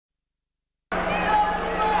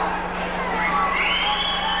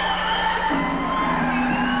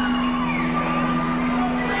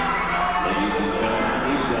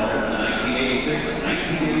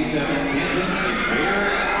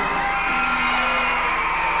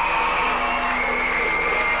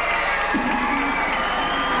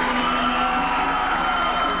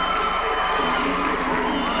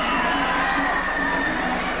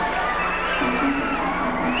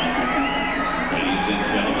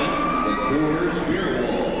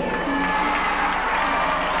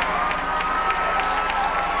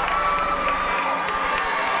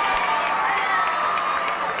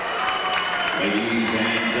Ladies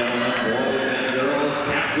and gentlemen, boys and girls,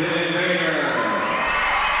 Canton Invaders.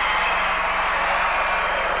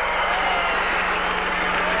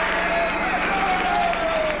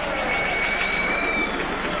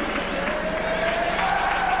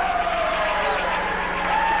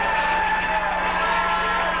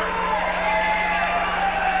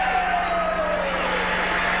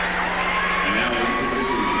 And now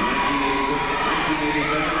introducing the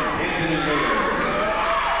 1986-1987 Canton Invaders.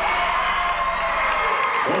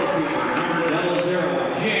 Goalkeeper number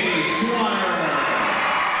 00, Jamie Squire.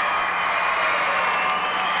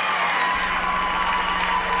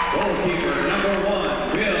 Goalkeeper number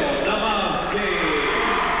 1, Bill Namowski.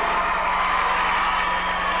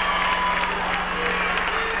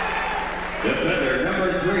 Defender number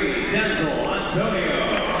 3, Denzel Antonio.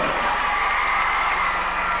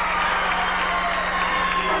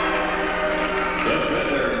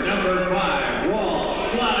 Defender number 5, Walt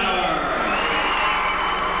Schlauer.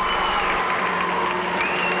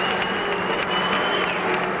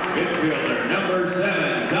 Midfielder number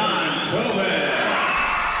 7, Don Tobin.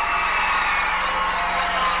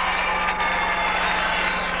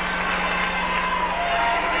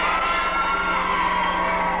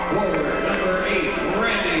 Forward number 8,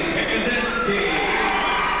 Randy Pikazinski.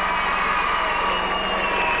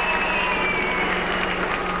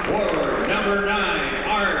 Forward number 9,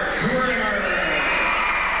 Art Kramer.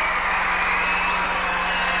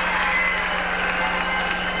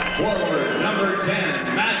 Forward number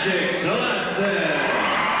 10, Magic Celeste.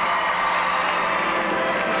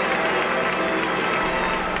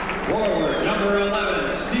 Forward number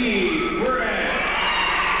 11, Steve Brett.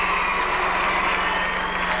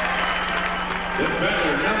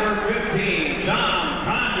 Defender number 15, Tom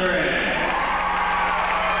Condren.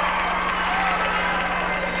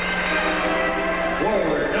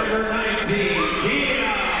 Forward number 19, Kia.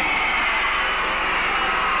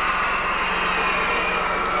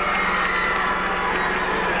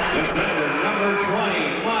 Defender number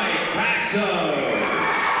 20, Mike Paxo.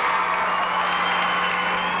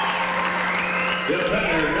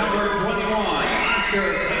 Defender number 21, Oscar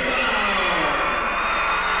Pizarro.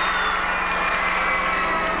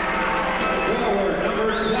 Forward number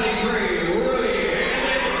 23, Rudy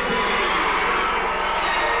Pikazinski.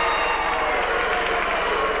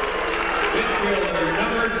 Midfielder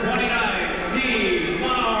number 29, Steve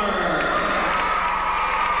Maurer.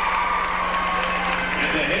 And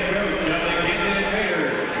the head coach of the Canton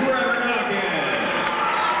Invaders, Trevor Dawkins.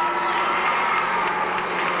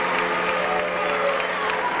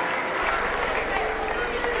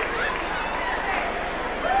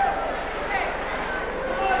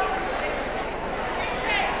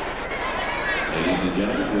 Ladies and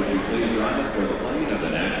gentlemen, would you please rise for the playing of the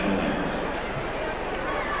national anthem?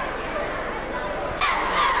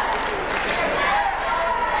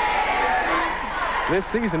 This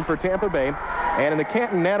season for Tampa Bay. And in the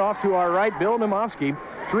Canton net off to our right, Bill Namowski,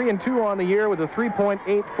 3-2 on the year with a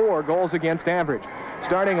 3.84 goals against average.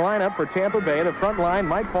 Starting lineup for Tampa Bay, the front line,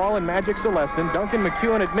 Mike Paul and Magic Celestin, Duncan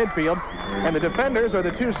McEwen at midfield, and the defenders are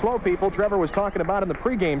the two slow people Trevor was talking about in the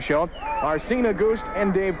pregame show, Arsena Goost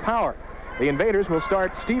and Dave Power. The Invaders will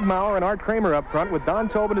start Steve Maurer and Art Kramer up front with Don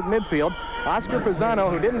Tobin at midfield. Oscar Pisano,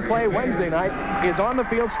 who didn't play Wednesday night, is on the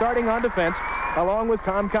field starting on defense, along with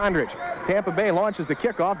Tom Condridge. Tampa Bay launches the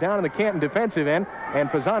kickoff down in the Canton defensive end, and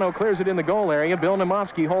Pisano clears it in the goal area. Bill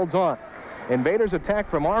Namowski holds on. Invaders attack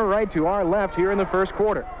from our right to our left here in the first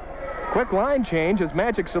quarter. Quick line change as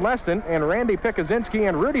Magic Celestin and Randy Pikazinski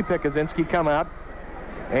and Rudy Pikazinski come out.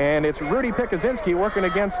 And it's Rudy Pikazinski working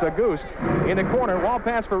against Goost in the corner. Wall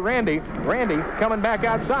pass for Randy. Randy coming back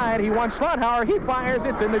outside. He wants Schlauer. He fires.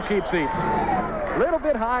 It's in the cheap seats. Little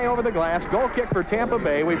bit high over the glass. Goal kick for Tampa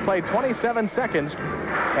Bay. We've played 27 seconds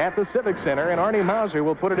at the Civic Center, and Arnie Mauser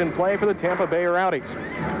will put it in play for the Tampa Bay Rowdies.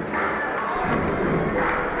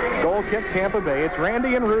 Goal kick Tampa Bay. It's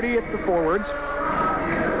Randy and Rudy at the forwards.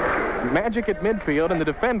 Magic at midfield, and the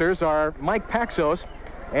defenders are Mike Paxos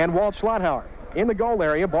and Walt Schlauer. In the goal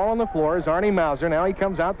area, ball on the floor is Arnie Mauser. Now he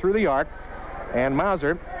comes out through the arc, and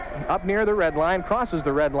Mauser up near the red line, crosses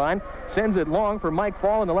the red line, sends it long for Mike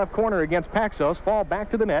Fall in the left corner against Paxos. Fall back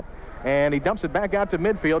to the net, and he dumps it back out to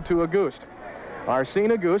midfield to Goost.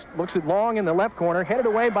 Arsena Goost looks it long in the left corner, headed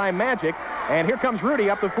away by Magic, and here comes Rudy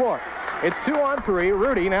up the floor. It's 2-on-3.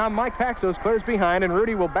 Rudy, now Mike Paxos clears behind, and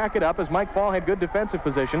Rudy will back it up as Mike Fall had good defensive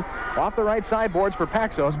position. Off the right side boards for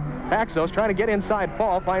Paxos. Paxos trying to get inside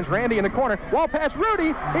Fall, finds Randy in the corner. Wall pass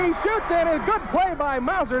Rudy. He shoots, and a good play by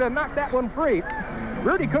Mauser to knock that one free.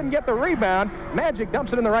 Rudy couldn't get the rebound. Magic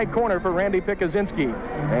dumps it in the right corner for Randy Pikuzinski.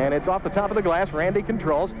 And it's off the top of the glass. Randy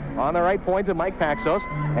controls on the right point to Mike Paxos.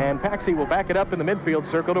 And Paxi will back it up in the midfield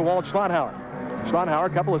circle to Walt Schlotthauer. Schlotthauer, a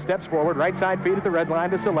couple of steps forward, right side feed at the red line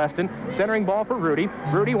to Celestin. Centering ball for Rudy.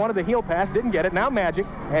 Rudy wanted the heel pass, didn't get it. Now Magic,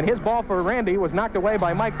 and his ball for Randy was knocked away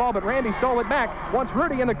by Mike Ball, but Randy stole it back. Wants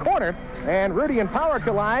Rudy in the corner, and Rudy and Power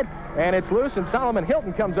collide, and it's loose, and Solomon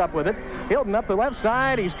Hilton comes up with it. Hilton up the left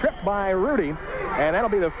side. He's tripped by Rudy, and that'll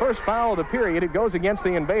be the first foul of the period. It goes against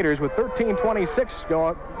the Invaders with 13:26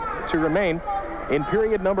 to remain in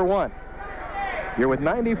period number 1. You're with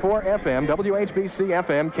 94 FM, WHBC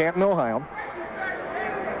FM, Canton, Ohio.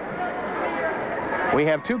 We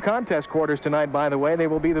have 2 contest quarters tonight, by the way. They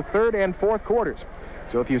will be the 3rd and 4th quarters.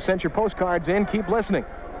 So if you sent your postcards in, keep listening.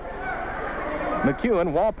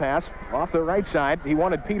 McEwen, wall pass off the right side. He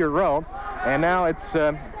wanted Peter Rowe. And now it's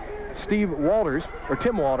Steve Walters, or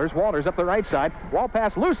Tim Walters. Walters up the right side. Wall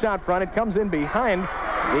pass loose out front. It comes in behind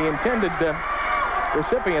the intended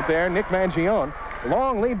recipient there, Nick Mangione.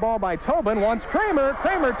 Long lead ball by Tobin. Wants Kramer.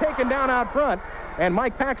 Kramer taken down out front. And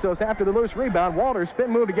Mike Paxos after the loose rebound. Walters spin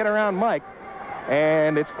move to get around Mike.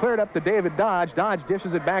 And it's cleared up to David Dodge. Dodge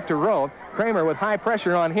dishes it back to Rowe. Kramer with high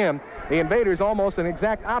pressure on him. The Invaders almost an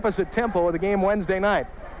exact opposite tempo of the game Wednesday night.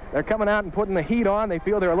 They're coming out and putting the heat on. They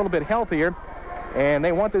feel they're a little bit healthier, and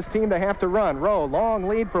they want this team to have to run. Rowe, long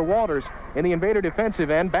lead for Walters in the Invader defensive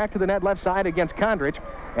end. Back to the net left side against Kondrich,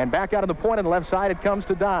 and back out of the point on the left side it comes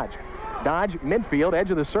to Dodge. Dodge midfield, edge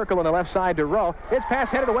of the circle on the left side to Rowe. His pass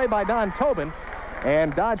headed away by Don Tobin,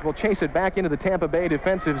 and Dodge will chase it back into the Tampa Bay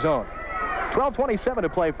defensive zone. 12:27 to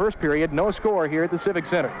play first period. No score here at the Civic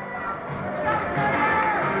Center.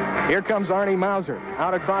 Here comes Arnie Mauser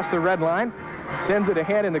out across the red line. Sends it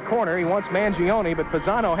ahead in the corner. He wants Mangione, but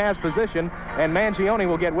Pisano has position, and Mangione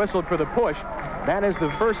will get whistled for the push. That is the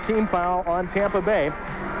first team foul on Tampa Bay.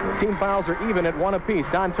 The team fouls are even at 1 apiece.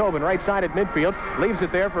 Don Tobin, right side at midfield, leaves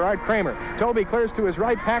it there for Art Kramer. Toby clears to his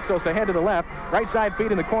right, Paxos ahead to the left. Right side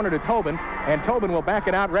feed in the corner to Tobin, and Tobin will back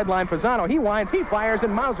it out, red line Pisano. He winds, he fires,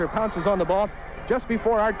 and Mauser pounces on the ball just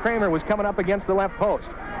before Art Kramer was coming up against the left post.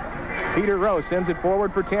 Peter Rowe sends it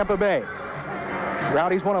forward for Tampa Bay.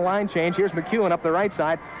 Rowdies want a line change. Here's McEwen up the right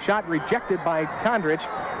side. Shot rejected by Kondrich,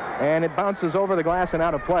 and it bounces over the glass and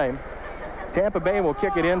out of play. Tampa Bay will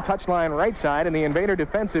kick it in, touchline right side in the Invader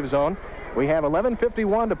defensive zone. We have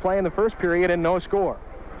 11:51 to play in the first period and no score.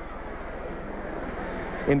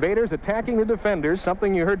 Invaders attacking the defenders,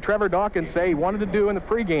 something you heard Trevor Dawkins say he wanted to do in the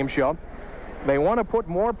pregame show. They want to put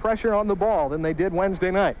more pressure on the ball than they did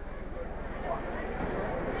Wednesday night.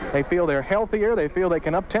 They feel they're healthier, they feel they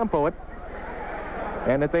can up-tempo it,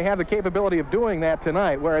 and that they have the capability of doing that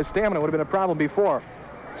tonight, whereas stamina would have been a problem before.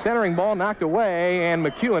 Centering ball knocked away, and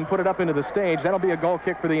McEwen put it up into the stage. That'll be a goal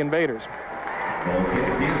kick for the Invaders.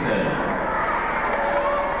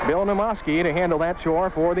 Bill Nemoski to handle that chore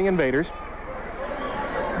for the Invaders.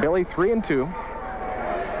 Billy 3-2.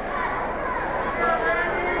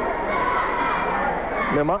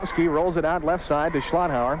 Nemoski rolls it out left side to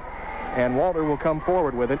Schlotthauer, and Walter will come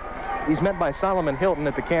forward with it. He's met by Solomon Hilton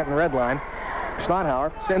at the Canton red line.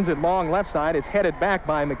 Schlotthauer sends it long left side. It's headed back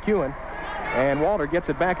by McEwen. And Walter gets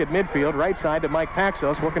it back at midfield, right side to Mike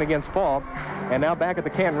Paxos, working against Fall. And now back at the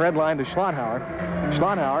Canton red line to Schlotthauer.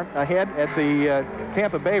 Schlotthauer ahead at the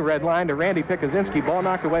Tampa Bay red line to Randy Pikuzinski. Ball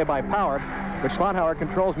knocked away by Power. But Schlotthauer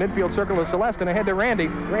controls midfield circle to Celestin, ahead to Randy.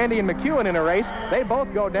 Randy and McEwen in a race. They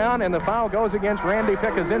both go down, and the foul goes against Randy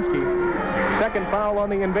Pikuzinski. Second foul on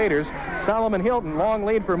the Invaders. Solomon Hilton, long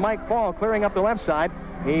lead for Mike Fall, clearing up the left side.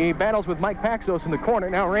 He battles with Mike Paxos in the corner.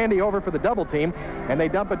 Now Randy over for the double team, and they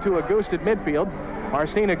dump it to Auguste at midfield.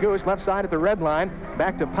 Marcin Auguste left side at the red line,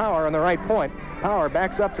 back to Power on the right point. Power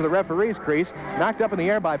backs up to the referee's crease, knocked up in the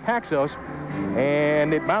air by Paxos,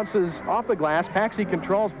 and it bounces off the glass. Paxi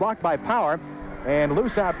controls, blocked by Power, and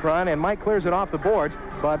loose out front, and Mike clears it off the boards,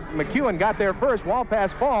 but McEwen got there first. Wall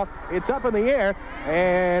pass Fall. It's up in the air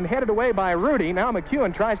and headed away by Rudy. Now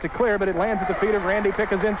McEwen tries to clear, but it lands at the feet of Randy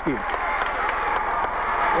Pikuzinski.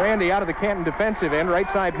 Randy out of the Canton defensive end, right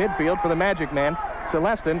side midfield for the Magic Man.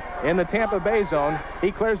 Celestin in the Tampa Bay zone.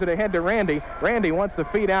 He clears it ahead to Randy. Randy wants the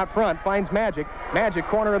feed out front, finds Magic. Magic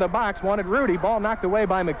corner of the box, wanted Rudy. Ball knocked away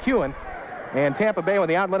by McEwen. And Tampa Bay with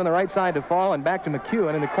the outlet on the right side to Fall, and back to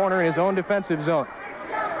McEwen in the corner in his own defensive zone.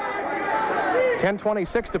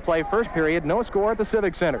 10:26 to play first period. No score at the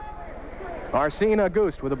Civic Center. Arsene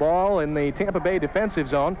Auguste with the ball in the Tampa Bay defensive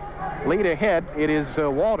zone. Lead ahead. It is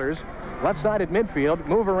Walters. Left side at midfield.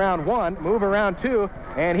 Move around one, move around two,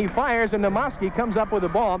 and he fires, and Nomoski comes up with the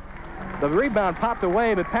ball. The rebound popped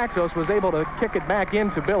away, but Paxos was able to kick it back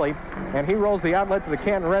into Billy, and he rolls the outlet to the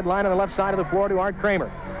Canton red line on the left side of the floor to Art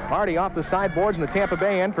Kramer. Artie off the sideboards in the Tampa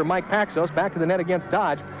Bay end for Mike Paxos. Back to the net against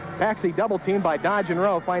Dodge. Paxi double teamed by Dodge and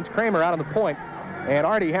Rowe finds Kramer out on the point, and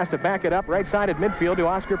Artie has to back it up right side at midfield to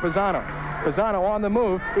Oscar Pisano. Pisano on the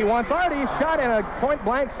move. He wants Artie. Shot in a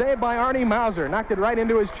point-blank save by Arnie Mauser. Knocked it right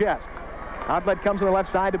into his chest. Outlet comes on the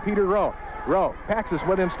left side to Peter Rowe. Rowe, Paxos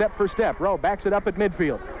with him step for step. Rowe backs it up at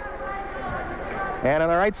midfield. And on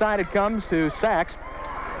the right side it comes to Sachs.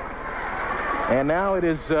 And now it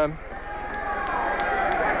is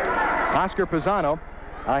Oscar Pisano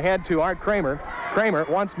ahead to Art Kramer. Kramer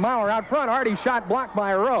wants Maurer out front. Artie shot blocked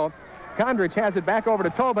by Rowe. Condrich has it back over to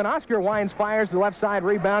Tobin. Oscar Wines fires the left side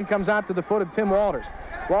rebound, comes out to the foot of Tim Walters.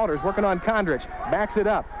 Walters working on Condrich, backs it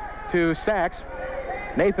up to Sachs.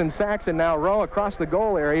 Nathan Sachs, and now Rowe across the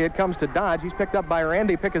goal area. It comes to Dodge. He's picked up by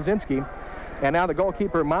Randy Pikuzinski. And now the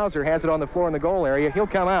goalkeeper, Mauser, has it on the floor in the goal area. He'll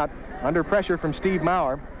come out under pressure from Steve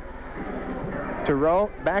Maurer. To Rowe,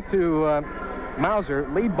 back to Mauser.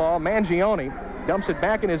 Lead ball, Mangione dumps it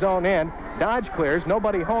back in his own end. Dodge clears.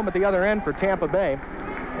 Nobody home at the other end for Tampa Bay.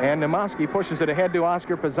 And Nomoski pushes it ahead to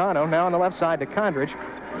Oscar Pisano. Now on the left side to Condrich.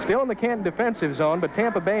 Still in the Canton defensive zone, but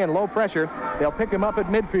Tampa Bay in low pressure. They'll pick him up at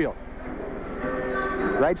midfield.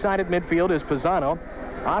 Right side at midfield is Pisano.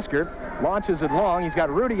 Oscar launches it long. He's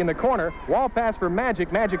got Rudy in the corner. Wall pass for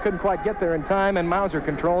Magic. Magic couldn't quite get there in time, and Mauser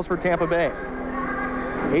controls for Tampa Bay.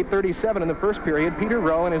 8:37 in the first period. Peter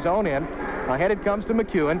Rowe in his own end. Ahead it comes to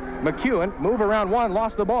McEwen. McEwen, move around one,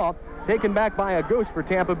 lost the ball. Taken back by Auguste for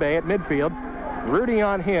Tampa Bay at midfield. Rudy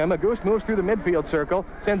on him. Auguste moves through the midfield circle,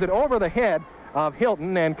 sends it over the head of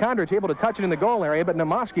Hilton, and Condrich able to touch it in the goal area, but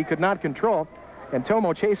Nomoski could not control. And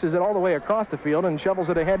Tomo chases it all the way across the field and shovels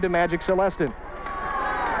it ahead to Magic Celestin.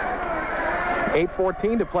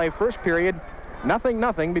 8:14 to play first period.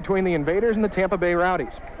 0-0 between the Invaders and the Tampa Bay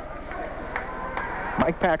Rowdies.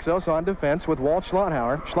 Mike Paxos on defense with Walt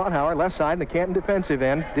Schlotthauer. Schlotthauer left side in the Canton defensive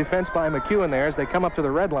end. Defense by McEwen there as they come up to the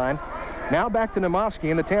red line. Now back to Nomoski,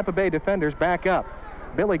 and the Tampa Bay defenders back up.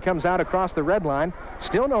 Billy comes out across the red line.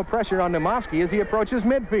 Still no pressure on Nomoski as he approaches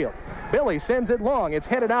midfield. Billy sends it long. It's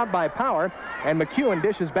headed out by Power, and McEwen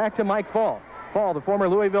dishes back to Mike Fall. Fall, the former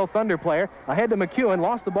Louisville Thunder player, ahead to McEwen,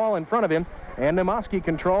 lost the ball in front of him, and Nomoski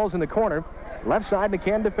controls in the corner. Left side in the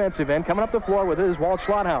Canton defensive end. Coming up the floor with it is Walt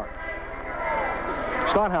Schlotthauer.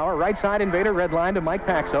 Schlotthauer, right side Invader red line to Mike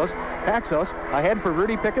Paxos. Paxos ahead for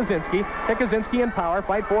Rudy Pikuzinski. Pikuzinski and Power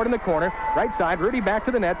fight forward in the corner. Right side, Rudy back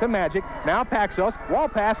to the net to Magic. Now Paxos, wall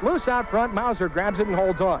pass, loose out front. Mauser grabs it and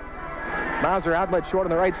holds on. Mauser outlet short on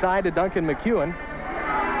the right side to Duncan McEwen.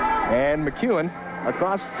 And McEwen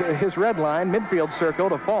across his red line, midfield circle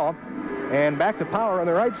to Fall. And back to Power on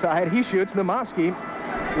the right side. He shoots. Nomoski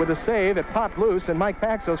with a save. It popped loose, and Mike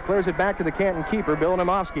Paxos clears it back to the Canton keeper, Bill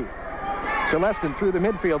Nomoski. Celestin through the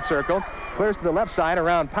midfield circle, clears to the left side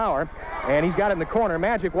around Power, and he's got it in the corner.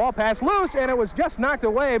 Magic wall pass loose, and it was just knocked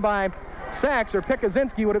away by Sachs, or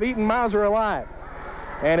Pikuzinski would have eaten Mauser alive.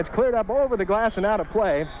 And it's cleared up over the glass and out of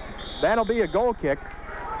play. That'll be a goal kick.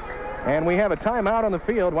 And we have a timeout on the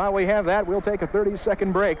field. While we have that, we'll take a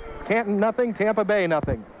 30-second break. Canton nothing, Tampa Bay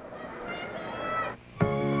nothing.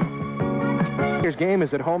 Here's game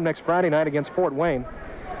is at home next Friday night against Fort Wayne.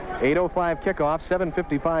 8:05 kickoff,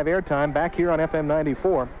 7:55 airtime, back here on FM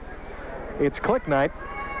 94. It's click night.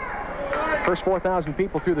 First 4,000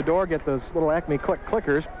 people through the door get those little Acme Click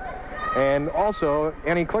clickers. And also,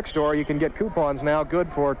 any Click store, you can get coupons now good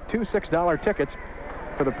for 2 $6 tickets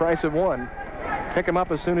for the price of one. Pick them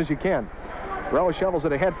up as soon as you can. Rowe shovels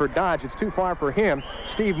it ahead for Dodge. It's too far for him.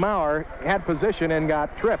 Steve Maurer had position and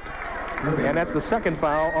got tripped. And that's the second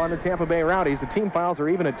foul on the Tampa Bay Rowdies. The team fouls are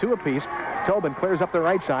even at 2 apiece. Tobin clears up the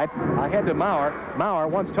right side. Ahead to Maurer. Maurer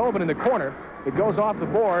wants Tobin in the corner. It goes off the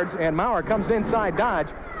boards, and Maurer comes inside Dodge.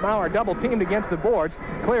 Maurer double teamed against the boards.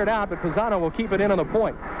 Cleared out, but Pisano will keep it in on the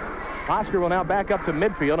point. Oscar will now back up to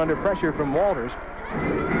midfield under pressure from Walters.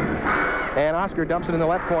 And Oscar dumps it in the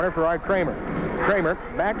left corner for Art Kramer. Kramer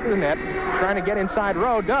back to the net, trying to get inside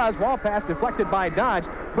Rowe. Does. Wall pass deflected by Dodge.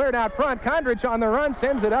 Cleared out front. Condrich on the run,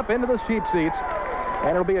 sends it up into the sheep seats.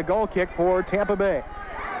 And it'll be a goal kick for Tampa Bay.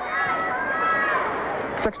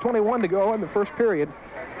 6:21 to go in the first period.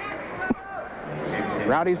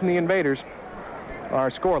 Rowdies and the Invaders are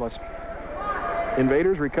scoreless.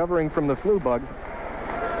 Invaders recovering from the flu bug.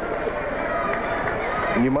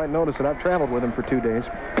 And you might notice that I've traveled with him for 2 days.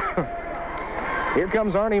 Here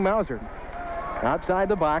comes Arnie Mauser. Outside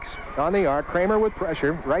the box, on the arc, Kramer with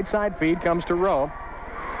pressure. Right side feed comes to Rowe.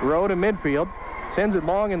 Rowe to midfield. Sends it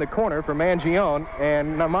long in the corner for Mangione,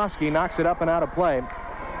 and Namoski knocks it up and out of play.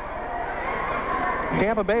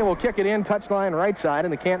 Tampa Bay will kick it in, touchline right side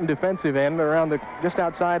in the Canton defensive end, around just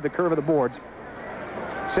outside the curve of the boards.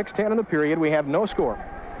 6:10 in the period. We have no score.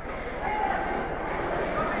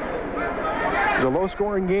 It was a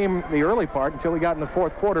low-scoring game the early part until we got in the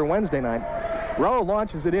fourth quarter Wednesday night. Rowe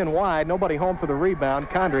launches it in wide. Nobody home for the rebound.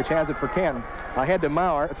 Kondrich has it for Canton. Ahead to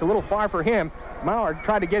Maurer. It's a little far for him. Maurer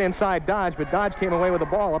tried to get inside Dodge, but Dodge came away with the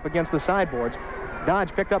ball up against the sideboards.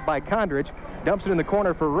 Dodge picked up by Kondrich. Dumps it in the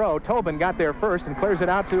corner for Rowe. Tobin got there first and clears it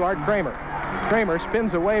out to Art Kramer. Kramer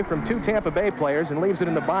spins away from 2 Tampa Bay players and leaves it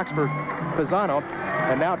in the box for Pisano.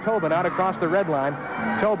 And now Tobin out across the red line.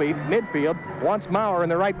 Toby, midfield, wants Maurer in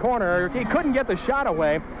the right corner. He couldn't get the shot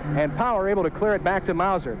away, and Power able to clear it back to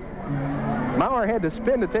Mauser. Maurer had to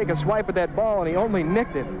spin to take a swipe at that ball, and he only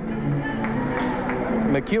nicked it.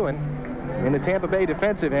 McEwen in the Tampa Bay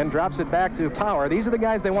defensive end drops it back to Power. These are the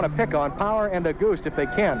guys they want to pick on, Power and Auguste if they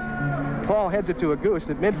can. Paul heads it to Auguste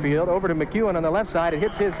at midfield, over to McEwen on the left side. It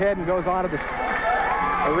hits his head and goes out of the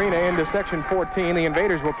arena into section 14. The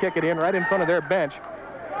Invaders will kick it in right in front of their bench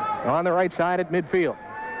on the right side at midfield.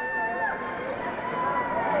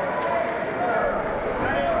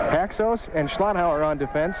 Paxos and Schlotthauer on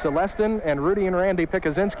defense. Celestin and Rudy and Randy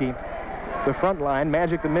Pikuzinski, the front line.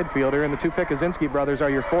 Magic, the midfielder, and the 2 Pikuzinski brothers are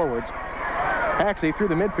your forwards. Paxi through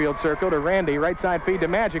the midfield circle to Randy. Right side feed to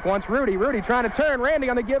Magic. Wants Rudy. Rudy trying to turn. Randy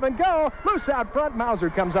on the give and go. Loose out front. Mauser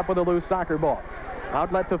comes up with a loose soccer ball.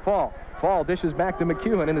 Outlet to Fall. Fall dishes back to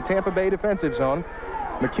McEwen in the Tampa Bay defensive zone.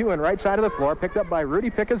 McEwen right side of the floor, picked up by Rudy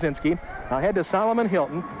Pikuzinski. Ahead to Solomon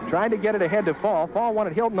Hilton. Tried to get it ahead to Fall. Fall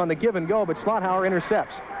wanted Hilton on the give and go, but Schlotthauer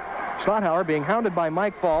intercepts. Schlotthauer being hounded by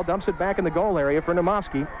Mike Fall, dumps it back in the goal area for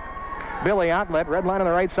Namoski. Billy outlet, red line on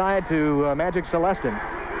the right side to Magic Celestin.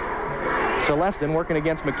 Celestin working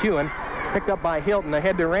against McEwen. Picked up by Hilton,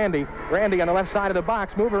 ahead to Randy. Randy on the left side of the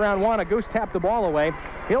box, move around one. A Goose tapped the ball away.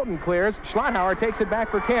 Hilton clears. Schlotthauer takes it back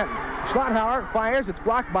for Canton. Schlotthauer fires. It's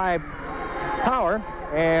blocked by Power.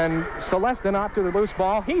 And Celestin off to the loose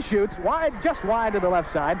ball. He shoots wide, just wide to the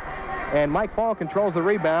left side. And Mike Fall controls the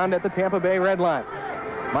rebound at the Tampa Bay red line.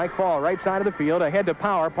 Mike Fall, right side of the field, ahead to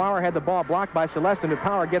Power. Power had the ball blocked by Celestin, but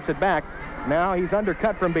Power gets it back. Now he's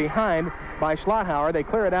undercut from behind by Schlotthauer. They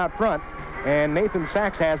clear it out front. And Nathan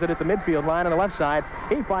Sachs has it at the midfield line on the left side.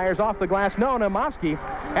 He fires off the glass. No, Namoski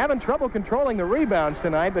having trouble controlling the rebounds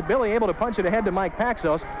tonight, but Billy able to punch it ahead to Mike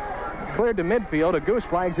Paxos. Cleared to midfield. A Goose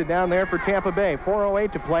flags it down there for Tampa Bay.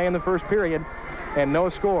 4:08 to play in the first period, and no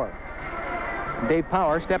score. Dave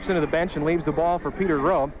Power steps into the bench and leaves the ball for Peter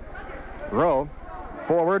Rowe. Rowe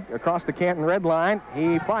forward across the Canton red line.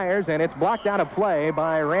 He fires, and it's blocked out of play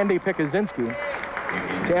by Randy Pikuzinski.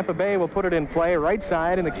 Tampa Bay will put it in play right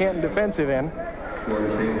side in the Canton defensive end.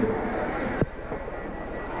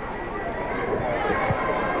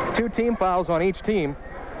 2 team fouls on each team.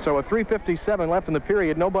 So with 3:57 left in the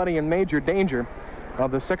period, nobody in major danger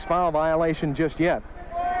of the 6 foul violation just yet.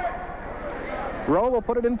 Rowe will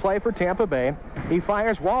put it in play for Tampa Bay. He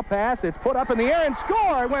fires, wall pass. It's put up in the air and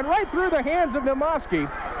score. Went right through the hands of Namoski.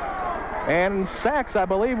 And Sachs, I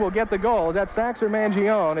believe, will get the goal. Is that Sachs or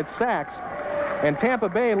Mangione? It's Sachs. And Tampa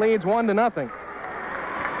Bay leads 1-0.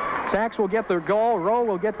 Sachs will get the goal. Rowe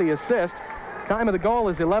will get the assist. Time of the goal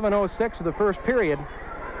is 11:06 of the first period.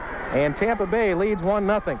 And Tampa Bay leads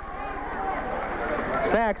 1-0.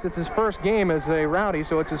 Sachs, it's his first game as a Rowdy,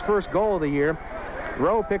 so it's his first goal of the year.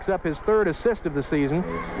 Rowe picks up his 3rd assist of the season.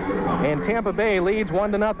 And Tampa Bay leads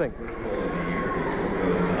 1-0.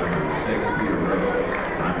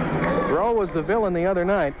 Rowe was the villain the other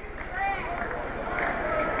night.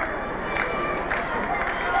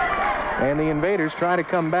 And the Invaders try to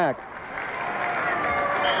come back.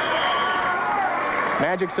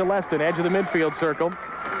 Magic Celestin, edge of the midfield circle.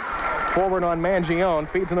 Forward on Mangione,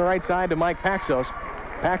 feeds on the right side to Mike Paxos.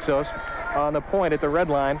 Paxos on the point at the red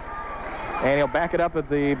line. And he'll back it up at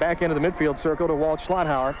the back end of the midfield circle to Walt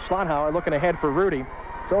Schlotthauer. Schlotthauer looking ahead for Rudy.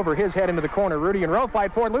 It's over his head into the corner. Rudy and Rowe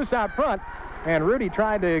fight for it, loose out front. And Rudy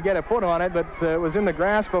tried to get a foot on it, but it was in the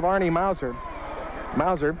grasp of Arnie Mauser.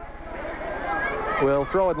 Mauser will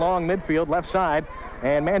throw it long midfield, left side.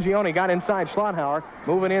 And Mangione got inside Schlotthauer.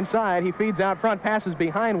 Moving inside, he feeds out front, passes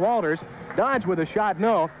behind Walters. Dodge with a shot,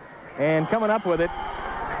 no. And coming up with it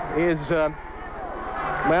is,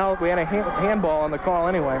 well, we had a handball on the call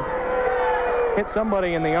anyway. Hit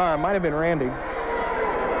somebody in the arm, might have been Randy.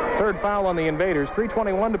 3rd foul on the Invaders.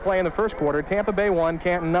 3:21 to play in the first quarter. Tampa Bay 1,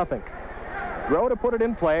 Canton 0. Rowe to put it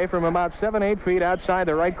in play from about 7-8 feet outside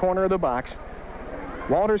the right corner of the box.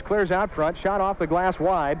 Walters clears out front, shot off the glass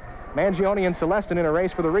wide. Mangione and Celestin in a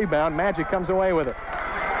race for the rebound. Magic comes away with it.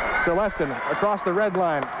 Celestin across the red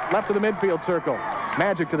line, left to the midfield circle.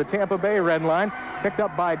 Magic to the Tampa Bay red line, picked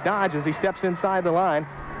up by Dodge as he steps inside the line,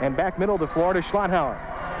 and back middle of the floor to Schlotthauer.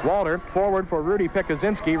 Walter forward for Rudy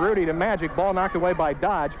Pikuzinski. Rudy to Magic, ball knocked away by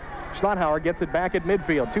Dodge. Schlotthauer gets it back at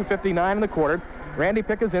midfield. 2:59 in the quarter. Randy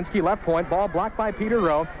Pikuzinski left point, ball blocked by Peter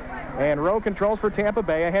Rowe. And Rowe controls for Tampa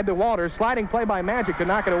Bay, ahead to Walters. Sliding play by Magic to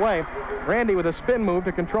knock it away. Randy with a spin move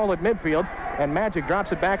to control at midfield, and Magic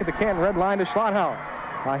drops it back at the Canton red line to Schlotthauer.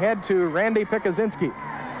 Ahead to Randy Pikuzinski.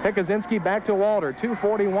 Pikuzinski back to Walter.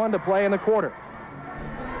 2:41 to play in the quarter.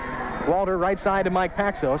 Walter right side to Mike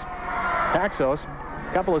Paxos. Paxos,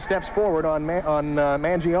 a couple of steps forward on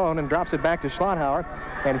Mangione and drops it back to Schlotthauer.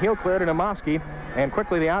 And he'll clear to Nomofsky, and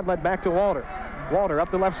quickly the outlet back to Walter. Walter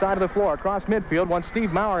up the left side of the floor, across midfield, wants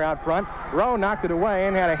Steve Maurer out front. Rowe knocked it away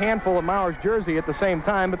and had a handful of Maurer's jersey at the same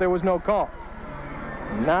time, but there was no call.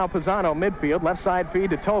 Now Pisano midfield, left side feed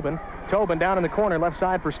to Tobin. Tobin down in the corner, left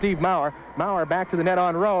side for Steve Maurer. Maurer back to the net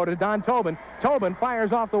on Rowe to Don Tobin. Tobin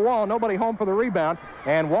fires off the wall, nobody home for the rebound,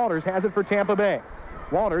 and Walters has it for Tampa Bay.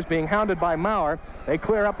 Walters being hounded by Maurer. They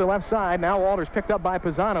clear up the left side. Now Walters picked up by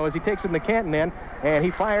Pisano as he takes it in the Canton end, and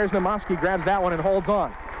he fires. Nomofsky grabs that one and holds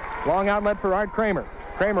on. Long outlet for Art Kramer.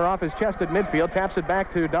 Kramer off his chest at midfield, taps it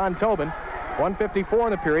back to Don Tobin. 1:54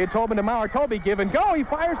 in the period. Tobin to Maurer. Toby give and go. He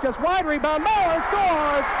fires just wide. Rebound. Maurer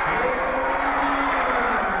scores!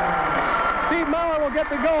 Steve Maurer will get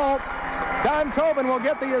the goal. Don Tobin will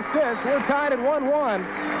get the assist. We're tied at 1-1.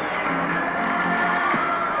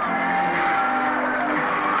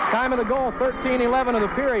 Time of the goal, 13:11 of the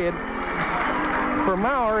period. For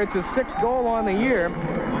Maurer, it's his 6th goal on the year.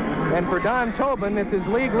 And for Don Tobin, it's his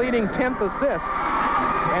league-leading 10th assist.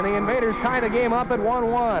 And the Invaders tie the game up at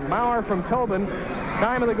 1-1. Maurer from Tobin.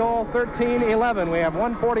 Time of the goal, 13:11. We have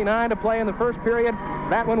 1:49 to play in the first period.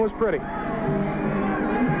 That one was pretty.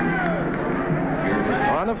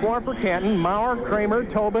 On the floor for Canton, Maurer, Kramer,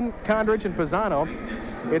 Tobin, Condrich, and Pisano.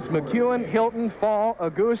 It's McEwen, Hilton, Fall,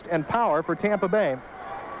 Auguste, and Power for Tampa Bay.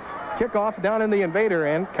 Kickoff down in the Invader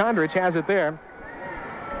end. Condrich has it there.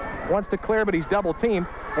 Wants to clear, but he's double-teamed.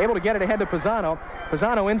 Able to get it ahead to Pisano.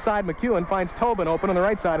 Pisano inside McEwen finds Tobin open on the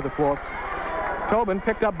right side of the floor. Tobin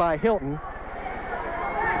picked up by Hilton.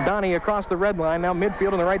 Donnie across the red line, now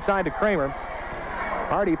midfield on the right side to Kramer.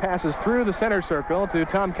 Hardy passes through the center circle to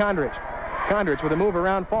Tom Condrich. Condrich with a move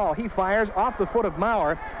around Fall. He fires off the foot of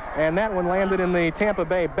Maurer, and that one landed in the Tampa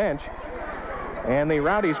Bay bench. And the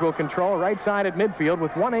Rowdies will control right side at midfield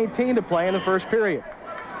with 1:18 to play in the first period.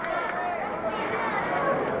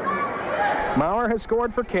 Maurer has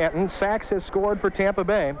scored for Canton. Sachs has scored for Tampa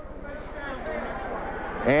Bay.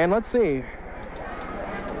 And let's see.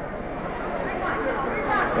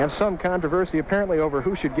 We have some controversy apparently over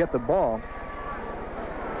who should get the ball.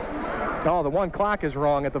 Oh, the one clock is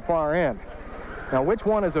wrong at the far end. Now, which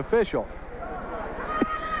one is official?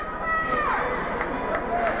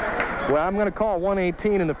 Well, I'm going to call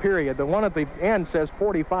 1:18 in the period. The one at the end says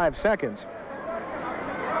 45 seconds.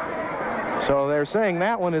 So they're saying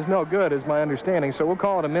that one is no good, is my understanding. So we'll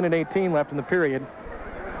call it 1:18 left in the period.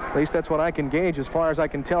 At least that's what I can gauge as far as I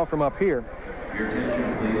can tell from up here. Your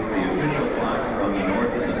attention, please. The official clocks from the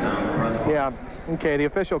north and the south cross. Yeah, okay, the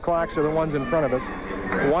official clocks are the ones in front of us.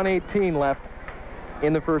 1:18 left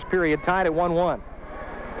in the first period, tied at 1-1.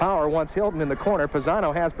 Power wants Hilton in the corner.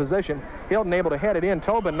 Pisano has position. Hilton able to head it in.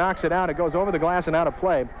 Tobin knocks it out. It goes over the glass and out of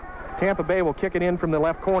play. Tampa Bay will kick it in from the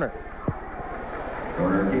left corner.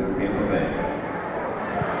 Corner kick, Tampa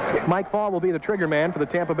Bay. Mike Fall will be the trigger man for the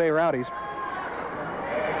Tampa Bay Rowdies.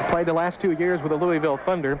 Played the last 2 years with the Louisville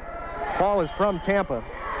Thunder. Fall is from Tampa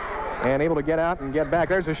and able to get out and get back.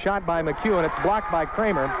 There's a shot by McEwen. It's blocked by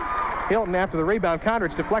Kramer. Hilton after the rebound.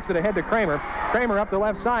 Condrich deflects it ahead to Kramer. Kramer up the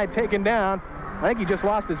left side, taken down. I think he just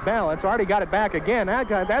lost his balance. Already got it back again.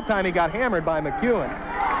 That time he got hammered by McEwen.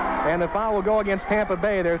 And the foul will go against Tampa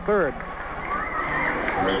Bay, their third.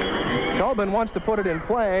 Tobin wants to put it in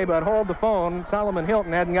play, but hold the phone. Solomon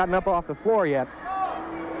Hilton hasn't gotten up off the floor yet.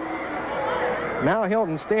 Now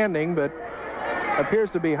Hilton standing, but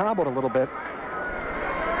appears to be hobbled a little bit.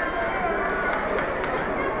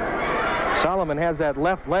 Solomon has that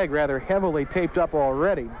left leg rather heavily taped up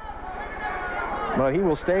already. But he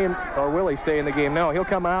will stay in, or will he stay in the game? No, he'll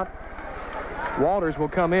come out. Walters will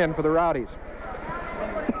come in for the Rowdies.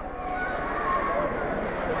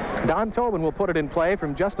 Don Tobin will put it in play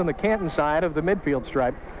from just on the Canton side of the midfield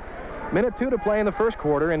stripe. Minute 2 to play in the first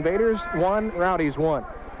quarter. Invaders 1, Rowdies 1.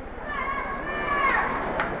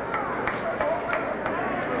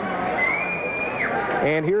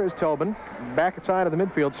 And here is Tobin, back side of the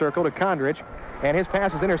midfield circle to Condrich. and his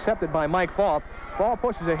pass is intercepted by Mike Fall. Fall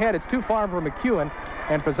pushes ahead. It's too far for McEwen,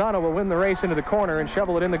 and Pisano will win the race into the corner and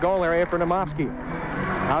shovel it in the goal area for Nomofsky.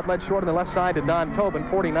 Outlet short on the left side to Don Tobin,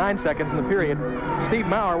 49 seconds in the period. Steve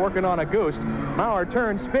Maurer working on Auguste. Maurer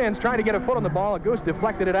turns, spins, trying to get a foot on the ball. Auguste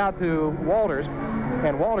deflected it out to Walters,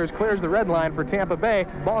 and Walters clears the red line for Tampa Bay.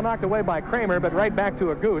 Ball knocked away by Kramer, but right back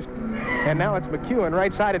to Auguste. And now it's McEwen,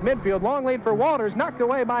 right side at midfield. Long lead for Walters, knocked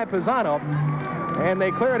away by Pisano. And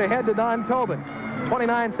they clear it ahead to Don Tobin.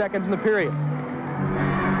 29 seconds in the period.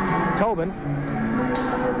 Tobin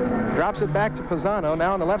drops it back to Pisano,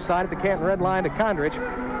 now on the left side at the Canton red line to Kondrich.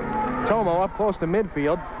 Tomo up close to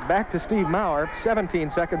midfield, back to Steve Maurer, 17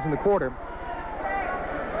 seconds in the quarter.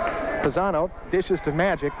 Pisano dishes to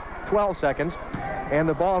Magic, 12 seconds, and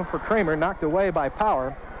the ball for Kramer knocked away by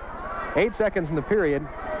Power. 8 seconds in the period.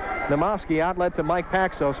 Nomofsky outlet to Mike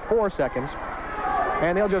Paxos, 4 seconds,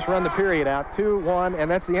 and they'll just run the period out, 2-1, and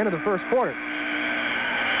that's the end of the first quarter.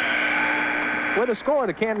 With a score,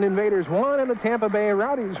 the Canton Invaders 1 and the Tampa Bay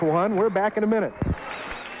Rowdies 1. We're back in a minute.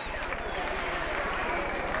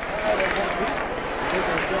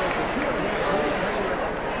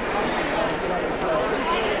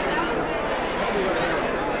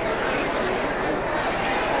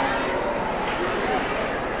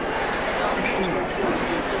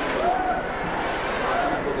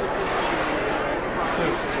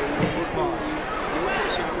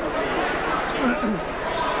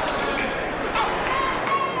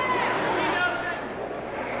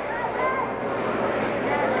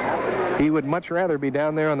 He would much rather be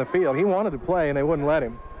down there on the field. He wanted to play, and they wouldn't let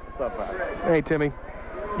him. Hey, Timmy,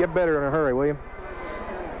 get better in a hurry, will you?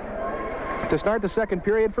 To start the second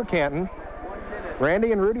period for Canton,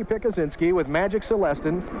 Randy and Rudy Pikuzinski with Magic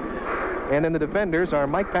Celestin, and then the defenders are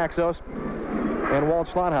Mike Paxos and Walt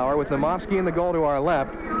Schlotthauer with Nomofsky in the goal to our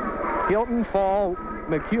left. Hilton, Fall,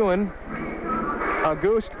 McEwen,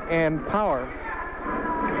 Auguste, and Power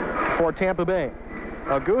for Tampa Bay.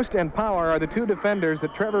 Auguste and Power are the two defenders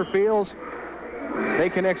that Trevor feels they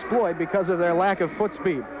can exploit because of their lack of foot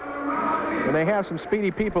speed. And they have some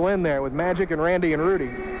speedy people in there with Magic and Randy and Rudy.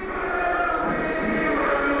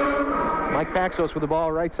 Mike Paxos with the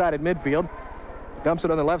ball right side at midfield. Dumps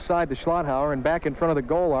it on the left side to Schlotthauer and back in front of the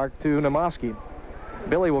goal arc to Nomofsky.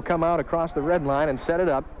 Billy will come out across the red line and set it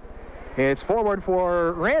up. It's forward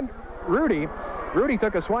for Rudy. Rudy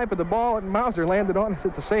took a swipe at the ball, and Mauser landed on it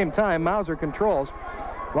at the same time. Mauser controls.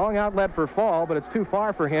 Long outlet for Fall, but it's too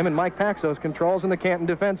far for him, and Mike Paxos controls in the Canton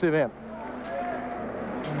defensive end.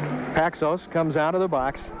 Paxos comes out of the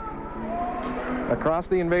box, across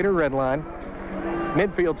the Invader red line,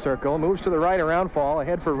 midfield circle, moves to the right around Fall,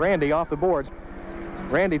 ahead for Randy off the boards.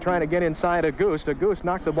 Randy trying to get inside Auguste. Auguste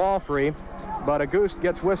knocked the ball free, but Auguste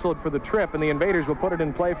gets whistled for the trip, and the Invaders will put it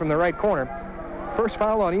in play from the right corner. First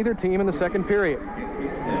foul on either team in the second period.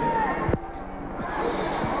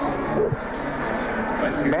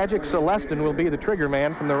 Magic Celestin will be the trigger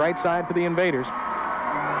man from the right side for the Invaders.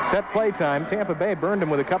 Set play time. Tampa Bay burned them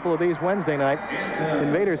with a couple of these Wednesday night.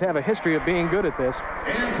 Invaders have a history of being good at this.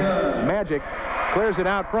 Magic clears it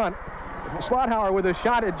out front. Schlotthauer with a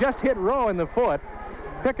shot. It just hit Rowe in the foot.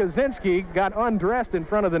 Pikuzinski got undressed in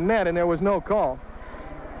front of the net, and there was no call.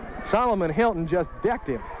 Solomon Hilton just decked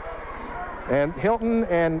him. And Hilton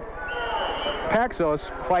and Paxos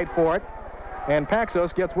fight for it, and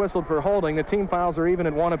Paxos gets whistled for holding. The team fouls are even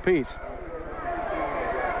at 1 apiece.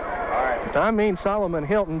 I mean, Solomon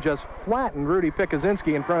Hilton just flattened Rudy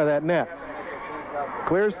Pikuzinski in front of that net.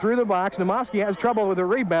 Clears through the box. Nomofsky has trouble with the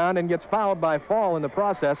rebound and gets fouled by Fall in the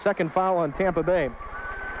process. Second foul on Tampa Bay.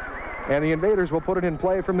 And the Invaders will put it in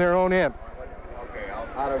play from their own end.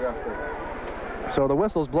 So the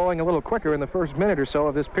whistle's blowing a little quicker in the first minute or so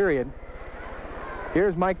of this period.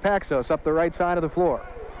 Here's Mike Paxos up the right side of the floor.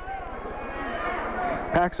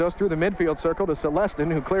 Paxos through the midfield circle to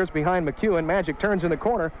Celestin, who clears behind McEwen. Magic turns in the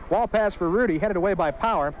corner. Wall pass for Rudy, headed away by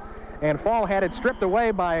Power. And Fall had it stripped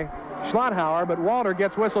away by Schlotthauer, but Walter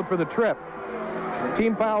gets whistled for the trip.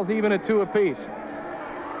 Team fouls even at 2 apiece.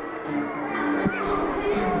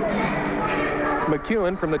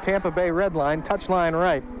 McEwen from the Tampa Bay red line, touchline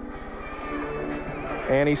right.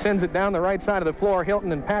 And he sends it down the right side of the floor.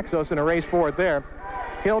 Hilton and Paxos in a race for it there.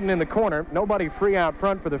 Hilton in the corner, nobody free out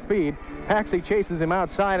front for the feed. Paxi chases him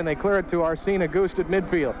outside, and they clear it to Arsene Auguste at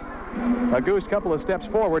midfield. Auguste, couple of steps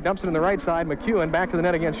forward, dumps it in the right side. McEwen back to the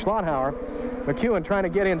net against Schlotthauer. McEwen trying to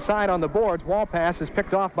get inside on the boards. Wall pass is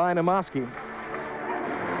picked off by Nomofsky.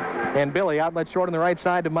 And Billy outlet short on the right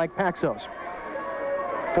side to Mike Paxos.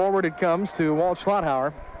 Forward it comes to Walt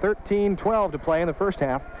Schlotthauer. 13-12 to play in the first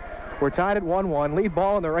half. We're tied at 1-1. Lead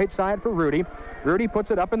ball on the right side for Rudy. Rudy puts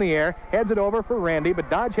it up in the air, heads it over for Randy, but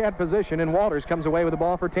Dodge had position, and Walters comes away with the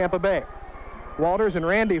ball for Tampa Bay. Walters and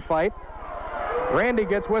Randy fight. Randy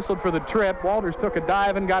gets whistled for the trip. Walters took a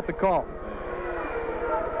dive and got the call.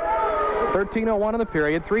 13:01 in the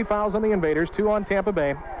period. 3 fouls on the Invaders, 2 on Tampa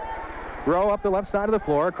Bay. Rowe up the left side of the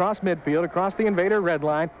floor, across midfield, across the Invader red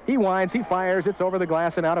line. He winds, he fires, it's over the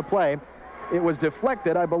glass and out of play. It was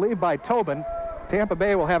deflected, I believe, by Tobin. Tampa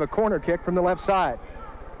Bay will have a corner kick from the left side.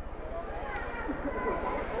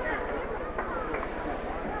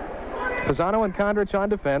 Pisano and Kondrich on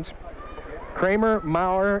defense. Kramer,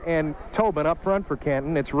 Maurer, and Tobin up front for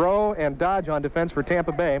Canton. It's Rowe and Dodge on defense for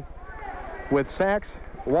Tampa Bay, with Sachs,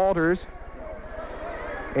 Walters,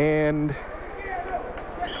 and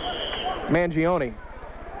Mangione.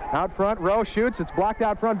 Out front, Rowe shoots. It's blocked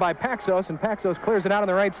out front by Paxos, and Paxos clears it out on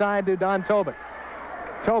the right side to Don Tobin.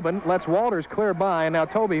 Tobin lets Walters clear by, and now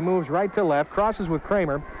Toby moves right to left, crosses with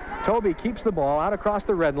Kramer. Toby keeps the ball out across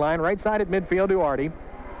the red line, right side at midfield to Artie.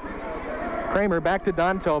 Kramer back to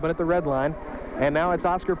Don Tobin at the red line, and now it's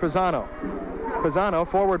Oscar Pisano. Pisano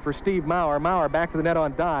forward for Steve Maurer. Maurer back to the net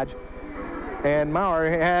on Dodge, and Maurer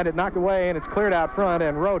had it knocked away, and it's cleared out front,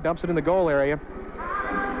 and Rowe dumps it in the goal area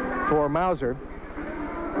for Mauser.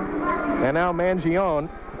 And now Mangione,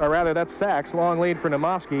 or rather that's Sachs, long lead for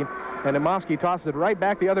Nemovsky, and Nemovsky tosses it right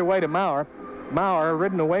back the other way to Maurer. Maurer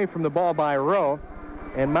ridden away from the ball by Rowe,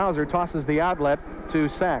 and Mauser tosses the outlet to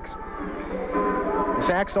Sachs.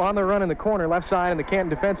 Sachs on the run in the corner, left side, and the Canton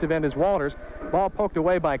defensive end is Walters. Ball poked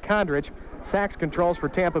away by Kondrich. Sachs controls for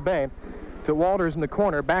Tampa Bay. To Walters in the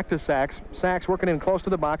corner, back to Sachs. Sachs working in close to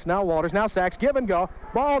the box. Now Walters, now Sachs, give and go.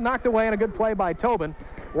 Ball knocked away, and a good play by Tobin.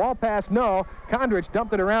 Wall pass, no. Kondrich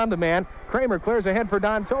dumped it around the man. Kramer clears ahead for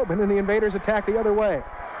Don Tobin, and the Invaders attack the other way.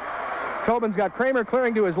 Tobin's got Kramer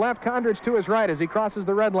clearing to his left, Kondrich to his right as he crosses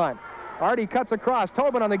the red line. Artie cuts across.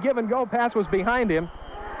 Tobin on the give-and-go pass was behind him.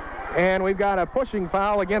 And we've got a pushing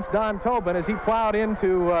foul against Don Tobin as he plowed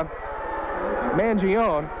into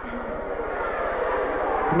Mangione.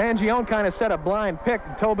 Mangione kind of set a blind pick.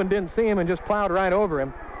 Tobin didn't see him and just plowed right over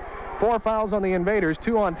him. 4 fouls on the Invaders,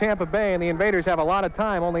 2 on Tampa Bay, and the Invaders have a lot of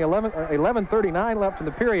time. Only 11:39 left in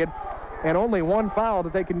the period, and only 1 foul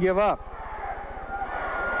that they can give up.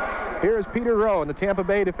 Here's Peter Rowe in the Tampa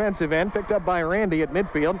Bay defensive end, picked up by Randy at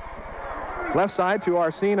midfield. Left side to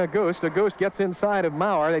Arsene Auguste. Auguste gets inside of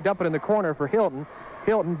Maurer. They dump it in the corner for Hilton.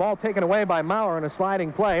 Hilton, ball taken away by Maurer in a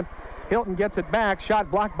sliding play. Hilton gets it back.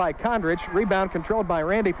 Shot blocked by Kondrich. Rebound controlled by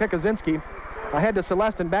Randy Pikazinski. Ahead to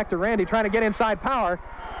Celestin, back to Randy, trying to get inside Power.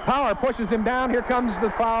 Power pushes him down. Here comes the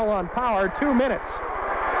foul on Power. 2 minutes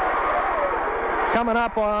coming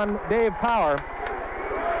up on Dave Power.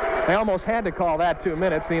 They almost had to call that 2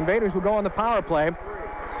 minutes. The Invaders will go on the power play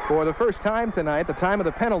for the first time tonight. The time of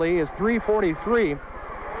the penalty is 3:43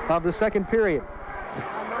 of the second period.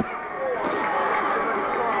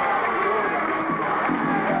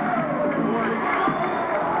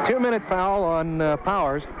 Two-minute foul on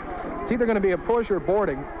Powers. It's either going to be a push or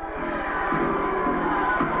boarding.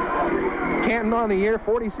 Canton on the year,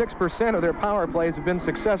 46% of their power plays have been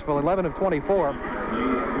successful, 11 of 24.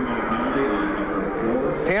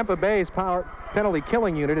 Tampa Bay's power penalty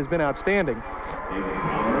killing unit has been outstanding.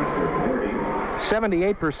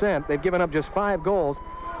 78%. They've given up just 5 goals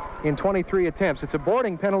in 23 attempts. It's a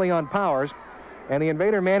boarding penalty on Powers. And the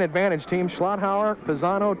Invader man advantage team, Schlotthauer,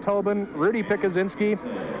 Pisano, Tobin, Rudy Pikazinski,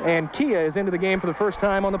 and Kia is into the game for the first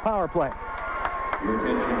time on the power play.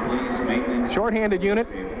 Shorthanded unit,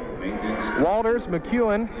 Walters,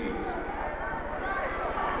 McEwen,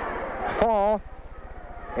 Fall,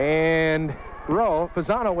 and Rowe.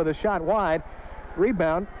 Pisano with a shot wide.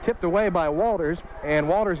 Rebound tipped away by Walters, and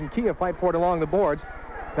Walters and Kia fight for it along the boards.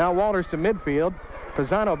 Now Walters to midfield.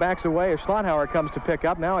 Pisano backs away as Schlotthauer comes to pick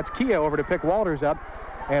up. Now it's Kia over to pick Walters up,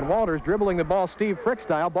 and Walters dribbling the ball Steve Frick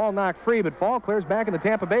style. Ball knocked free, but Fall clears back in the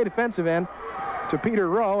Tampa Bay defensive end to Peter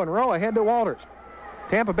Rowe, and Rowe ahead to Walters.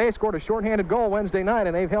 Tampa Bay scored a shorthanded goal Wednesday night,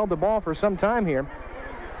 and they've held the ball for some time here.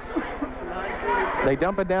 They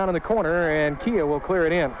dump it down in the corner, and Kia will clear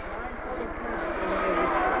it in.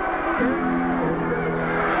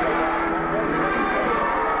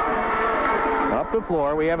 Up the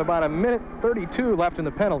floor, we have about 1:32 left in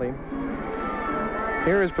the penalty.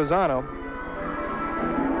 Here is Pisano.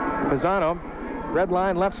 Pisano, red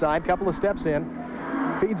line left side, couple of steps in.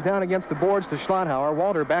 Feeds down against the boards to Schlotthauer.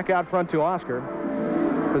 Walter back out front to Oscar.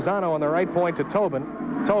 Pisano on the right point to Tobin.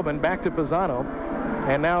 Tobin back to Pisano.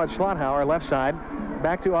 And now it's Schlotthauer left side.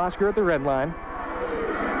 Back to Oscar at the red line.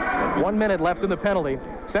 1 minute left in the penalty.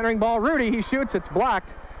 Centering ball, Rudy, he shoots, it's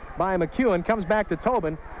blocked by McEwen. Comes back to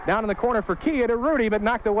Tobin. Down in the corner for Kia to Rowdy, but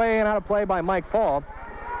knocked away and out of play by Mike Fall.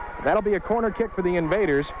 That'll be a corner kick for the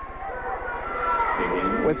Invaders.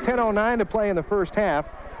 With 10:09 to play in the first half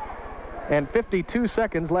and 52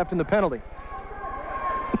 seconds left in the penalty.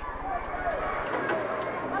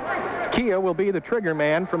 Kia will be the trigger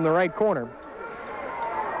man from the right corner.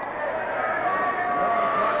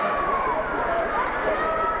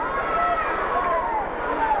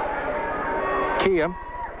 Kia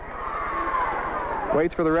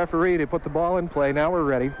waits for the referee to put the ball in play. Now we're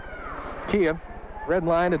ready. Kia, red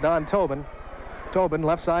line to Don Tobin. Tobin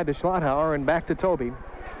left side to Schlotthauer and back to Toby.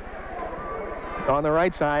 On the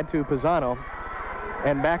right side to Pisano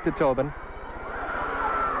and back to Tobin.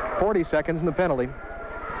 40 seconds in the penalty.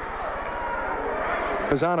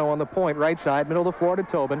 Pisano on the point, right side, middle of the floor to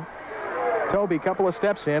Tobin. Toby, couple of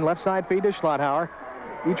steps in, left side feed to Schlotthauer.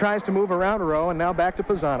 He tries to move around Rowe and now back to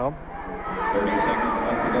Pisano. 30 seconds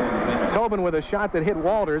left to go in the penalty. Tobin with a shot that hit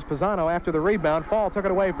Walters. Pisano after the rebound. Fall took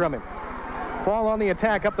it away from him. Fall on the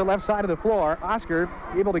attack up the left side of the floor. Oscar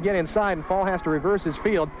able to get inside, and Fall has to reverse his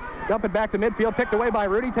field. Dump it back to midfield, picked away by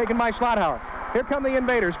Rowdy, taken by Schlotthauer. Here come the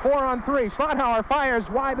Invaders, 4-on-3. Schlotthauer fires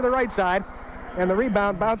wide to the right side, and the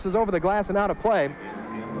rebound bounces over the glass and out of play.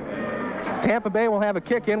 Tampa Bay will have a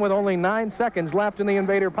kick in with only 9 seconds left in the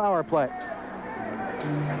Invader power play.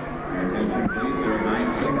 Attention, please. There are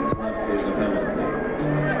 9 seconds left in the penalty.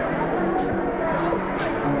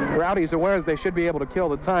 Rowdy's aware that they should be able to kill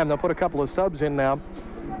the time. They'll put a couple of subs in now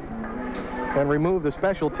and remove the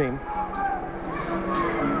special team.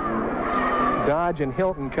 Dodge and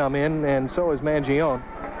Hilton come in, and so is Mangione.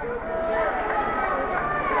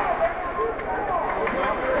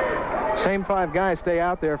 Same 5 guys stay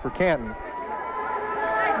out there for Canton.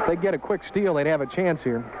 If they get a quick steal, they'd have a chance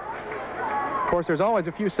here. Of course, there's always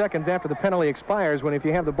a few seconds after the penalty expires when if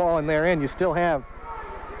you have the ball in their end, you still have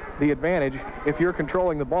the advantage if you're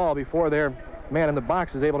controlling the ball before their man in the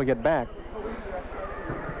box is able to get back.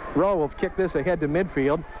 Rowe will kick this ahead to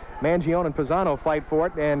midfield. Mangione and Pisano fight for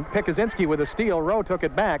it, and Pikuzinski with a steal. Rowe took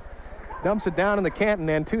it back, dumps it down in the Canton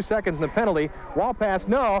end. 2 seconds in the penalty. Wall pass,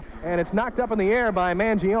 no, and it's knocked up in the air by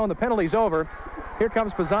Mangione. The penalty's over. Here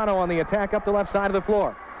comes Pisano on the attack up the left side of the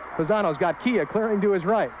floor. Pisano's got Kia clearing to his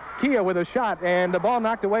right. Kia with a shot, and the ball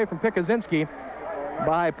knocked away from Pikuzinski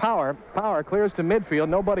by Power. Power clears to midfield,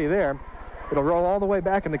 nobody there. It'll roll all the way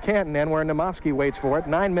back in the Canton end where Nemofsky waits for it.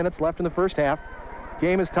 9 minutes left in the first half.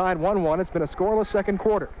 Game is tied 1-1. It's been a scoreless second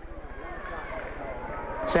quarter.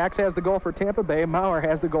 Sachs has the goal for Tampa Bay. Maurer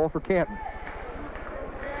has the goal for Canton.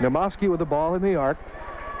 Nemofsky with the ball in the arc.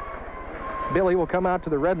 Billy will come out to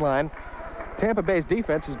the red line. Tampa Bay's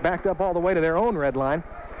defense is backed up all the way to their own red line.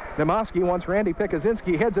 Nemofsky wants Randy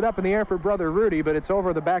Pikuzinski, heads it up in the air for brother Rowdy, but it's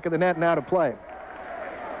over the back of the net and out of play.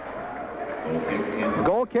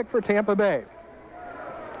 Goal kick for Tampa Bay.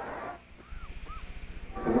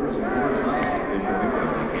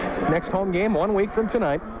 Next home game 1 week from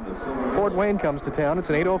tonight. Fort Wayne comes to town. It's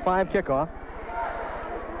an 8:05 kickoff.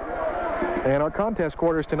 And our contest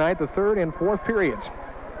quarters tonight, the 3rd and 4th periods.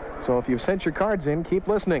 So if you've sent your cards in, keep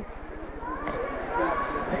listening.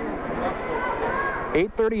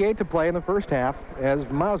 8:38 to play in the first half as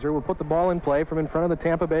Mauser will put the ball in play from in front of the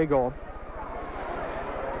Tampa Bay goal.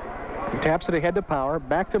 He taps it ahead to Power,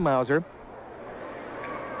 back to Mauser.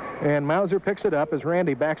 And Mauser picks it up as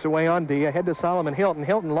Randy backs away on D, ahead to Solomon Hilton.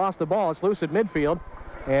 Hilton lost the ball. It's loose at midfield.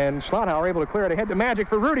 And Schlotthauer able to clear it ahead to Magic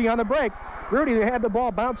for Rowdy on the break. Rowdy had the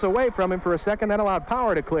ball bounce away from him for a second. That allowed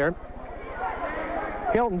Power to clear.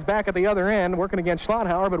 Hilton's back at the other end, working against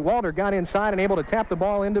Schlotthauer, but Walter got inside and able to tap the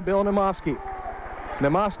ball into Bill Nemofsky.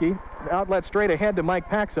 Nemofsky, outlet straight ahead to Mike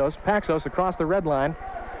Paxos. Paxos across the red line.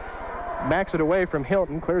 Backs it away from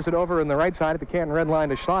Hilton, clears it over in the right side at the Canton red line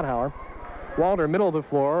to Schlotthauer. Walter, middle of the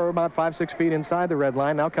floor, about 5-6 feet inside the red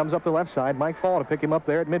line. Now comes up the left side. Mike Fall to pick him up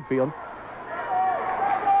there at midfield.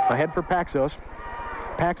 Ahead for Paxos.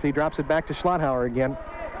 Paxi drops it back to Schlotthauer again.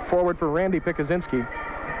 Forward for Randy Pikuzinski.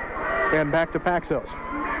 And back to Paxos.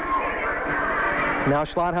 Now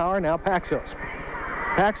Schlotthauer, now Paxos.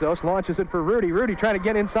 Paxos launches it for Rowdy. Rowdy trying to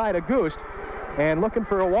get inside a Goost and looking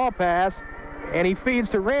for a wall pass. And he feeds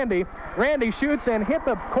to Randy. Randy shoots and hit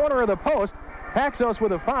the corner of the post. Paxos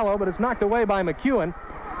with a follow, but it's knocked away by McEwen.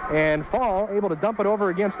 And Fall able to dump it over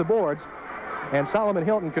against the boards. And Solomon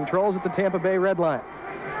Hilton controls at the Tampa Bay red line.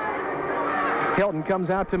 Hilton comes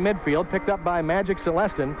out to midfield, picked up by Magic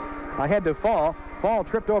Celestin. Ahead to Fall. Fall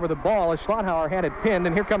tripped over the ball as Schlotthauer had it pinned.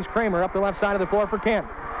 And here comes Kramer up the left side of the floor for Canton.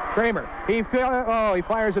 Kramer, he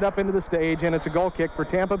fires it up into the stage, and it's a goal kick for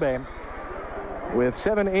Tampa Bay. With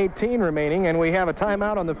 7:18 remaining, and we have a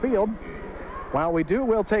timeout on the field. While we do,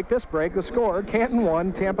 we'll take this break. The score, Canton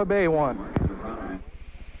 1, Tampa Bay 1.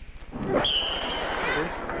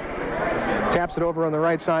 Snaps it over on the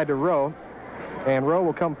right side to Rowe. And Rowe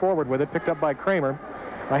will come forward with it, picked up by Kramer.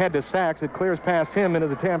 Ahead to Sachs. It clears past him into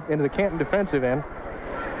the Canton defensive end.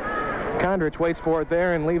 Kondrich waits for it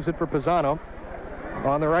there and leaves it for Pisano.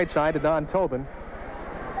 On the right side to Don Tobin.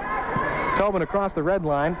 Tobin across the red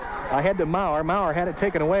line. Ahead to Maurer. Maurer had it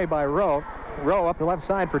taken away by Rowe. Rowe up the left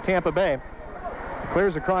side for Tampa Bay.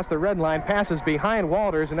 Clears across the red line, passes behind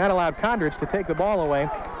Walters, and that allowed Kondrich to take the ball away.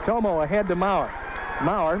 Tomo ahead to Maurer.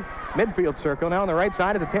 Maurer, midfield circle, now on the right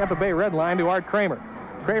side of the Tampa Bay red line to Art Kramer.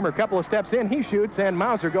 Kramer a couple of steps in, he shoots, and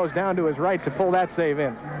Mauser goes down to his right to pull that save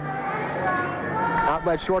in.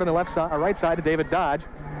 Outlet short on the left side, right side to David Dodge.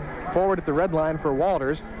 Forward at the red line for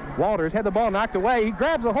Walters. Walters had the ball knocked away. He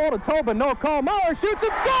grabs a hold of Tobin, no call. Maurer shoots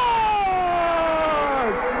and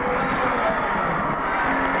scores!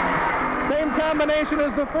 Same combination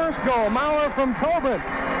as the first goal. Maurer from Tobin.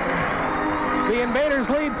 The Invaders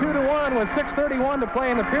lead 2-1 with 6:31 to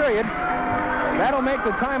play in the period. That'll make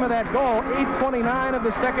the time of that goal 8:29 of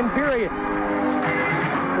the second period.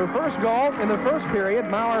 The first goal in the first period,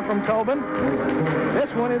 Maurer from Tobin.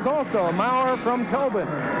 This one is also Maurer from Tobin.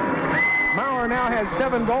 Maurer now has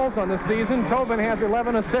 7 goals on the season. Tobin has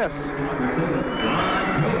 11 assists.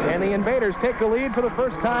 And the Invaders take the lead for the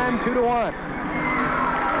first time, 2-1.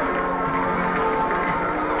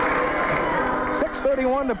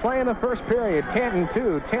 6:31 to play in the first period. Canton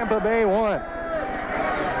 2, Tampa Bay 1.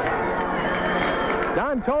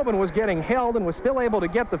 Don Tobin was getting held and was still able to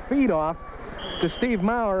get the feed off to Steve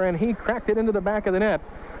Maurer, and he cracked it into the back of the net.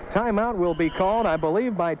 Timeout will be called, I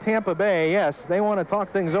believe, by Tampa Bay. Yes, they want to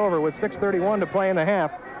talk things over with 6:31 to play in the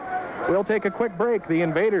half. We'll take a quick break. The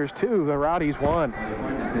Invaders 2, the Rowdies 1. You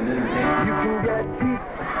can get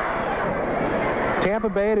Tampa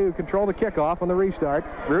Bay to control the kickoff on the restart.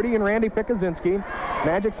 Rudy and Randy Pikuzinski,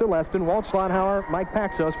 Magic Celestin, Walt Schlotthauer, Mike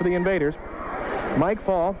Paxos for the Invaders. Mike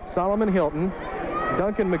Fall, Solomon Hilton,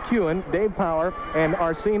 Duncan McEwen, Dave Power, and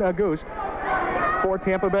Arsene Auguste for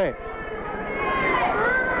Tampa Bay.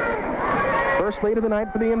 First lead of the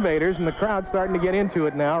night for the Invaders, and the crowd starting to get into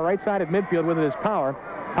it now. Right side at midfield with it is Power.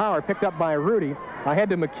 Power picked up by Rudy. Ahead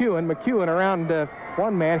to McEwen. McEwen around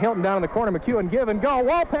one man. Hilton down in the corner. McEwen give and go.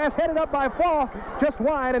 Wall pass headed up by Fall. Just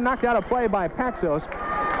wide and knocked out of play by Paxos.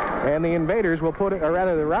 And the Invaders will put it, or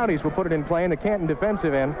rather the Rowdies will put it in play in the Canton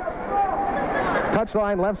defensive end.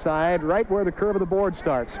 Touchline left side, right where the curve of the board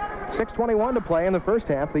starts. 6:21 to play in the first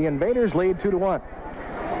half. The Invaders lead 2-1.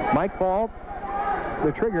 Mike Fall,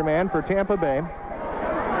 the trigger man for Tampa Bay.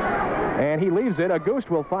 And he leaves it.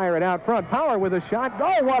 Auguste will fire it out front. Power with a shot.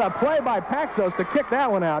 Oh, what a play by Paxos to kick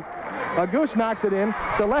that one out. Auguste knocks it in.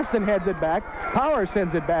 Celestin heads it back. Power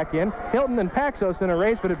sends it back in. Hilton and Paxos in a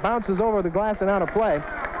race, but it bounces over the glass and out of play.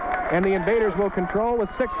 And the Invaders will control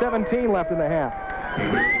with 6:17 left in the half.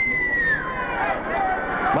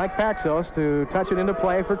 Mike Paxos to touch it into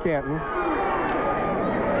play for Canton.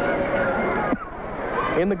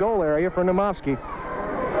 In the goal area for Nemovsky.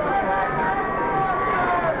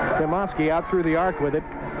 Nemovsky out through the arc with it.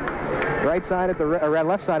 Right side at the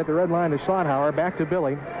left side at the red line to Schlotthauer. Back to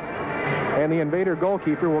Billy. And the Invader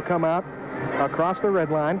goalkeeper will come out across the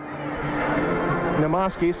red line.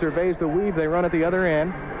 Nemovsky surveys the weave they run at the other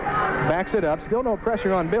end. Backs it up. Still no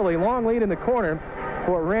pressure on Billy. Long lead in the corner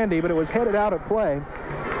for Randy, but it was headed out of play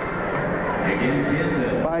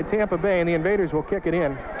by Tampa Bay, and the Invaders will kick it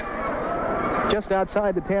in just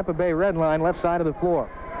outside the Tampa Bay red line, left side of the floor.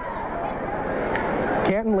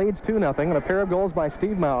 Canton leads 2-0 on a pair of goals by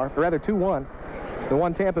Steve Maurer, or rather 2-1. The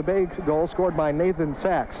one Tampa Bay goal scored by Nathan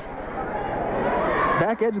Sachs.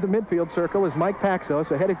 Back edge of the midfield circle is Mike Paxos.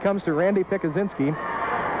 Ahead it comes to Randy Pikuzinski.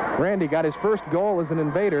 Randy got his first goal as an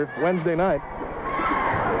Invader Wednesday night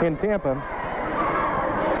in Tampa.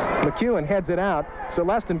 McEwen heads it out.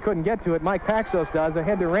 Celestin couldn't get to it. Mike Paxos does.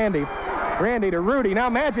 Ahead to Randy. Randy to Rudy. Now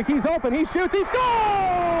Magic. He's open. He shoots. He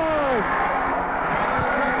scores!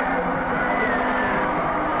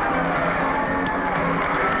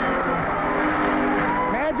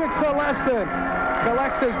 Magic Celestin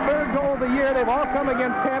collects his 3rd goal of the year. They've all come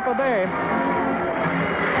against Tampa Bay.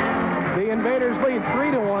 The Invaders lead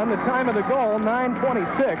 3-1. The time of the goal,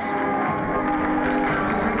 9:26.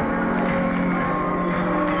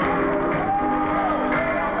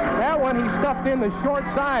 He stuffed in the short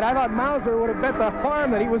side. I thought Mauser would have bet the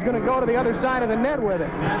farm that he was going to go to the other side of the net with it.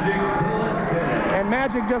 And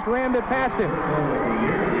Magic just rammed it past him.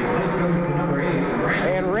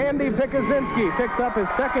 And Randy Pikuzinski picks up his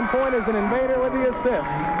 2nd point as an Invader with the assist.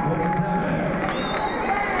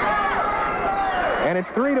 And it's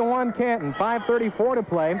 3-1 Canton. 5:34 to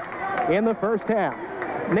play in the first half.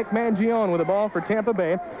 Nick Mangione with the ball for Tampa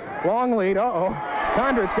Bay. Long lead. Uh-oh.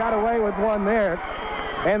 Kondrich got away with one there.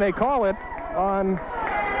 And they call it on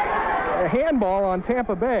a handball on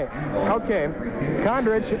Tampa Bay. Okay,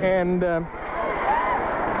 Condrich and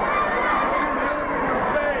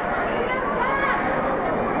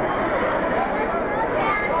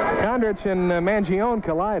Mangione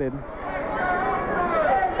collided,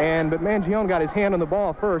 but Mangione got his hand on the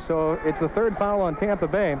ball first, so it's the third foul on Tampa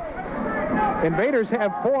Bay. Invaders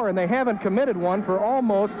have 4, and they haven't committed one for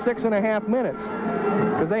almost 6.5 minutes,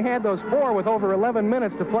 because they had those 4 with over 11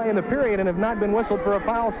 minutes to play in the period and have not been whistled for a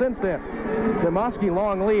foul since then. Nemofsky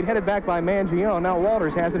long lead, headed back by Mangione. Now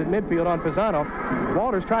Walters has it at midfield on Pisano.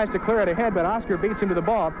 Walters tries to clear it ahead, but Oscar beats him to the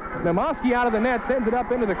ball. Nemofsky out of the net, sends it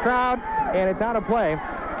up into the crowd, and it's out of play.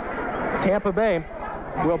 Tampa Bay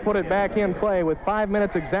will put it back in play with 5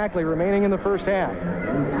 minutes exactly remaining in the first half.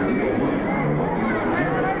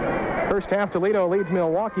 First half, Toledo leads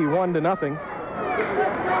Milwaukee 1-0.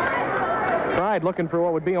 Pride looking for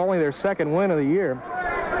what would be only their second win of the year.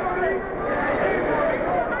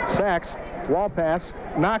 Sachs, wall pass,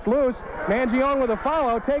 knocked loose. Mangione with a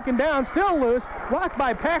follow, taken down, still loose, blocked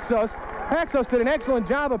by Paxos. Paxos did an excellent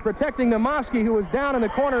job of protecting Nemofsky, who was down in the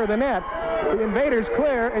corner of the net. The Invaders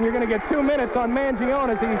clear, and you're going to get 2 minutes on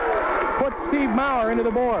Mangione as he puts Steve Maurer into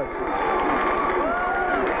the boards.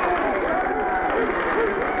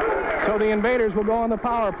 So the Invaders will go on the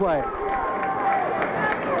power play.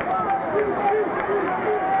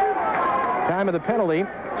 Time of the penalty,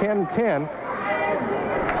 10-10.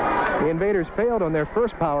 The Invaders failed on their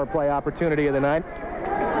first power play opportunity of the night.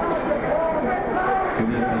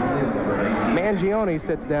 Mangione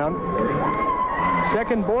sits down.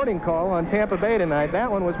 Second boarding call on Tampa Bay tonight.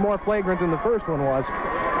 That one was more flagrant than the first one was.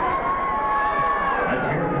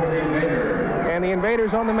 And the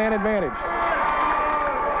Invaders on the man advantage.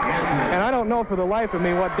 And I don't know for the life of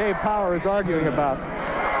me what Dave Power is arguing about.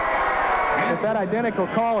 If that identical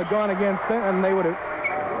call had gone against them, they would have,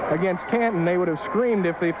 against Canton, they would have screamed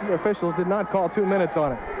if the officials did not call 2 minutes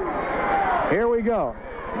on it. Here we go.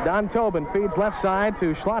 Don Tobin feeds left side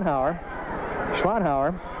to Schlotthauer.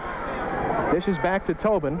 Schlotthauer dishes back to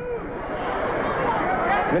Tobin.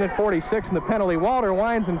 Minute 46 in the penalty. Walter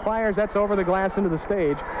winds and fires. That's over the glass into the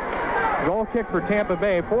stage. Goal kick for Tampa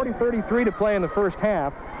Bay. 40:33 to play in the first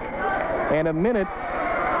half. And a minute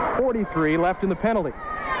 43 left in the penalty.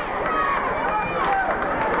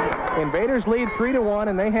 Invaders lead 3-1,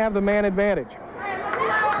 and they have the man advantage.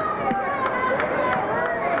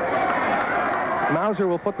 Mauser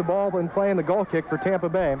will put the ball in play in the goal kick for Tampa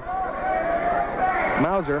Bay.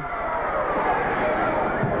 Mauser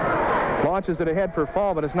launches it ahead for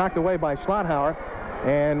Fall, but it's knocked away by Schlotthauer.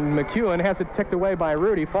 And McEwen has it ticked away by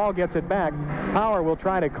Rudy. Fall gets it back. Power will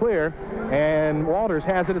try to clear, and Walters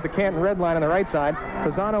has it at the Canton red line on the right side.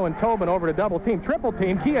 Pisano and Tobin over to double team. Triple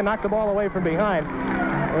team. Kia knocked the ball away from behind.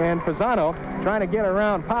 And Pisano trying to get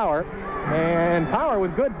around Power. And Power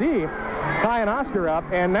with good D, tying Oscar up.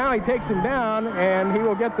 And now he takes him down, and he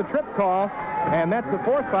will get the trip call. And that's the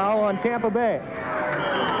 4th foul on Tampa Bay.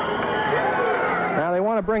 Now they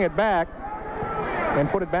want to bring it back and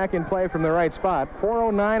put it back in play from the right spot.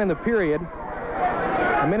 4:09 in the period.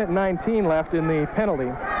 A minute 19 left in the penalty.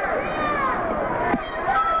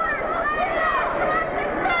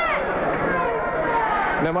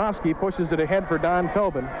 Nemofsky pushes it ahead for Don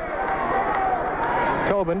Tobin.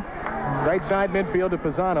 Tobin, right side midfield to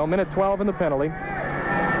Pisano. Minute 12 in the penalty.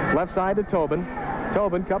 Left side to Tobin.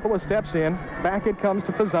 Tobin, couple of steps in. Back it comes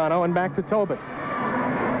to Pisano and back to Tobin.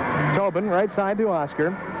 Tobin, right side to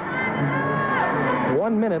Oscar.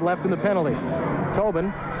 1 minute left in the penalty.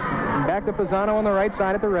 Tobin, back to Pisano on the right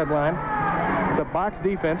side at the red line. It's a box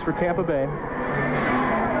defense for Tampa Bay.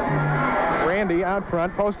 Randy out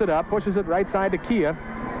front, posted up, pushes it right side to Kia,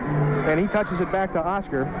 and he touches it back to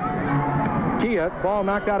Oscar. Kia, ball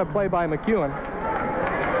knocked out of play by McEwen.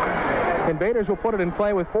 Invaders will put it in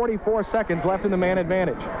play with 44 seconds left in the man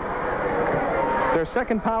advantage. It's their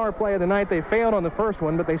second power play of the night. They failed on the first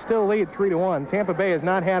one, but they still lead 3-1. Tampa Bay has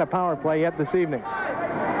not had a power play yet this evening.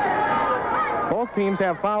 Both teams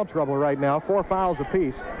have foul trouble right now, 4 fouls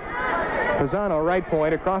apiece. Pisano, right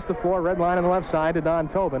point, across the floor, red line on the left side to Don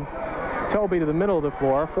Tobin. Toby to the middle of the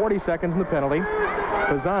floor, 40 seconds in the penalty.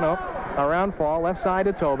 Pisano, around Fall, left side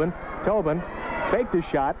to Tobin. Tobin faked his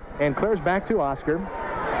shot and clears back to Oscar.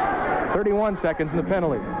 31 seconds in the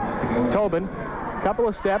penalty. Tobin, couple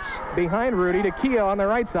of steps behind Rudy to Kia on the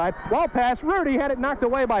right side. Ball pass, Rudy had it knocked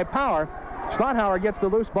away by Power. Schlotthauer gets the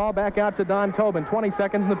loose ball back out to Don Tobin. 20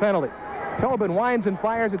 seconds in the penalty. Tobin winds and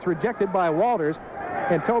fires. It's rejected by Walters,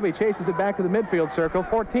 and Toby chases it back to the midfield circle.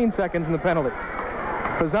 14 seconds in the penalty.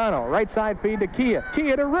 Pisano, right side feed to Kia.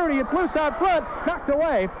 Kia to Rudy. It's loose out front. Knocked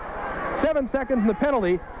away. 7 seconds in the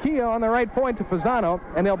penalty. Kia on the right point to Pisano,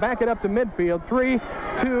 and they'll back it up to midfield. 3,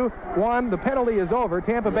 2, 1. The penalty is over.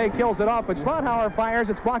 Tampa Bay kills it off, but Schlotthauer fires.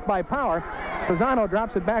 It's blocked by Power. Pisano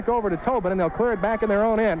drops it back over to Tobin, and they'll clear it back in their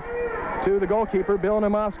own end to the goalkeeper, Bill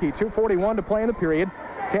Nemofsky. 2:41 to play in the period.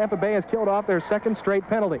 Tampa Bay has killed off their second straight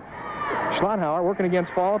penalty. Schlotthauer working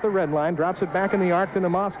against Fall at the red line, drops it back in the arc to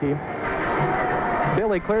Nemofsky.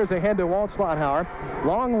 Billy clears ahead to Walt Schlotthauer.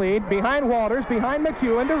 Long lead behind Walters, behind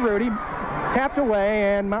McEwen to Rudy. Tapped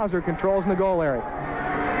away, and Mauser controls in the goal area.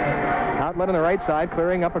 Outlet on the right side,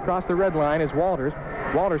 clearing up across the red line is Walters.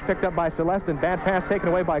 Walters picked up by Celestin. Bad pass taken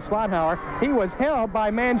away by Schlotthauer. He was held by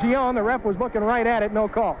Mangione. The ref was looking right at it. No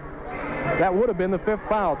call. That would have been the 5th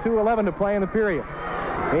foul. 2:11 to play in the period.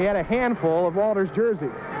 He had a handful of Walters' jersey.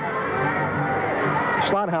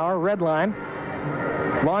 Schlotthauer, red line.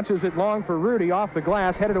 Launches it long for Rudy off the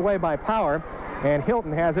glass, headed away by Power. And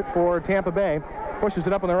Hilton has it for Tampa Bay. Pushes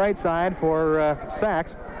it up on the right side for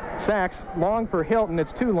Sachs. Sachs, long for Hilton.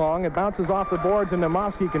 It's too long. It bounces off the boards, and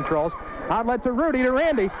Nemofsky controls. Outlet to Rudy, to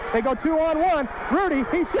Randy. They go 2-on-1. Rudy,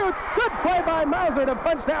 he shoots. Good play by Mauser to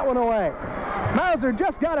punch that one away. Mauser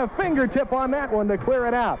just got a fingertip on that one to clear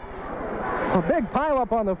it out. A big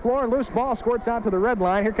pile-up on the floor. Loose ball squirts out to the red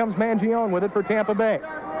line. Here comes Mangione with it for Tampa Bay.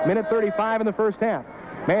 Minute 35 in the first half.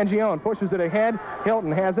 Mangione pushes it ahead.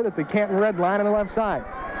 Hilton has it at the Canton red line on the left side.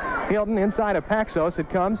 Hilton inside of Paxos. It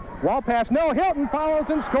comes. Wall pass. No. Hilton follows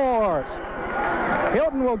and scores.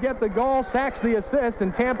 Hilton will get the goal. Sacks the assist,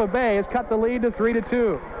 and Tampa Bay has cut the lead to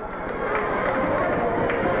 3-2.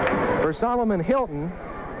 For Solomon Hilton,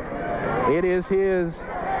 it is his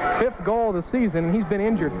 5th goal of the season, and he's been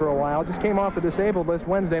injured for a while. Just came off the disabled list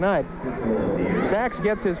Wednesday night. Sachs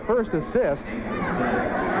gets his first assist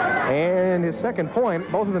and his second point,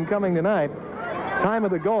 both of them coming tonight. Time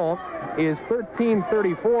of the goal is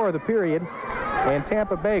 13:34 of the period, and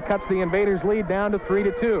Tampa Bay cuts the Invaders' lead down to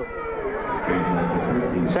 3-2.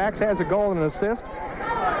 Sachs has a goal and an assist.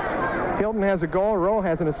 Hilton has a goal. Rowe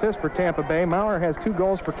has an assist for Tampa Bay. Maurer has 2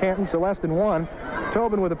 goals for Canton. Celestin 1.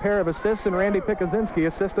 Tobin with a pair of assists, and Randy Pikuzinski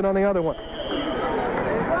assisted on the other one.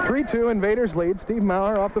 3-2 Invaders lead. Steve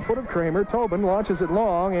Maurer off the foot of Kramer. Tobin launches it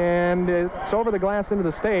long, and it's over the glass into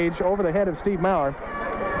the stage, over the head of Steve Maurer.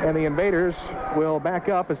 And the Invaders will back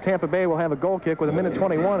up as Tampa Bay will have a goal kick with a minute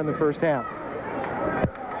 21 in the first half.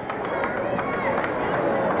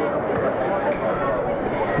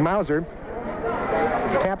 Mauser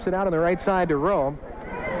taps it out on the right side to Rowe.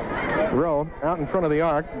 Rowe out in front of the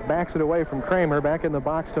arc, backs it away from Kramer, back in the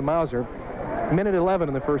box to Mauser. Minute 11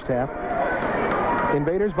 in the first half.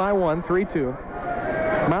 Invaders by 1, 3-2.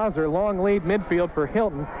 Mauser, long lead midfield for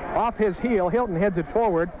Hilton. Off his heel, Hilton heads it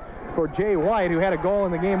forward for Jay White, who had a goal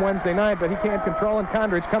in the game Wednesday night, but he can't control, and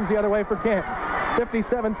Kondrich comes the other way for Canton.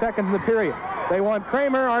 57 seconds in the period. They want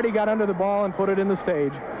Kramer, already got under the ball and put it in the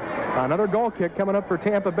stage. Another goal kick coming up for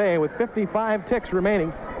Tampa Bay with 55 ticks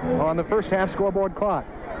remaining on the first half scoreboard clock.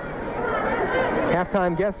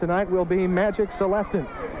 Halftime guest tonight will be Magic Celestin.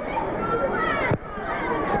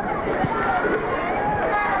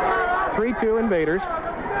 3-2 Invaders.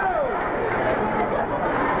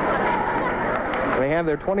 They have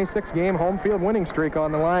their 26-game home field winning streak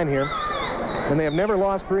on the line here, and they have never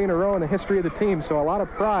lost 3 in a row in the history of the team, so a lot of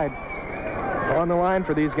pride on the line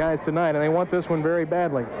for these guys tonight, and they want this one very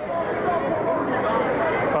badly.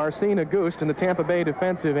 Arsene Auguste in the Tampa Bay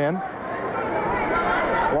defensive end,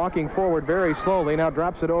 walking forward very slowly, now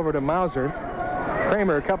drops it over to Mauser.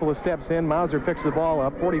 Kramer a couple of steps in. Mauser picks the ball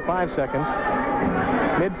up. 45 seconds.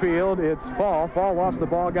 Midfield, it's Fall. Fall lost the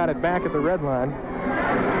ball, got it back at the red line.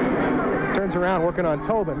 Turns around, working on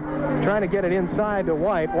Tobin, trying to get it inside to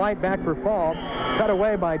White. White back for Fall. Cut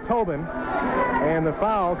away by Tobin. And the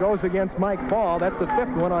foul goes against Mike Fall. That's the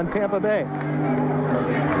 5th one on Tampa Bay.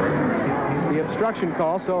 The obstruction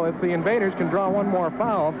call, so if the Invaders can draw one more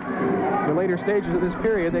foul in the later stages of this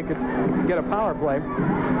period, they could get a power play.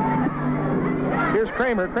 Here's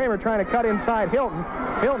Kramer. Kramer trying to cut inside Hilton.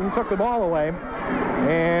 Hilton took the ball away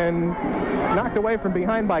and knocked away from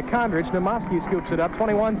behind by Kondrich. Nemofsky scoops it up.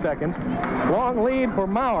 21 seconds. Long lead for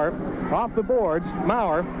Maurer off the boards.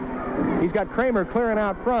 Maurer, he's got Kramer clearing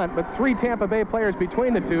out front, but 3 Tampa Bay players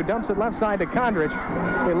between the two. Dumps it left side to Kondrich.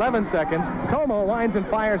 11 seconds. Tomo winds and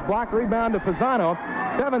fires. Block rebound to Pisano.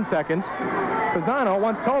 7 seconds. Pisano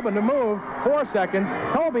wants Tobin to move. 4 seconds.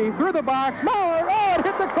 Toby through the box. Maurer, oh, it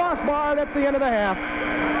hit the crossbar. That's the end of the half.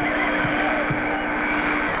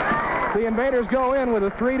 The Invaders go in with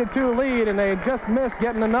a 3-2 lead, and they just missed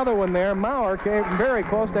getting another one there. Maurer came very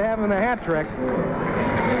close to having the hat trick.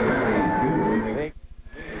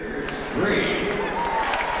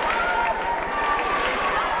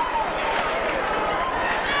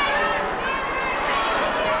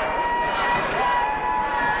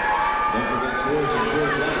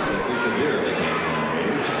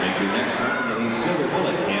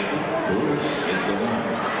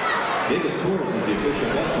 the official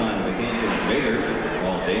bus line of the Canton Invaders.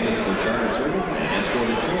 Call Davis for charter service and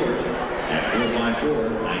escorted stores at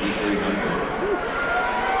 454-9300.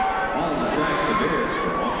 On the tracks, the Bears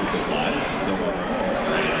for office supplies.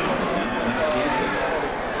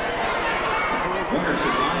 Winter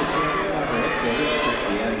Supplies here at soccer headquarters. Check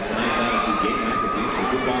the ad in tonight's Odyssey Gate magazine for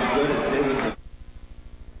coupons good and savings.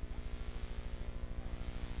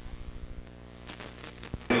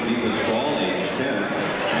 Deepest Fall, age 10.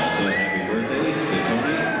 Also, happy birthday to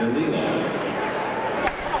Tony DeLilo.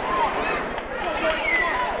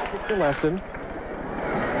 Celestin.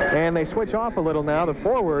 And they switch off a little now. The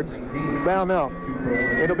forwards, well, no.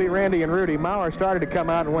 It'll be Randy and Rudy. Maurer started to come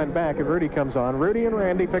out and went back, and Rudy comes on. Rudy and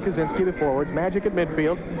Randy Pikuzinski, the forwards. Magic at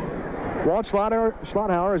midfield. Walt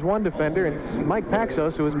Schlotthauer is one defender. It's Mike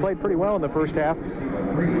Paxos, who has played pretty well in the first half,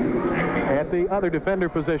 at the other defender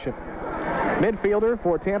position. Midfielder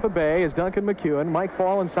for Tampa Bay is Duncan McEwen. Mike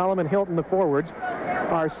Fall and Solomon Hilton, the forwards.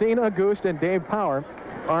 Arsene Auguste and Dave Power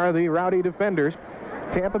are the Rowdy defenders.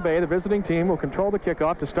 Tampa Bay, the visiting team, will control the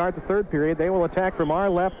kickoff to start the third period. They will attack from our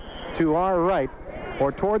left to our right,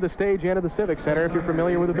 or toward the stage end of the Civic Center, if you're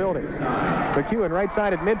familiar with the building. McEwen, right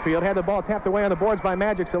side at midfield, had the ball tapped away on the boards by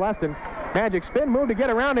Magic Celestin. Magic spin move to get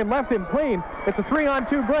around him, left him clean. It's a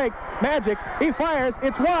 3-on-2 break. Magic, he fires,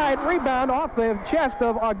 it's wide, rebound off the chest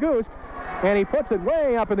of Auguste, and he puts it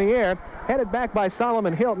way up in the air, headed back by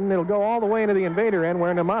Solomon Hilton. It'll go all the way into the Invader end,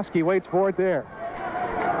 where Nomoski waits for it there.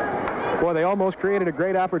 Boy, they almost created a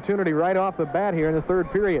great opportunity right off the bat here in the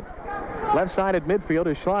third period. Left side at midfield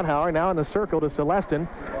is Schlotthauer, now in the circle to Celestin.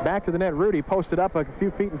 Back to the net, Rudy posted up a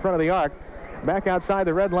few feet in front of the arc. Back outside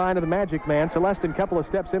the red line of the Magic man. Celestin, couple of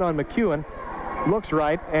steps in on McEwen. Looks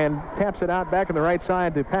right and taps it out back on the right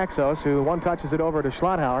side to Paxos, who one-touches it over to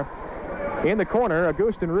Schlotthauer. In the corner,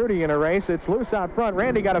 Auguste and Rudy in a race. It's loose out front.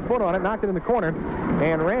 Randy got a foot on it, knocked it in the corner.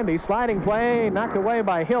 And Randy, sliding play, knocked away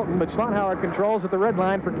by Hilton, but Schlotthauer controls at the red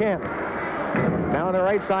line for Kent. Now on the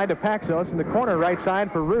right side to Paxos, in the corner right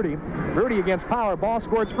side for Rudy. Rudy against Power, ball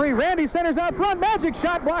scored free. Randy centers out front, Magic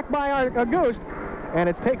shot blocked by Auguste, and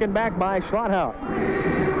it's taken back by Schlotthauer.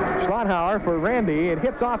 Schlotthauer for Randy. It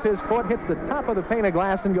hits off his foot, hits the top of the pane of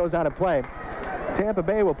glass, and goes out of play. Tampa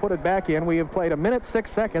Bay will put it back in. We have played 1 minute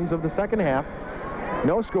 6 seconds of the second half.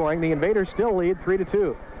 No scoring. The Invaders still lead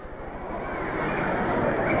 3-2.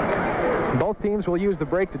 Both teams will use the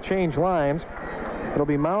break to change lines. It'll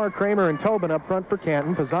be Maurer, Kramer, and Tobin up front for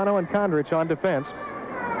Canton. Pisano and Kondrich on defense.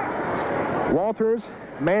 Walters,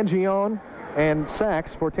 Mangione, and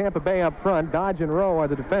Sachs for Tampa Bay up front. Dodge and Rowe are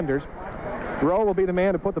the defenders. Rowe will be the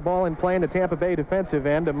man to put the ball in play in the Tampa Bay defensive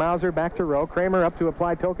end. To Mauser, back to Rowe. Kramer up to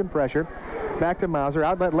apply token pressure. Back to Mauser.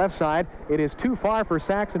 Outlet left side. It is too far for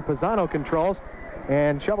Sachs, and Pisano controls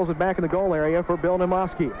and shovels it back in the goal area for Bill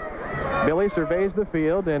Nomoski. Billy surveys the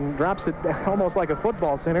field and drops it almost like a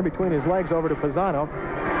football center between his legs over to Pisano.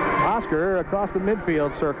 Oscar across the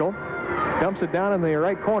midfield circle. Dumps it down in the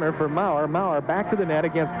right corner for Maurer. Maurer back to the net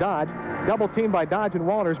against Dodge. Double teamed by Dodge and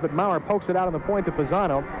Walters, but Maurer pokes it out on the point to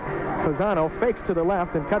Pisano. Pisano fakes to the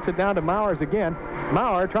left and cuts it down to Mauers again.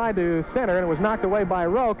 Maurer tried to center and it was knocked away by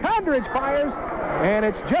Rowe. Kondrich fires, and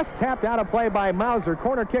it's just tapped out of play by Mauser.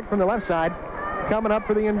 Corner kick from the left side coming up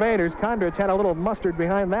for the Invaders. Kondrich had a little mustard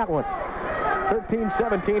behind that one.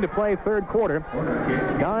 13-17 to play third quarter.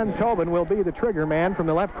 Don Tobin will be the trigger man from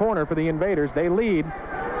the left corner for the Invaders. They lead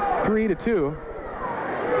 3-2.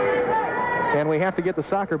 And we have to get the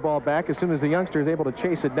soccer ball back as soon as the youngster is able to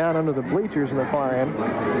chase it down under the bleachers in the far end.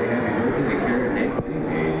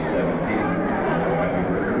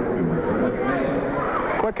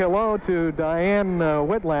 Quick hello to Diane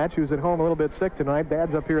Whitlatch, who's at home a little bit sick tonight.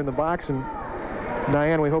 Dad's up here in the box, and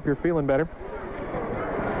Diane, we hope you're feeling better.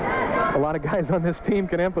 A lot of guys on this team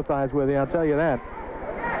can empathize with you, I'll tell you that.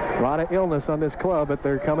 A lot of illness on this club, but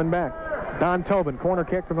they're coming back. Don Tobin, corner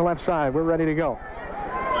kick from the left side. We're ready to go.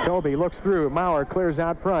 Toby looks through. Maurer clears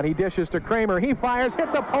out front. He dishes to Kramer. He fires.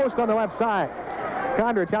 Hit the post on the left side.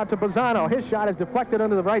 Kondrich out to Pisano. His shot is deflected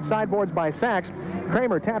under the right sideboards by Sachs.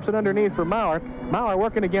 Kramer taps it underneath for Maurer. Maurer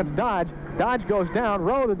working against Dodge. Dodge goes down.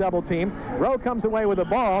 Rowe the double team. Rowe comes away with the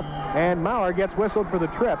ball, and Maurer gets whistled for the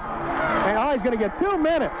trip. And he's going to get 2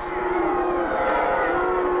 minutes.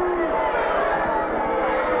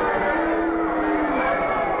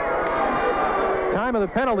 Time of the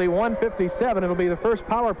penalty, 1:57. It'll be the first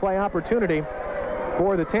power play opportunity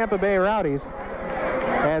for the Tampa Bay Rowdies,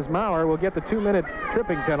 as Maurer will get the 2-minute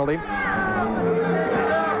tripping penalty.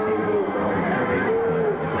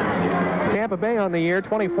 Tampa Bay on the year,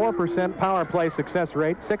 24% power play success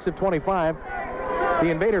rate, 6 of 25. The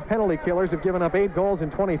Invader penalty killers have given up 8 goals in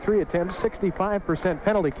 23 attempts, 65%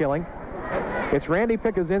 penalty killing. It's Randy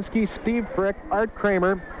Pikuzinski, Steve Frick, Art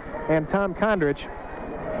Kramer, and Tom Kondrich.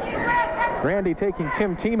 Randy taking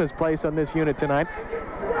Tim Tima's place on this unit tonight.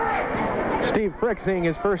 Steve Frick seeing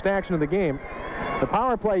his first action of the game. The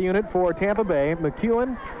power play unit for Tampa Bay,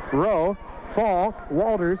 McEwen, Rowe, Fall,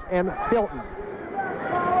 Walters, and Hilton.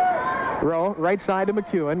 Rowe, right side to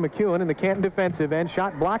McEwen. McEwen in the Canton defensive end.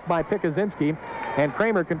 Shot blocked by Pikuzinski, and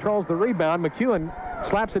Kramer controls the rebound. McEwen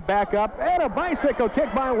slaps it back up, and a bicycle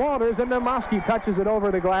kick by Walters, and Nomoski touches it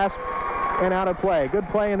over the glass and out of play. Good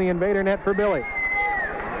play in the Invader net for Billy.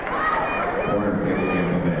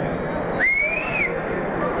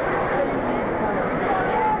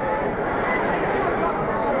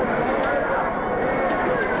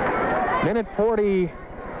 Minute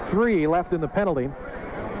 43 left in the penalty.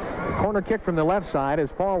 Corner kick from the left side as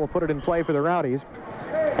Paul will put it in play for the Rowdies.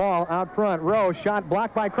 Paul out front. Rowe shot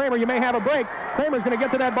blocked by Kramer. You may have a break. Kramer's going to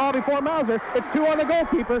get to that ball before Mauser. It's 2 on the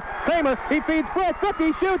goalkeeper. Kramer, he feeds Frick. Frick,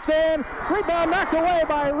 he shoots in. Rebound knocked away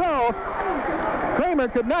by Rowe. Kramer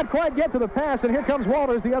could not quite get to the pass, and here comes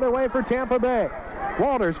Walters the other way for Tampa Bay.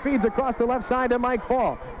 Walters feeds across the left side to Mike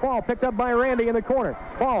Fall. Fall picked up by Randy in the corner.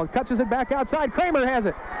 Fall touches it back outside. Kramer has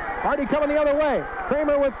it. Hardy coming the other way.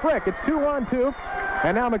 Kramer with Frick. It's 2-on-2.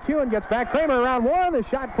 And now McEwen gets back. Kramer around one. The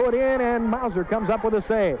shot put in, and Mauser comes up with a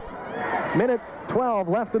save. Minute 12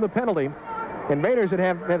 left in the penalty. Invaders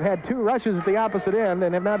have had 2 rushes at the opposite end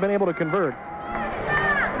and have not been able to convert.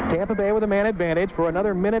 Tampa Bay with a man advantage for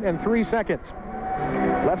another minute and 3 seconds.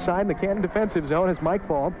 Left side in the Canton defensive zone is Mike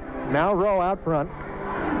Fall. Now Rowe out front.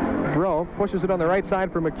 Rowe pushes it on the right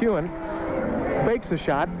side for McEwen. Fakes a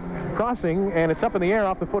shot. Crossing, and it's up in the air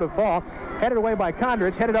off the foot of Fall. Headed away by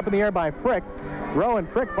Kondrich. Headed up in the air by Frick. Rowe and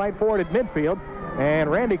Frick fight forward at midfield, and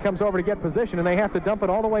Randy comes over to get position, and they have to dump it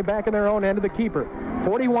all the way back in their own end of the keeper.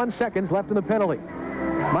 41 seconds left in the penalty.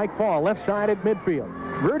 Mike Fall, left side at midfield.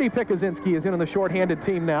 Rudy Pikuzinski is in on the short-handed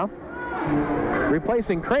team now.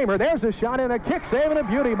 Replacing Kramer. There's a shot and a kick save and a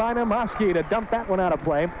beauty by Nomoski to dump that one out of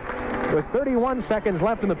play. With 31 seconds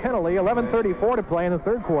left in the penalty, 11:34 to play in the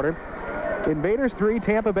third quarter. Invaders 3,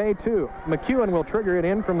 Tampa Bay 2. McEwen will trigger it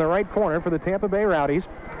in from the right corner for the Tampa Bay Rowdies.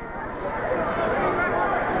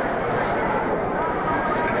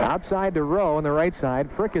 Outside to Rowe on the right side.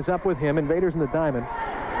 Frick is up with him. Invaders in the diamond.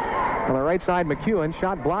 On the right side, McEwen.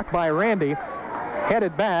 Shot blocked by Randy.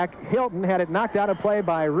 Headed back. Hilton had it knocked out of play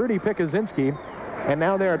by Rudy Pikuzinski. And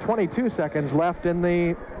now there are 22 seconds left in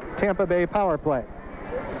the Tampa Bay power play.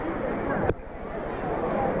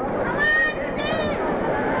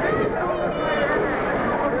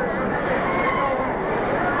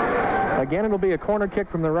 Again, it'll be a corner kick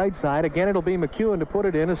from the right side. Again, it'll be McEwen to put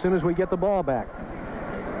it in as soon as we get the ball back.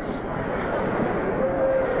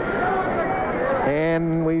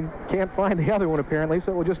 And we can't find the other one, apparently,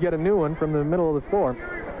 so we'll just get a new one from the middle of the floor.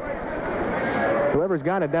 Whoever's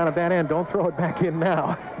got it down at that end, don't throw it back in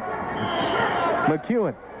now.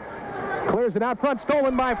 McEwen clears it out front,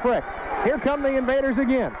 stolen by Frick. Here come the Invaders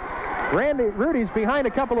again. Rudy's behind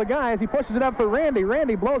a couple of guys. He pushes it up for Randy.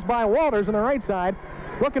 Randy blows by Walters on the right side,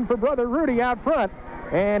 looking for brother Rudy out front.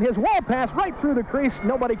 And his wall pass right through the crease.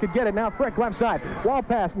 Nobody could get it. Now Frick left side. Wall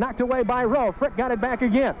pass knocked away by Rowe. Frick got it back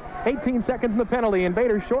again. 18 seconds in the penalty.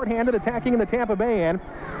 Invaders shorthanded, attacking in the Tampa Bay end.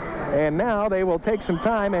 And now they will take some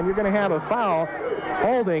time, and you're going to have a foul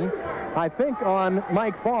holding, I think, on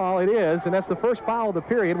Mike Fall. It is, and that's the first foul of the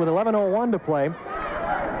period with 11:01 to play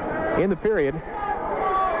in the period.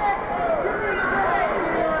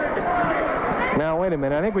 Now, wait a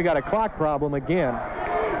minute. I think we got a clock problem again.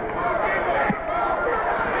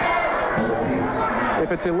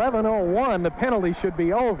 If it's 11:01, the penalty should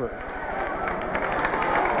be over.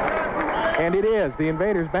 And it is. The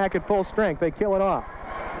Invaders back at full strength. They kill it off.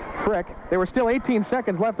 Frick. There were still 18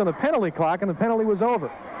 seconds left on the penalty clock, and the penalty was over.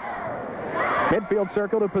 Midfield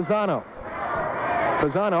circle to Pisano.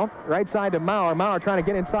 Pisano, right side to Maurer. Maurer trying to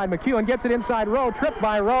get inside McEwen. Gets it inside Rowe. Tripped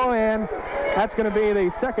by Rowe, and that's going to be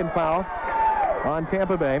the second foul on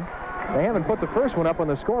Tampa Bay. They haven't put the first one up on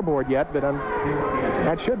the scoreboard yet, but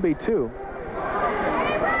that should be 2.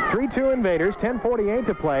 3-2 Invaders, 10:48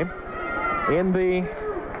 to play in the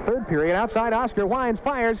third period. Outside, Oscar Wines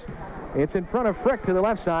fires. It's in front of Frick to the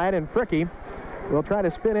left side, and Fricky will try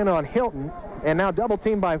to spin in on Hilton. And now double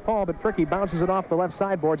teamed by Fall, but Fricky bounces it off the left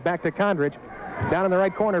sideboards back to Kondrich. Down in the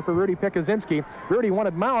right corner for Rudy Pikuzinski. Rudy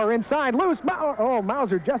wanted Maurer inside. Loose. Maurer. Oh,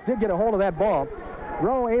 Mauser just did get a hold of that ball.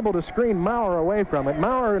 Rowe able to screen Maurer away from it.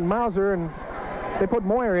 Maurer and Mauser, and they put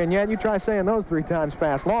Moyer in yet. You try saying those 3 times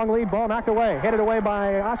fast. Long lead, ball knocked away. Headed away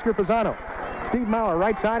by Oscar Pisano. Steve Maurer,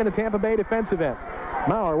 right side in the Tampa Bay defensive end.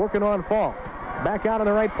 Maurer working on Fall. Back out on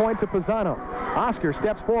the right point to Pisano. Oscar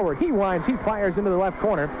steps forward. He winds. He fires into the left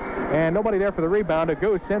corner. And nobody there for the rebound. A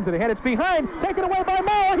Goose sends it ahead. It's behind. Taken away by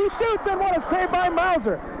Maurer. He shoots, and what a save by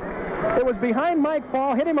Mauser. It was behind Mike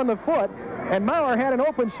Fall. Hit him on the foot. And Maurer had an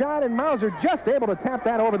open shot, and Mauser just able to tap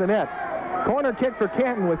that over the net. Corner kick for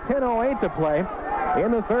Canton with 10:08 to play.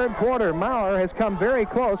 In the third quarter, Maurer has come very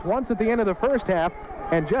close once at the end of the first half,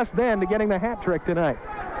 and just then to getting the hat trick tonight.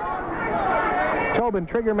 Tobin,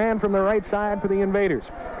 trigger man from the right side for the Invaders.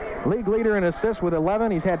 League leader in assists with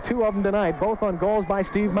 11. He's had 2 of them tonight, both on goals by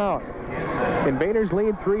Steve Maurer. Invaders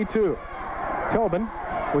lead 3-2. Tobin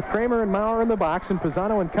with Kramer and Maurer in the box, and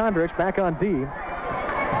Pisano and Kondrich back on D.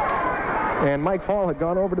 And Mike Fall had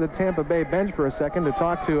gone over to the Tampa Bay bench for a second to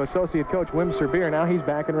talk to associate coach Wim Serbier. Now he's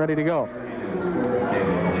back and ready to go.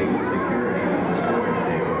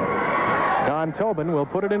 Don Tobin will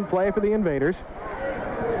put it in play for the Invaders.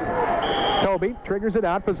 Toby triggers it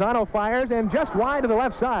out. Pisano fires, and just wide to the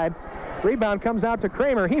left side. Rebound comes out to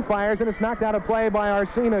Kramer. He fires, and it's knocked out of play by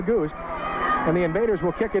Arsena Goose. And the Invaders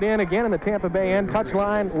will kick it in again in the Tampa Bay end.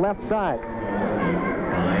 Touchline left side.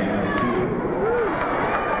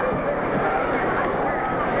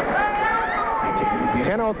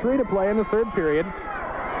 10:03 to play in the third period.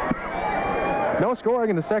 No scoring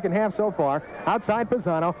in the second half so far. Outside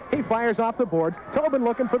Pisano. He fires off the boards. Tobin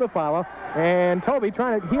looking for the follow. And Toby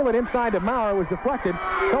trying to heel it inside to Maurer was deflected.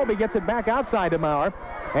 Toby gets it back outside to Maurer.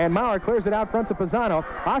 And Maurer clears it out front to Pisano.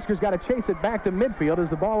 Oscar's got to chase it back to midfield as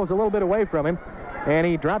the ball was a little bit away from him. And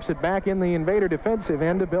he drops it back in the Invader defensive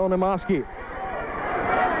end to Bill Nemofsky.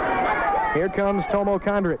 Here comes Tomo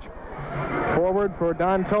Kondrich. Forward for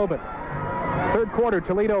Don Tobin. Third quarter,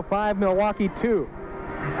 Toledo 5, Milwaukee 2.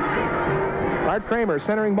 Art Kramer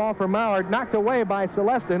centering ball for Maurer, knocked away by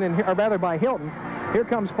Celestin, or rather by Hilton. Here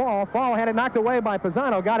comes Fall. Fall had it knocked away by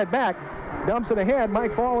Pisano, got it back, dumps it ahead.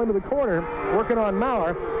 Mike Fall into the corner, working on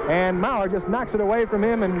Maurer, and Maurer just knocks it away from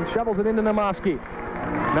him and shovels it into Nemofsky.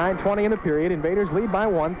 9:20 in the period. Invaders lead by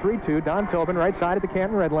 1, 3-2. Don Tobin right side at the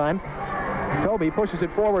Canton red line. Toby pushes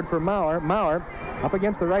it forward for Maurer. Maurer up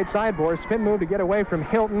against the right sideboard. Spin move to get away from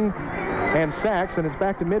Hilton and Sachs, and it's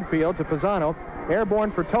back to midfield to Pisano.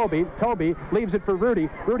 Airborne for Toby. Toby leaves it for Rudy.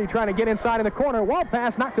 Rudy trying to get inside in the corner. Wall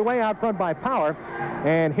pass knocked away out front by Power.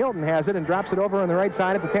 And Hilton has it and drops it over on the right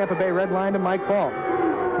side at the Tampa Bay red line to Mike Fall.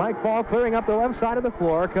 Mike Fall clearing up the left side of the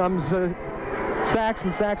floor. Comes Sachs,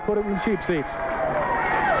 and Sachs put it in cheap seats.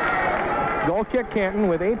 Goal kick Canton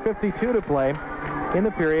with 8:52 to play in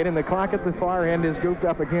the period, and the clock at the far end is goofed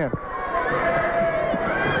up again.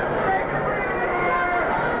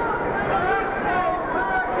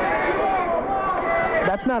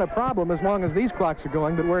 That's not a problem as long as these clocks are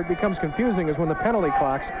going, but where it becomes confusing is when the penalty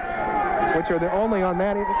clocks, which are the only on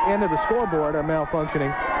that end of the scoreboard, are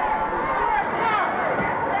malfunctioning.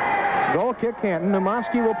 Goal kick Canton.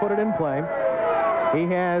 Nemofsky will put it in play. He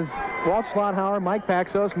has Walt Schlothauer, Mike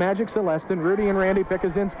Paxos, Magic Celestin, Rudy and Randy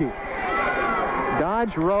Pikuzinski.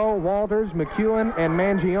 Dodge, Rowe, Walters, McEwen, and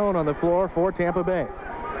Mangione on the floor for Tampa Bay.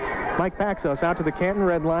 Mike Paxos out to the Canton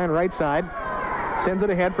red line, right side. Sends it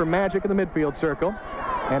ahead for Magic in the midfield circle.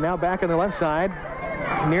 And now back on the left side,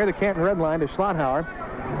 near the Canton red line to Schlothauer.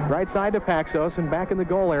 Right side to Paxos, and back in the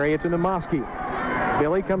goal area to Nemofsky.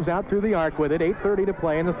 Billy comes out through the arc with it. 8:30 to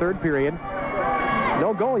play in the third period.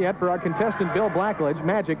 No goal yet for our contestant, Bill Blackledge.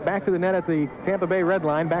 Magic back to the net at the Tampa Bay red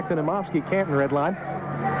line, back to Nemofsky, Canton red line.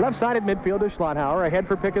 Left side at midfield to Schlothauer, ahead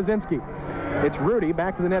for Pikuzinski. It's Rudy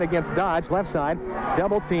back to the net against Dodge, left side,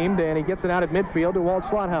 double teamed, and he gets it out at midfield to Walt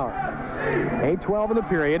Schlothauer. 8:12 in the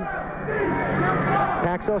period.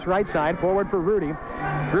 Paxos right side, forward for Rudy.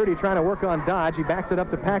 Rudy trying to work on Dodge. He backs it up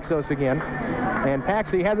to Paxos again. And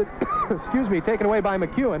Paxi has it, excuse me, taken away by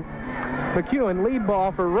McEwen. McEwen, lead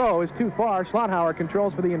ball for Rowe, is too far. Schlothauer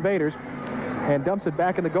controls for the Invaders and dumps it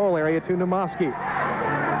back in the goal area to Nemofsky.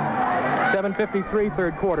 7:53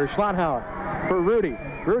 third quarter. Schlothauer for Rudy.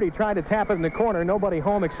 Rudy tried to tap it in the corner. Nobody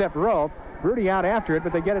home except Rowe. Rudy out after it,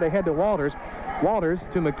 but they get it ahead to Walters. Walters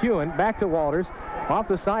to McEwen, back to Walters. Off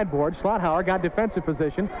the sideboard, Schlothauer got defensive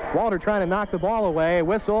position. Walter trying to knock the ball away.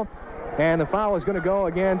 Whistle, and the foul is going to go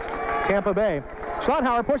against Tampa Bay.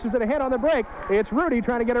 Schlothauer pushes it ahead on the break. It's Rudy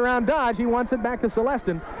trying to get around Dodge. He wants it back to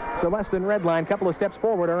Celestin. Celestin red line, couple of steps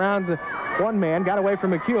forward around one man. Got away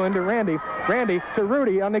from McEwen to Randy. Randy to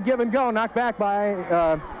Rudy on the give and go. Knocked back by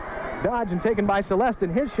Dodge and taken by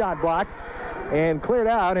Celestin. His shot blocked and cleared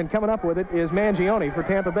out, and coming up with it is Mangione for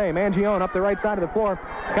Tampa Bay. Mangione up the right side of the floor.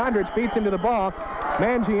 Kondrich beats into the ball.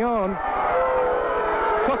 Mangione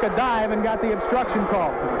took a dive and got the obstruction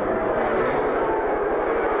call.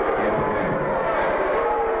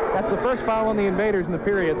 That's the first foul on the Invaders in the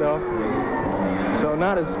period, though. So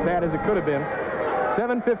not as bad as it could have been.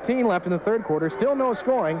 7:15 left in the third quarter. Still no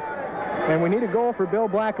scoring, and we need a goal for Bill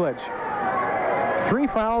Blackledge. 3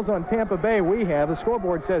 fouls on Tampa Bay we have. The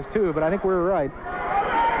scoreboard says 2, but I think we're right.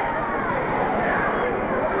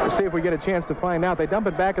 Let's see if we get a chance to find out. They dump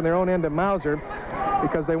it back in their own end to Mauser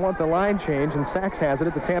because they want the line change, and Sachs has it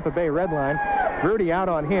at the Tampa Bay red line. Rudy out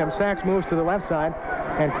on him. Sachs moves to the left side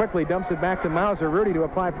and quickly dumps it back to Mauser. Rudy to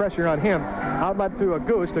apply pressure on him. Outlet to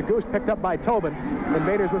Auguste. Auguste picked up by Tobin.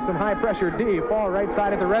 Invaders with some high pressure D. Fall right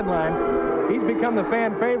side at the red line. He's become the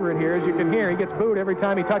fan favorite here. As you can hear, he gets booed every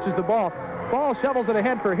time he touches the ball. Ball shovels it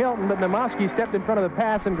ahead for Hilton, but Namofsky stepped in front of the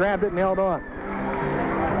pass and grabbed it and held on.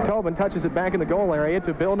 Tobin touches it back in the goal area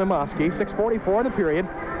to Bill Namofsky. 6:44 in the period.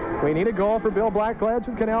 We need a goal for Bill Blackledge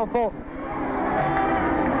and Canal Fulton.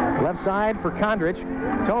 Left side for Kondrich.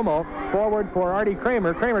 Tomo forward for Artie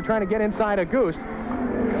Kramer. Kramer trying to get inside Auguste.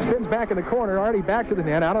 Spins back in the corner. Artie back to the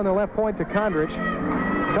net. Out on the left point to Kondrich.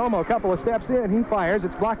 Tomo a couple of steps in. He fires.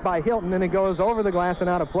 It's blocked by Hilton, and it goes over the glass and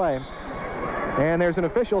out of play. And there's an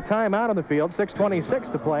official timeout on the field. 6:26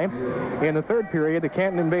 to play in the third period. The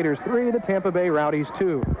Canton Invaders 3, the Tampa Bay Rowdies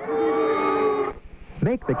 2.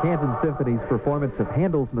 Make the Canton Symphony's performance of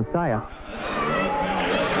Handel's Messiah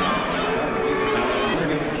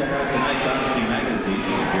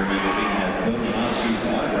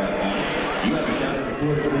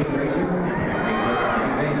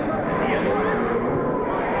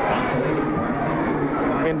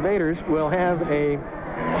Invaders will have a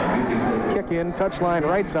kick-in touchline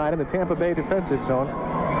right side in the Tampa Bay defensive zone.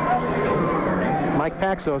 Mike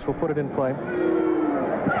Paxos will put it in play.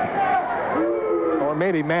 Or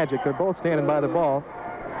maybe Magic. They're both standing by the ball.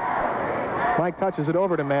 Mike touches it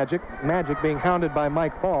over to Magic. Magic being hounded by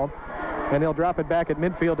Mike Fall. And they'll drop it back at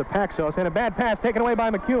midfield to Paxos. And a bad pass taken away by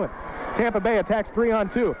McEwen. Tampa Bay attacks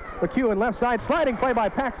 3-on-2. McEwen left side, sliding play by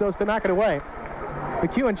Paxos to knock it away.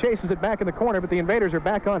 McEwen chases it back in the corner, but the Invaders are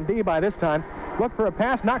back on D by this time. Look for a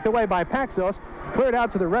pass, knocked away by Paxos. Cleared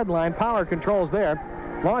out to the red line. Power controls there.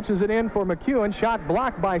 Launches it in for McEwen. Shot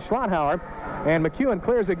blocked by Schlotthauer. And McEwen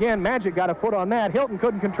clears again. Magic got a foot on that. Hilton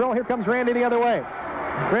couldn't control. Here comes Randy the other way.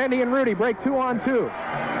 Randy and Rudy break 2-on-2.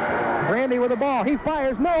 Randy with the ball. He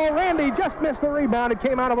fires. No, Randy just missed the rebound. It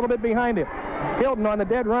came out a little bit behind him. Hilton on the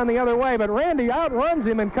dead run the other way, but Randy outruns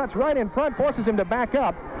him and cuts right in front, forces him to back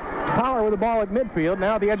up. Power with the ball at midfield.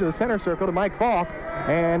 Now at the edge of the center circle to Mike Fall.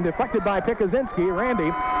 And deflected by Pikuzinski,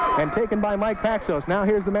 Randy, and taken by Mike Paxos. Now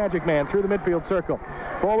here's the Magic Man through the midfield circle.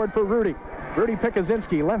 Forward for Rudy. Rudy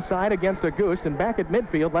Pikuzinski, left side against Auguste, and back at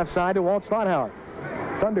midfield, left side to Walt Schlotthauer.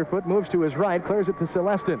 Thunderfoot moves to his right, clears it to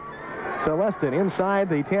Celestin. Celestin inside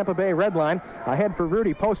the Tampa Bay red line. Ahead for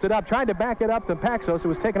Rudy, posted up, tried to back it up to Paxos. It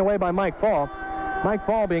was taken away by Mike Fall. Mike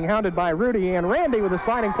Fall being hounded by Rudy, and Randy with a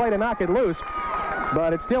sliding play to knock it loose.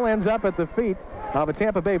 But it still ends up at the feet of a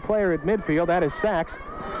Tampa Bay player at midfield. That is Sachs.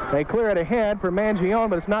 They clear it ahead for Mangione,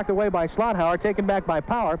 but it's knocked away by Schlotthauer, taken back by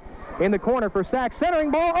Power. In the corner for Sachs.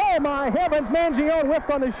 Centering ball. Oh, my heavens. Mangione whiffed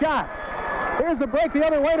on the shot. Here's the break the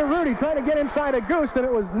other way to Rudy, trying to get inside Auguste, and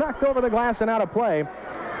it was knocked over the glass and out of play.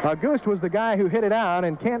 Auguste was the guy who hit it out,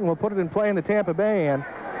 and Canton will put it in play in the Tampa Bay end.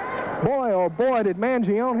 Boy, oh boy, did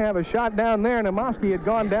Mangione have a shot down there. Namofsky had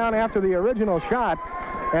gone down after the original shot,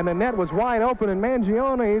 and the net was wide open, and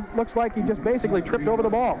Mangione looks like he just basically tripped over the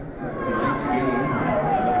ball.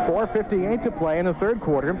 4:58 to play in the third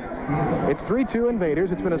quarter. It's 3-2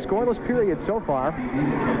 Invaders. It's been a scoreless period so far.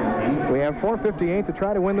 We have 4:58 to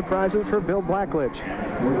try to win the prizes for Bill Blackledge.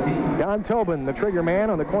 Don Tobin, the trigger man,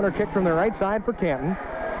 on the corner kick from the right side for Canton.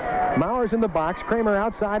 Mauer's in the box. Kramer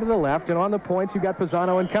outside to the left, and on the points you've got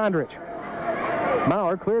Pisano and Kondrich.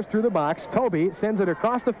 Mauer clears through the box. Toby sends it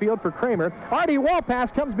across the field for Kramer. Artie wall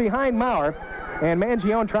pass comes behind Mauer, and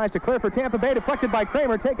Mangione tries to clear for Tampa Bay. Deflected by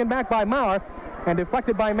Kramer, taken back by Mauer, and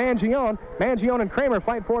deflected by Mangione. Mangione and Kramer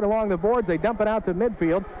fight for it along the boards. They dump it out to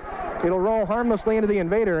midfield. It'll roll harmlessly into the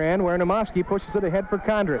Invader end, where Namofsky pushes it ahead for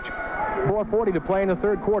Kondrich. 4:40 to play in the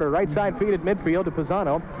third quarter. Right side feed at midfield to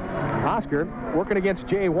Pisano. Oscar working against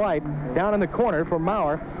Jay White. Down in the corner for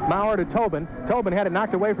Mauer. Mauer to Tobin. Tobin had it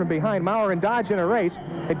knocked away from behind. Mauer and Dodge in a race.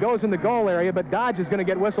 It goes in the goal area, but Dodge is going to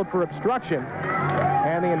get whistled for obstruction.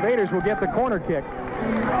 And the Invaders will get the corner kick.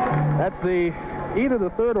 That's either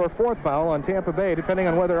the third or fourth foul on Tampa Bay, depending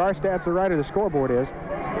on whether our stats are right or the scoreboard is.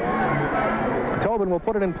 Tobin will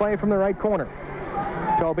put it in play from the right corner.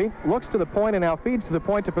 Toby looks to the point and now feeds to the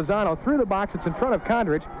point to Pisano. Through the box, it's in front of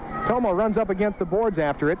Kondrich. Tomo runs up against the boards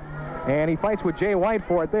after it, and he fights with Jay White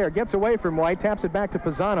for it there. Gets away from White, taps it back to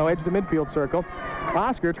Pisano, edge of the midfield circle.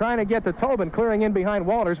 Oscar trying to get to Tobin, clearing in behind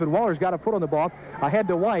Walters, but Walters got a foot on the ball. Ahead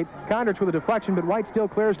to White. Kondrich with a deflection, but White still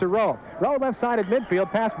clears to Rowe. Rowe left side at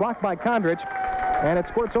midfield, pass blocked by Kondrich. and it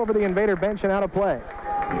squirts over the Invader bench and out of play.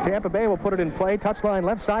 Tampa Bay will put it in play, touchline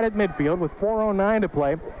left side at midfield with 4:09 to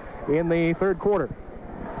play in the third quarter.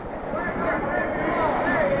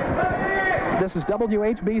 This is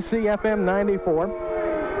WHBC FM 94,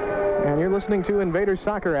 and you're listening to Invaders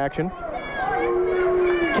soccer action.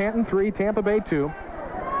 Canton 3, Tampa Bay 2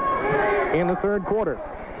 in the third quarter.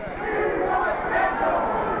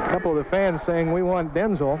 A couple of the fans saying we want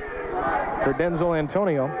Denzel, for Denzel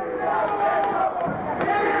Antonio.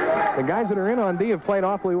 The guys that are in on D have played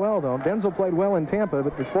awfully well, though. Denzel played well in Tampa,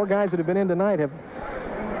 but the 4 guys that have been in tonight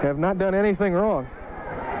have not done anything wrong.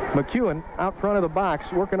 McEwen out front of the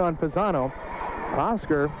box working on Pisano.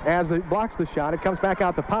 Oscar, as it blocks the shot, it comes back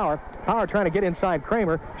out to Power. Power trying to get inside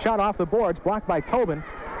Kramer. Shot off the boards, blocked by Tobin.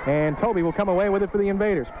 And Toby will come away with it for the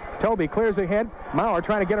Invaders. Toby clears ahead. Maurer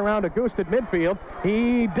trying to get around Auguste at midfield.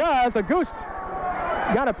 He does. Auguste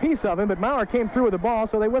got a piece of him, but Maurer came through with the ball,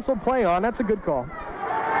 so they whistled play on. That's a good call.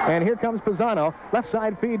 And here comes Pisano. Left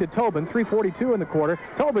side feed to Tobin. 3:42 in the quarter.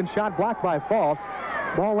 Tobin shot blocked by Fall.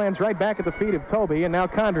 Ball lands right back at the feet of Toby, and now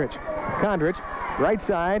Kondrich. Kondrich, right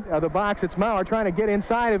side of the box. It's Maurer trying to get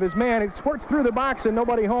inside of his man. It squirts through the box and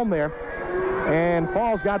nobody home there. And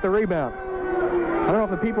Fall's got the rebound. I don't know if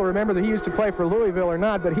the people remember that he used to play for Louisville or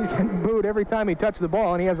not, but he's getting booed every time he touched the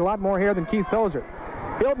ball, and he has a lot more hair than Keith Tozer.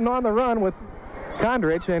 Hilton on the run with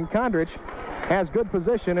Kondrich, and Kondrich has good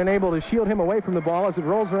position and able to shield him away from the ball as it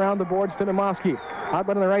rolls around the boards to Nomoski.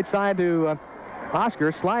 Outlet on the right side to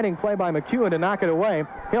Oscar. Sliding play by McEwen to knock it away.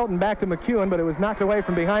 Hilton back to McEwen, but it was knocked away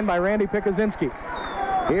from behind by Randy Pikuzinski.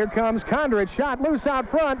 Here comes Kondrich. Shot loose out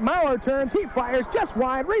front. Maurer turns. He fires just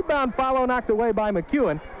wide. Rebound follow knocked away by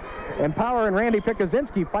McEwen. And Power and Randy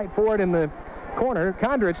Pikuzinski fight for it in the corner.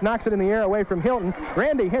 Kondrich knocks it in the air away from Hilton.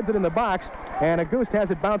 Randy heads it in the box, and Auguste has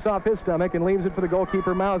it bounce off his stomach and leaves it for the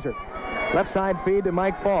goalkeeper Mauser. Left side feed to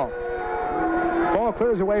Mike Fall. Fall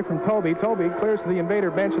clears away from Toby. Toby clears to the Invader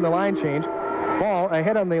bench in the line change. Fall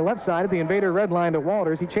ahead on the left side at the Invader red line to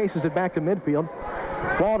Walters. He chases it back to midfield.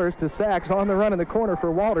 Walters to Sachs on the run in the corner for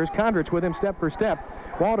Walters. Kondrich with him step for step.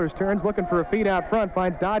 Walters turns looking for a feed out front.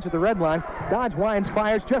 Finds Dodge at the red line. Dodge winds,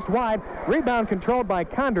 fires just wide. Rebound controlled by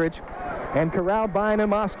Kondrich and corralled by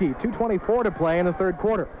Nomoski. 2:24 to play in the third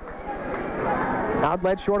quarter.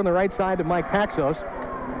 Outlet short on the right side to Mike Paxos.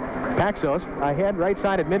 Paxos ahead right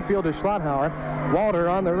side at midfield to Schlotthauer. Walter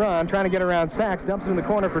on the run, trying to get around Sachs. Dumps it in the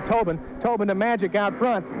corner for Tobin. Tobin to Magic out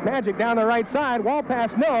front. Magic down the right side. Wall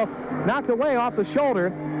pass, no. Knocked away off the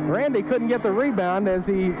shoulder. Randy couldn't get the rebound as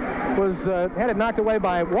he was had it knocked away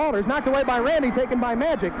by Walters. Knocked away by Randy, taken by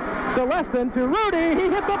Magic. Celestin to Rudy. He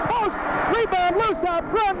hit the post. Rebound loose out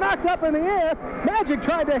front, knocked up in the air. Magic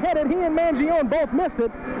tried to head it. He and Mangione both missed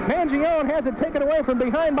it. Mangione has it taken away from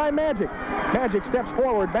behind by Magic. Magic steps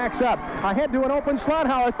forward, backs up. Ahead to an open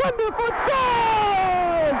Schlotthauer. Thunderfoot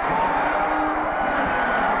scores!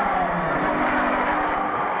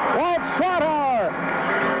 Walt Schlotthauer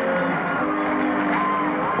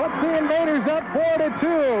puts the Invaders up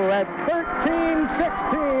 4-2 at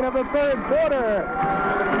 13:16 of the third quarter.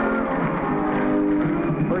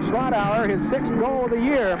 For Schlotthauer, his 6th goal of the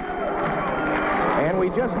year. And we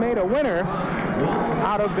just made a winner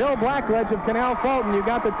out of Bill Blackledge of Canal Fulton. You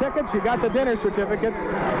got the tickets, you got the dinner certificates.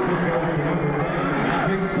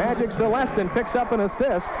 Magic Celestin picks up an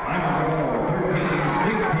assist.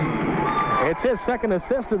 It's his 2nd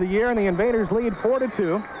assist of the year, and the Invaders lead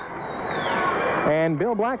 4-2. And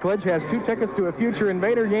Bill Blackledge has 2 tickets to a future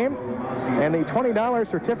Invader game and the $20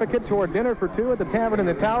 certificate toward dinner for 2 at the Tavern in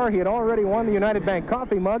the Tower. He had already won the United Bank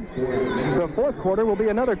coffee mug. The fourth quarter will be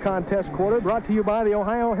another contest quarter brought to you by the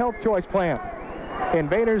Ohio Health Choice Plan.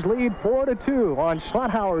 Invaders lead 4-2 on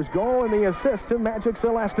Schlotthauer's goal and the assist to Magic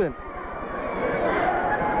Celestin.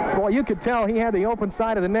 Boy, you could tell he had the open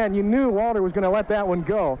side of the net, and you knew Walter was going to let that one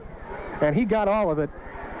go. And he got all of it.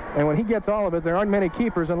 And when he gets all of it, there aren't many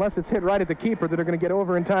keepers, unless it's hit right at the keeper, that are going to get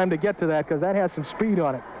over in time to get to that, because that has some speed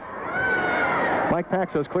on it. Mike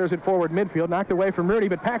Paxos clears it forward midfield, knocked away from Rudy,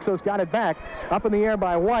 but Paxos got it back. Up in the air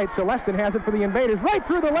by White. Celestin has it for the Invaders. Right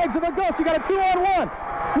through the legs of the Ghost. You got a 2-on-1.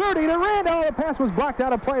 Rudy to Randall. The pass was blocked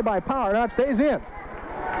out of play by Power. Now it stays in.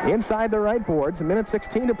 Inside the right boards. A minute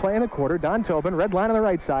 16 to play in the quarter. Don Tobin, red line on the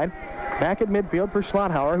right side. Back at midfield for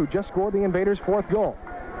Schlotthauer, who just scored the Invaders' 4th goal.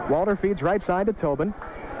 Walter feeds right side to Tobin,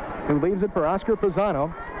 who leaves it for Oscar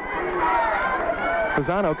Pisano.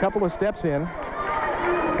 Pisano, a couple of steps in.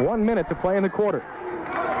 1 minute to play in the quarter.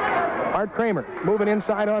 Art Kramer moving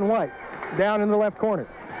inside on White. Down in the left corner.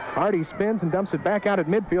 Artie spins and dumps it back out at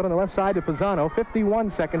midfield on the left side to Pisano. 51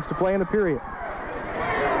 seconds to play in the period.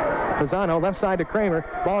 Pisano, left side to Kramer.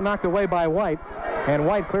 Ball knocked away by White. And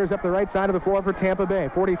White clears up the right side of the floor for Tampa Bay.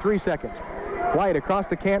 43 seconds. White across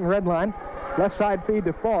the Canton red line. Left side feed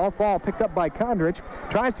to Fall. Fall picked up by Kondrich.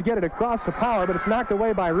 Tries to get it across the power, but it's knocked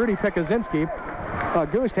away by Rudy Pikuzinski.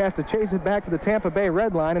 Gust has to chase it back to the Tampa Bay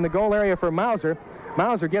red line in the goal area for Mauser.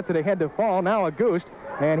 Mauser gets it ahead to Fall. Now Gust,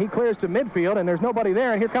 and he clears to midfield, and there's nobody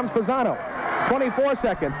there, and here comes Pisano. 24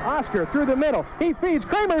 seconds. Oscar through the middle. He feeds.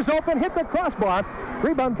 Kramer's open. Hit the crossbar.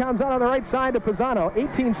 Rebound comes out on the right side to Pisano.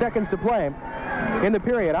 18 seconds to play in the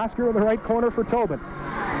period. Oscar in the right corner for Tobin.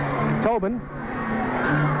 Tobin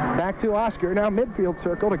back to Oscar. Now midfield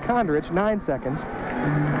circle to Kondrich. 9 seconds.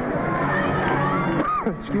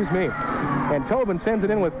 Excuse me. And Tobin sends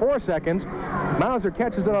it in with 4 seconds. Mauser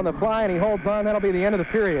catches it on the fly, and he holds on. That'll be the end of the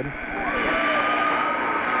period.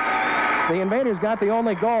 The Invaders got the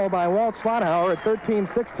only goal by Walt Schlotthauer at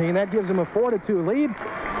 13-16. That gives them a 4-2 lead.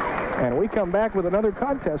 And we come back with another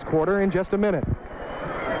contest quarter in just a minute.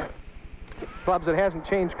 Clubs that hasn't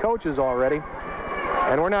changed coaches already.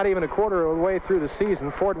 And we're not even a quarter of the way through the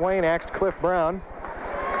season. Fort Wayne axed Cliff Brown.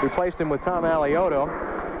 Replaced him with Tom Aliotto.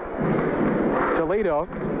 Toledo,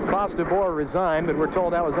 Klaus DeBoer resigned, but we're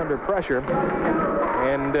told that was under pressure.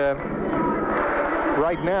 And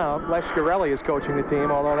right now, Les Scarelli is coaching the team,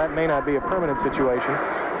 although that may not be a permanent situation.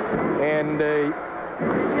 And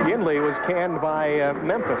Gindley was canned by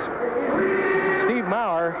Memphis. Steve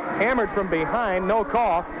Maurer hammered from behind, no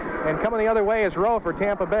call. And coming the other way is Rowe for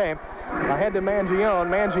Tampa Bay. Ahead to Mangione.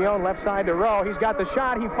 Mangione left side to Rowe. He's got the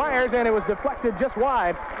shot. He fires, and it was deflected just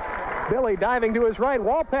wide. Billy diving to his right.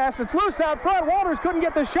 Wall pass. It's loose out front. Walters couldn't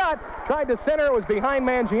get the shot. Tried to center. It was behind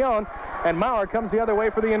Mangione. And Maurer comes the other way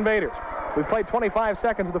for the Invaders. We've played 25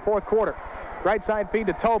 seconds of the fourth quarter. Right side feed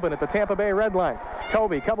to Tobin at the Tampa Bay red line.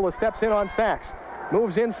 Toby, couple of steps in on Sachs.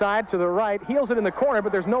 Moves inside to the right. Heels it in the corner,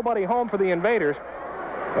 but there's nobody home for the Invaders.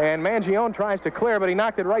 And Mangione tries to clear, but he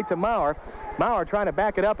knocked it right to Maurer. Maurer trying to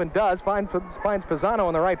back it up and does. Finds Pisano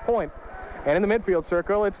on the right point. And in the midfield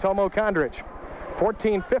circle, it's Tomo Kondrich.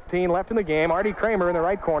 14-15 left in the game. Artie Kramer in the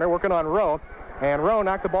right corner working on Rowe. And Rowe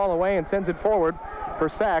knocked the ball away and sends it forward for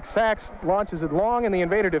Sachs. Sachs launches it long in the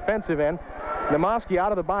Invader defensive end. Nemofsky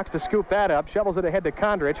out of the box to scoop that up. Shovels it ahead to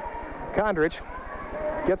Kondrich. Kondrich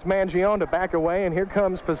gets Mangione to back away, and here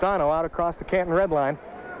comes Pisano out across the Canton red line.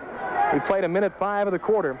 We played 1:05 of the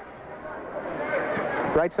quarter.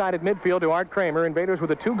 Right side at midfield to Art Kramer. Invaders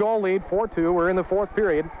with a 2-goal lead, 4-2. We're in the fourth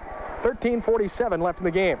period. 13:47 left in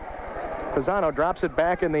the game. Pisano drops it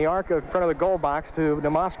back in the arc in front of the goal box to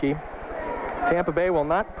Nemofsky. Tampa Bay will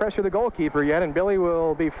not pressure the goalkeeper yet, and Billy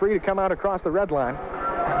will be free to come out across the red line.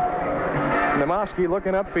 Nemofsky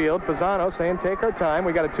looking upfield. Pisano saying, take our time.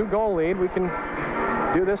 We got a 2-goal lead. We can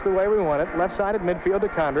do this the way we want it. Left side at midfield to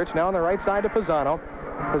Kondrich. Now on the right side to Pisano.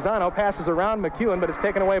 Pisano passes around McEwen, but it's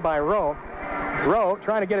taken away by Rowe. Rowe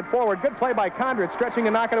trying to get it forward. Good play by Kondrich, stretching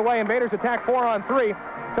and knocking it away. Invaders attack 4-on-3.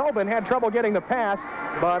 Tobin had trouble getting the pass,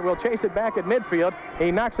 but will chase it back at midfield.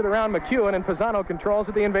 He knocks it around McEwen, and Pisano controls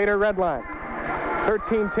at the Invader red line.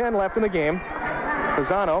 13-10 left in the game.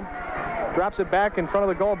 Pisano drops it back in front of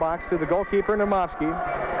the goal box to the goalkeeper, Nemofsky.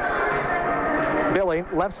 Billy,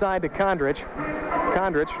 left side to Kondrich.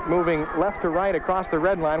 Kondrich moving left to right across the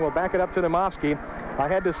red line. Will back it up to Nemofsky.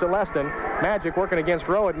 Ahead to Celestin. Magic working against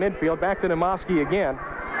Rowe at midfield. Back to Nemofsky again.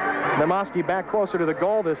 Nemofsky back closer to the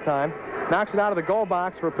goal this time. Knocks it out of the goal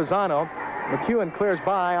box for Pisano. McEwen clears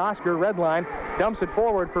by. Oscar, red line, dumps it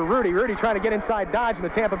forward for Rudy. Rudy trying to get inside dodge in the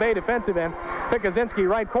Tampa Bay defensive end. Pikuzinski,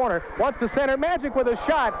 right corner, wants to center. Magic with a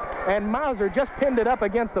shot, and Mauser just pinned it up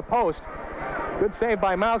against the post. Good save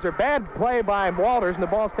by Mauser. Bad play by Walters, and the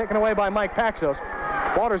ball's taken away by Mike Paxos.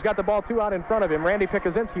 Walters got the ball 2 out in front of him. Randy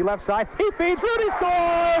Pikuzinski, left side. He feeds. Rudy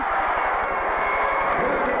scores!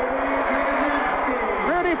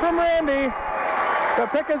 Rudy from Randy. The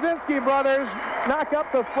Pikuzinski brothers knock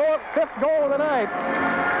up the 5th goal of the night.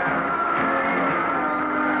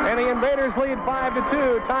 And the Invaders lead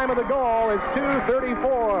 5-2. Time of the goal is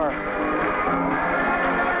 2:34.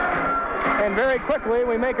 And very quickly,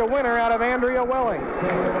 we make a winner out of Andrea Welling.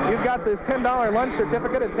 You've got this $10 lunch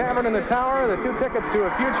certificate at Tavern in the Tower, the 2 tickets to a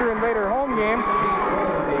future Invader home game,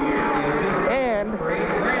 and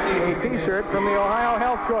a T-shirt from the Ohio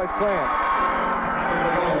Health Choice Plan.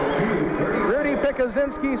 Rudy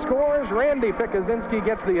Pikuzinski scores. Randy Pikuzinski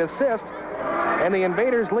gets the assist, and the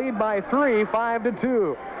Invaders lead by 3,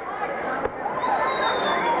 5-2.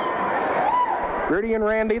 Rudy and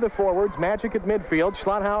Randy, the forwards. Magic at midfield.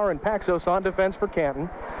 Schlotthauer and Paxos on defense for Canton.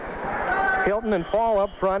 Hilton and Fall up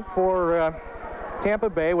front for Tampa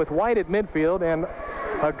Bay, with White at midfield and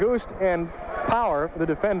Auguste and Power for the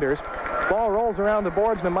defenders. Ball rolls around the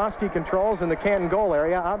boards. Nemofsky controls in the Canton goal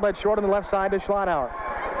area. Outlet short on the left side to Schlotthauer.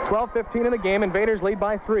 12:15 in the game. Invaders lead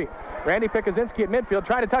by 3. Randy Pikuzinski at midfield,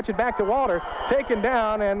 trying to touch it back to Walter. Taken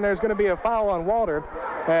down, and there's going to be a foul on Walter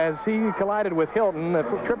as he collided with Hilton. The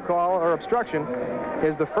trip call or obstruction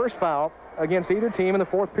is the first foul against either team in the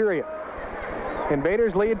 4th period.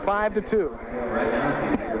 Invaders lead 5-2.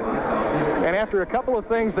 And after a couple of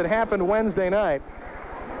things that happened Wednesday night,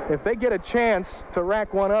 if they get a chance to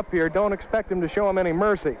rack one up here, don't expect them to show them any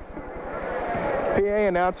mercy. PA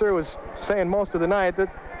announcer was saying most of the night that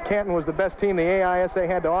Canton was the best team the AISA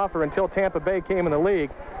had to offer until Tampa Bay came in the league.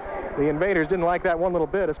 The Invaders didn't like that one little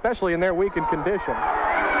bit, especially in their weakened condition.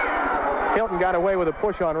 Hilton got away with a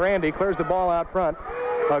push on Randy, clears the ball out front.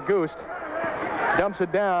 Auguste dumps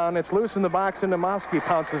it down. It's loose in the box, and Nomofsky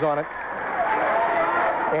pounces on it.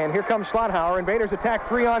 And here comes Schlotthauer. Invaders attack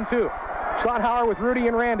 3-on-2. Schlotthauer with Rudy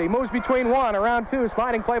and Randy. Moves between 1, around 2.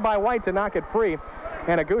 Sliding play by White to knock it free.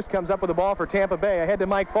 And Auguste comes up with the ball for Tampa Bay. Ahead to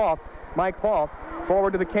Mike Fall. Mike Fall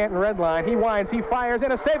forward to the Canton red line. He winds, he fires,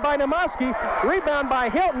 and a save by Nomofsky. Rebound by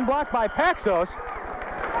Hilton, blocked by Paxos.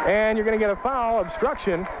 And you're going to get a foul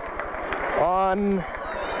obstruction on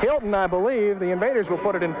Hilton, I believe. The Invaders will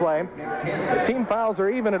put it in play. The team fouls are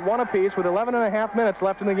even at 1 apiece with 11.5 minutes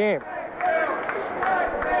left in the game.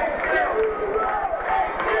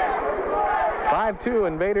 5-2,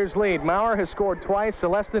 Invaders lead. Maurer has scored twice.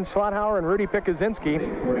 Celestin Schlotthauer and Rudy Pikuzinski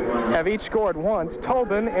have each scored once.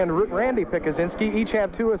 Tobin and Randy Pikuzinski each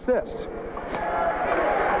have 2 assists.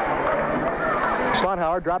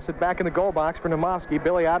 Schlotthauer drops it back in the goal box for Nomofsky.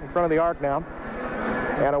 Billy out in front of the arc now.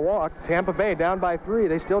 And a walk. Tampa Bay down by 3.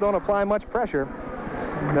 They still don't apply much pressure.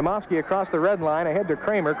 Nomofsky across the red line, ahead to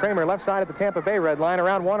Kramer. Kramer left side at the Tampa Bay red line,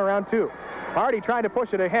 around 1, around 2. Hardy tried to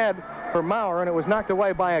push it ahead for Maurer, and it was knocked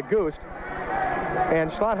away by Auguste.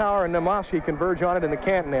 And Schlotthauer and Nomofsky converge on it in the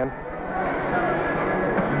Canton end.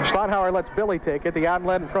 Schlotthauer lets Billy take it. The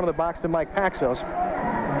outlet in front of the box to Mike Paxos.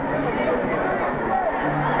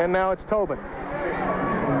 And now it's Tobin.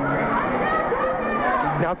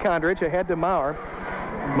 Now Kondrich ahead to Maurer.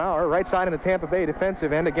 Maurer right side in the Tampa Bay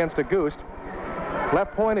defensive end against Auguste.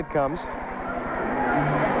 Left point it comes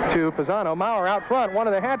to Pisano. Maurer out front, one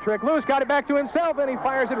of the hat trick. Lewis got it back to himself, and he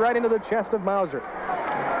fires it right into the chest of Mauser,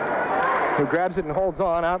 who grabs it and holds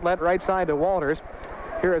on. Outlet right side to Walters.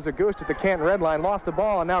 Here is Auguste at the Canton red line. Lost the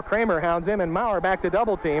ball, and now Kramer hounds him, and Maurer back to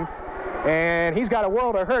double team. And he's got a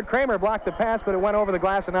world of hurt. Kramer blocked the pass, but it went over the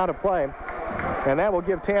glass and out of play. And that will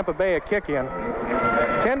give Tampa Bay a kick in.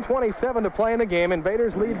 10:27 to play in the game.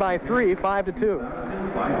 Invaders lead by 3, 5-2.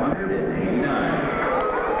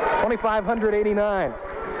 2,589.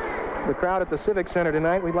 The crowd at the Civic Center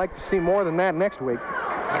tonight. We'd like to see more than that next week.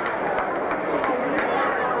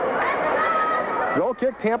 Goal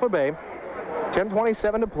kick, Tampa Bay.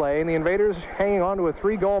 10:27 to play, and the Invaders hanging on to a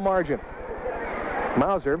 3-goal margin.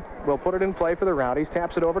 Mauser will put it in play for the Rowdies,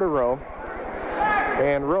 taps it over to Rowe,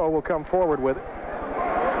 and Rowe will come forward with it.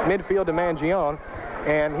 Midfield to Mangione,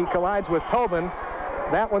 and he collides with Tobin.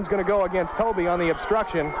 That one's going to go against Toby on the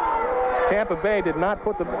obstruction. Tampa Bay did not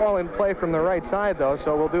put the ball in play from the right side, though,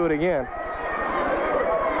 so we'll do it again.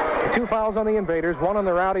 2 fouls on the Invaders, 1 on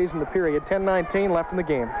the Rowdies in the period. 10:19 left in the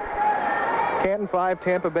game. Canton 5,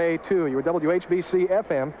 Tampa Bay 2. Your WHBC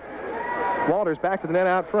FM. Walters back to the net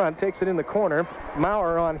out front, takes it in the corner.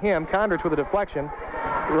 Maurer on him. Kondrich with a deflection.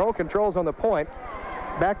 Rowe controls on the point.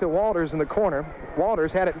 Back to Walters in the corner.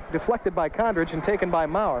 Walters had it deflected by Kondrich and taken by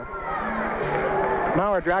Maurer.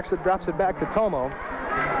 Maurer drops it back to Tomo.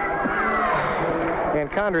 And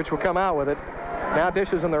Kondrich will come out with it. Now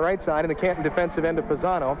dishes on the right side in the Canton defensive end of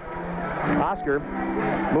Pisano. Oscar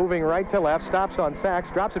moving right to left, stops on Sachs,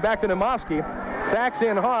 drops it back to Nomofsky. Sachs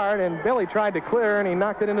in hard, and Billy tried to clear, and he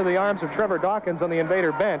knocked it into the arms of Trevor Dawkins on the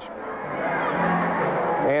Invader bench.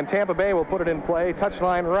 And Tampa Bay will put it in play,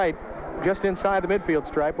 touchline right, just inside the midfield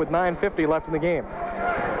stripe with 9:50 left in the game.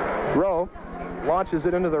 Rowe launches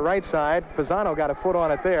it into the right side. Pisano got a foot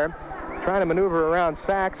on it there, trying to maneuver around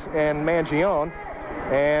Sachs and Mangione.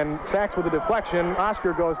 And Sachs with a deflection.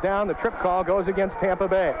 Oscar goes down. The trip call goes against Tampa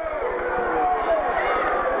Bay.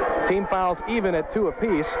 Team fouls even at 2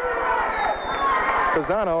 apiece.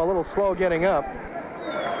 Pisano a little slow getting up.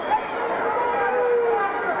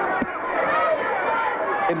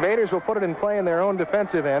 Invaders will put it in play in their own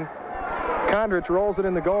defensive end. Kondrich rolls it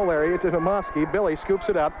in the goal area to Nomofsky. Billy scoops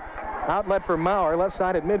it up. Outlet for Maurer, left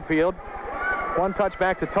side at midfield. 1 touch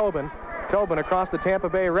back to Tobin. Tobin across the Tampa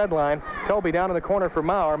Bay red line. Toby down in the corner for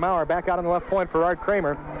Maurer. Maurer back out on the left point for Art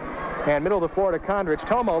Kramer. And middle of the floor to Kondrich.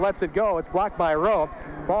 Tomo lets it go. It's blocked by Rowe.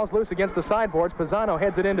 Ball's loose against the sideboards. Pisano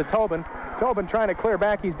heads it into Tobin. Tobin trying to clear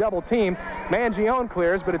back. He's double teamed. Mangione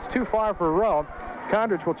clears, but it's too far for Rowe.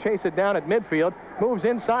 Kondrich will chase it down at midfield. Moves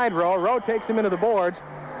inside Rowe. Rowe takes him into the boards.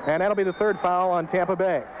 and that'll be the third foul on Tampa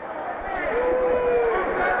Bay.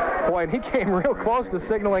 Boy, and he came real close to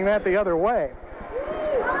signaling that the other way.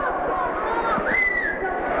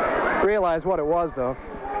 Realize what it was, though.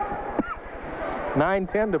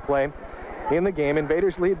 9:10 to play in the game.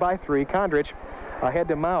 Invaders lead by 3. Kondrich ahead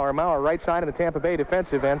to Maurer. Maurer right side of the Tampa Bay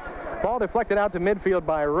defensive end. Ball deflected out to midfield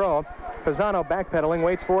by Rowe. Pisano backpedaling,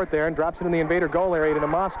 waits for it there, and drops it in the Invader goal area to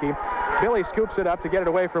Nomofsky. Billy scoops it up to get it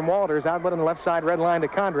away from Walters. Outlet on the left side, red line to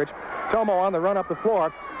Kondrich. Tomo on the run up the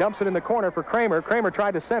floor. Dumps it in the corner for Kramer. Kramer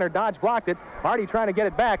tried to center. Dodge blocked it. Hardy trying to get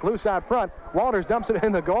it back. Loose out front. Walters dumps it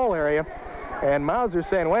in the goal area. And Mauser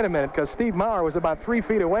saying, wait a minute, because Steve Maurer was about 3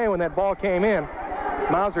 feet away when that ball came in.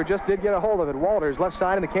 Mauser just did get a hold of it. Walters left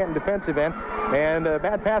side in the Canton defensive end. And a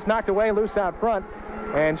bad pass knocked away, loose out front.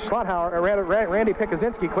 And Randy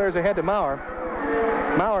Pikuzinski clears ahead to Maurer.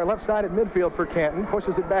 Maurer left side at midfield for Canton.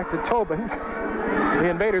 Pushes it back to Tobin. The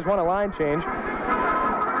Invaders want a line change.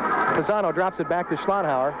 Pisano drops it back to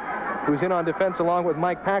Schlotthauer, who's in on defense along with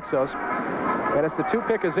Mike Paxos. And it's the 2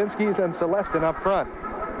 Pikuzinskis and Celestin up front.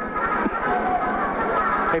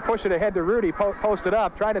 They push it ahead to Rudy, posted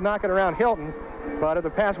up, tried to knock it around Hilton, but the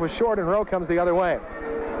pass was short and Rowe comes the other way.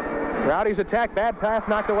 Rowdies attack, bad pass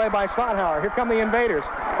knocked away by Schlotthauer. Here come the Invaders,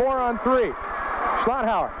 4 on 3.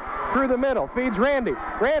 Schlotthauer through the middle, feeds Randy.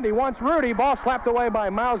 Randy wants Rudy, ball slapped away by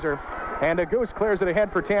Mauser. And a goose clears it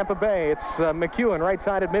ahead for Tampa Bay. It's McEwen right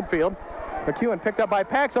side at midfield. McEwen picked up by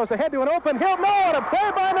Paxos, ahead to an open Hilton. Oh, and a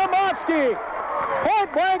play by Nomofsky.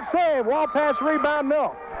 Point blank save, wall pass rebound,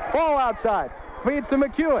 no. Ball outside. Feeds to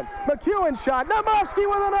McEwen. McEwen shot. Nomofsky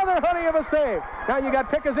with another honey of a save. Now you got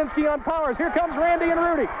Pikuzinski on Powers. Here comes Randy and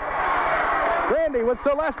Rudy. Randy with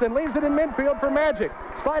Celestin leaves it in midfield for Magic.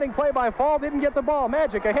 Sliding play by Fall, didn't get the ball.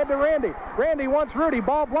 Magic ahead to Randy. Randy wants Rudy.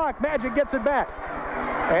 Ball blocked. Magic gets it back.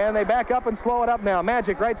 And they back up and slow it up now.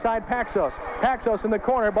 Magic right side Paxos. Paxos in the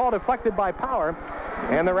corner. Ball deflected by Power.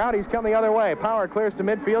 And the Rowdies come the other way. Power clears to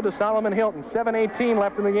midfield to Solomon Hilton. 7:18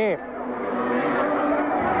 left in the game.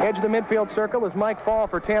 Edge of the midfield circle is Mike Fall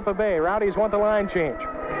for Tampa Bay. Rowdies want the line change.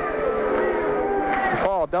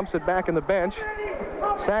 Fall dumps it back in the bench.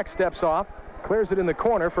 Sack steps off. Clears it in the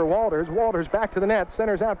corner for Walters. Walters back to the net.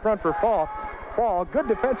 Centers out front for Fall. Fall, good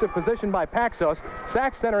defensive position by Paxos.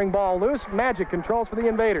 Sack centering ball loose. Magic controls for the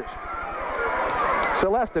Invaders.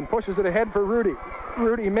 Celestin pushes it ahead for Rudy.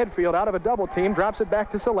 Rudy midfield out of a double team. Drops it back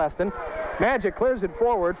to Celestin. Magic clears it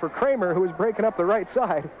forward for Kramer, who is breaking up the right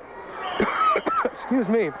side. Excuse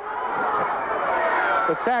me.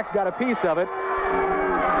 But Sachs got a piece of it.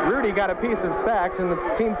 Rudy got a piece of Sachs, and the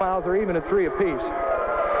team fouls are even at 3 apiece.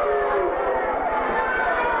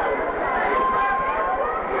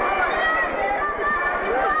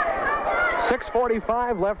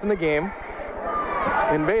 .6:45 left in the game.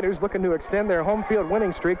 Invaders looking to extend their home field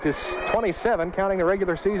winning streak to 27, counting the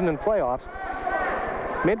regular season and playoffs.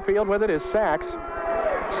 Midfield with it is Sachs.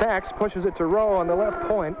 Sachs pushes it to Rowe on the left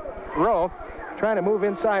point. Rowe trying to move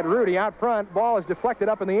inside Rudy. Out front, ball is deflected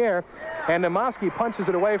up in the air, and Nomofsky punches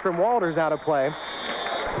it away from Walters out of play.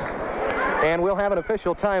 And we'll have an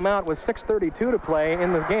official timeout with 6:32 to play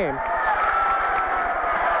in the game.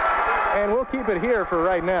 And we'll keep it here for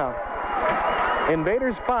right now.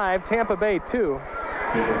 Invaders 5, Tampa Bay 2.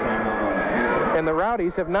 And the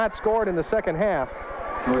Rowdies have not scored in the second half.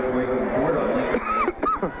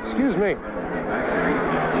 Excuse me.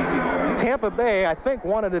 Tampa Bay, I think,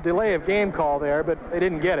 wanted a delay of game call there, but they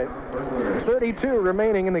didn't get it. 32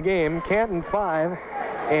 remaining in the game. Canton 5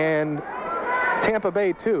 and Tampa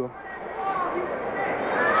Bay 2.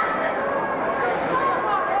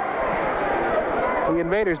 The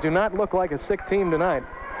Invaders do not look like a sick team tonight.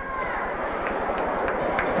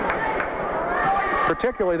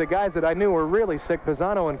 Particularly the guys that I knew were really sick,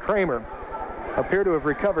 Pisano and Kramer, appear to have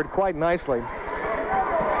recovered quite nicely.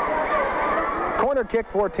 Corner kick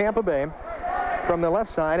for Tampa Bay from the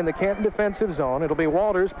left side in the Canton defensive zone. It'll be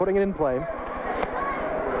Walters putting it in play.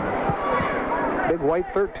 Big white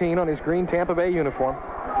 13 on his green Tampa Bay uniform.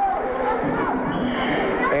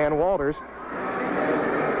 And Walters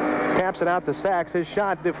taps it out to Sachs. His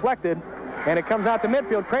shot deflected, and it comes out to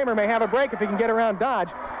midfield. Kramer may have a break if he can get around Dodge.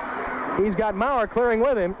 He's got Maurer clearing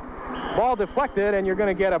with him. Ball deflected, and you're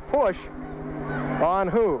going to get a push on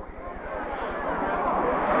who?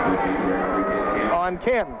 On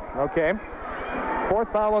Canton, okay.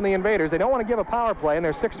 4th foul on the Invaders. They don't want to give a power play, and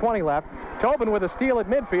there's 6:20 left. Tobin with a steal at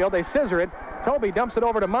midfield. They scissor it. Toby dumps it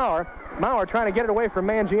over to Maurer. Maurer trying to get it away from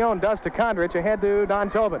Mangione. Does to Kondrich. Ahead to Don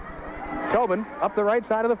Tobin. Tobin up the right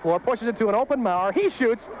side of the floor. Pushes it to an open Maurer. He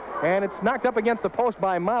shoots, and it's knocked up against the post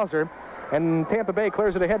by Mauser. And Tampa Bay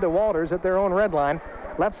clears it ahead to Walters at their own red line.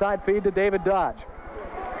 Left side feed to David Dodge.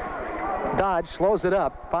 Dodge slows it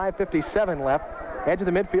up. 5:57 left. Edge of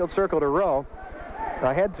the midfield circle to Rowe.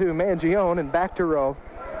 Ahead to Mangione and back to Rowe.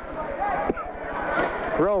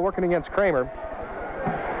 Rowe working against Kramer.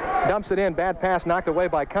 Dumps it in. Bad pass knocked away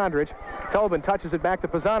by Condridge. Tobin touches it back to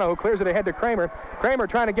Pisano, who clears it ahead to Kramer. Kramer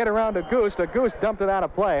trying to get around to Goose. Goose dumped it out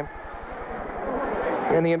of play.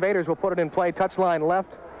 And the Invaders will put it in play. Touchline left,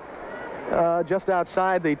 just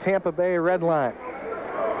outside the Tampa Bay red line.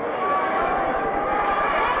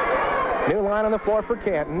 New line on the floor for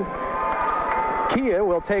Canton. Kia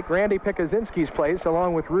will take Randy Pikuzinski's place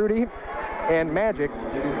along with Rudy and Magic.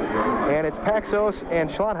 And it's Paxos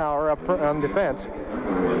and Schlotthauer up front on defense.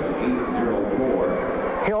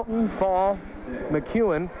 Hilton, Fall,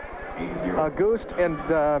 McEwen, Auguste, and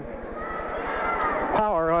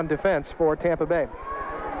Power on defense for Tampa Bay.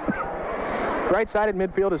 Right side at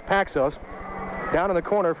midfield is Paxos. Down in the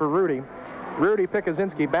corner for Rudy. Rudy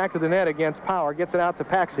Pikuzinski back to the net against Power. Gets it out to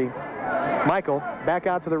Paxi. Michael back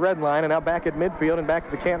out to the red line and now back at midfield and back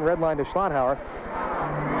to the Canton red line to Schlotthauer.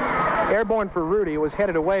 Airborne for Rudy was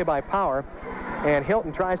headed away by Power. And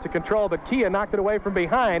Hilton tries to control, but Kia knocked it away from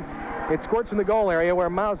behind. It squirts in the goal area where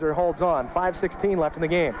Mauser holds on. 5:16 left in the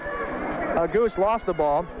game. Goose lost the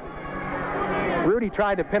ball. Rudy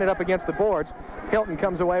tried to pin it up against the boards. Hilton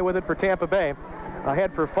comes away with it for Tampa Bay.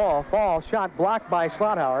 Ahead for Fall. Fall shot blocked by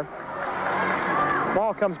Schlotthauer.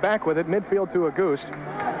 Ball comes back with it. Midfield to Auguste.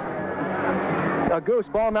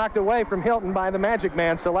 Auguste ball knocked away from Hilton by the Magic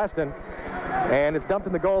Man, Celestin. And it's dumped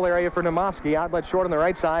in the goal area for Nemovsky. Outlet short on the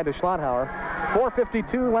right side to Schlotthauer.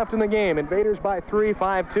 4:52 left in the game. Invaders by 3,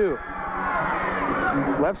 5-2.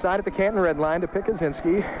 Left side at the Canton red line to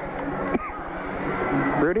Pikuzinski.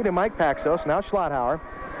 Rudy to Mike Paxos. Now Schlotthauer.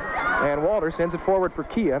 And Walter sends it forward for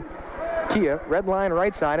Kia. Kia, red line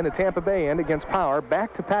right side in the Tampa Bay end against Power.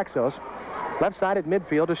 Back to Paxos. Left side at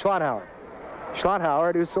midfield to Schlotthauer.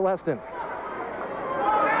 Schlotthauer to Celestin.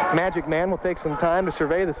 Magic Man will take some time to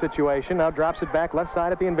survey the situation. Now drops it back left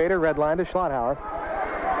side at the Invader red line to Schlotthauer.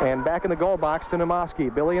 And back in the goal box to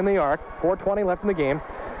Nemovsky. Billy in the arc. 4:20 left in the game.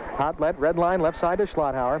 Outlet, red line left side to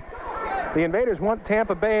Schlotthauer. The Invaders want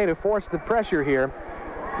Tampa Bay to force the pressure here.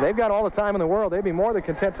 They've got all the time in the world. They'd be more than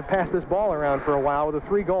content to pass this ball around for a while with a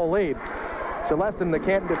 3-goal lead. Celestin, the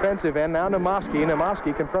Canton defensive end. Now Nemovsky.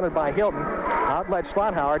 Nemovsky confronted by Hilton. Outlet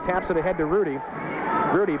Schlotthauer. Taps it ahead to Rudy.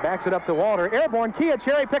 Rudy backs it up to Walter. Airborne Kia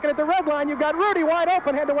cherry picking at the red line. You've got Rudy wide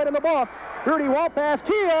open. Had to wait on the ball. Rudy wall pass.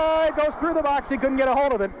 Kia. It goes through the box. He couldn't get a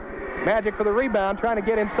hold of it. Magic for the rebound. Trying to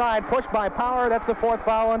get inside. Pushed by Power. That's the 4th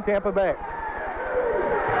foul on Tampa Bay.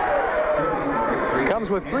 Comes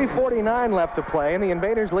with 3:49 left to play, and the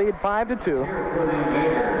Invaders lead 5-2.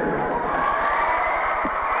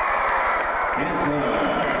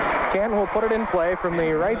 Canton will put it in play from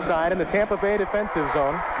the right side in the Tampa Bay defensive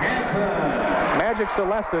zone. Magic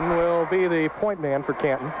Celestin will be the point man for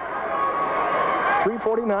Canton.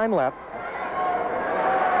 3:49 left.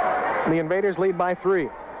 The Invaders lead by 3.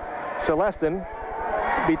 Celestin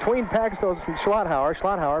between Paxos and Schlotthauer.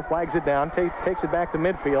 Schlotthauer flags it down, takes it back to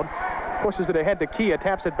midfield. Pushes it ahead to Kia,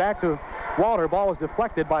 taps it back to Walter. Ball was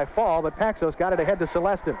deflected by Fall, but Paxos got it ahead to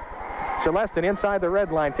Celestin. Celestin inside the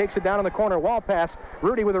red line, takes it down in the corner, wall pass.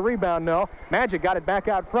 Rudy with a rebound, no. Magic got it back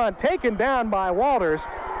out front, taken down by Walters,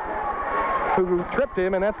 who tripped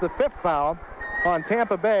him, and that's the 5th foul on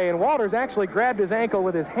Tampa Bay. And Walters actually grabbed his ankle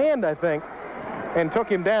with his hand, I think, and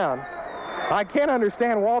took him down. I can't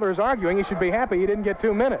understand Walters arguing. He should be happy he didn't get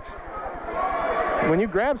 2 minutes. When you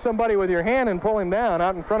grab somebody with your hand and pull him down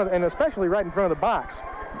out in front of, and especially right in front of the box.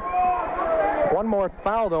 One more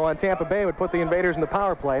foul, though, on Tampa Bay would put the Invaders in the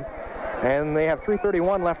power play. And they have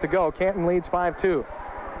 3:31 left to go. Canton leads 5-2.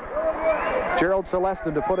 Gerald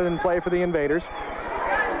Celestin to put it in play for the Invaders.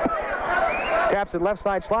 Taps it left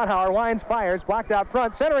side. Schlotthauer winds, fires, blocked out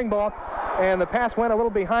front, centering ball. And the pass went a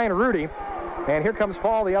little behind Rudy. And here comes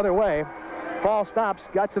Fall the other way. Fall stops,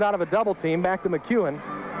 gets it out of a double team, back to McEwen.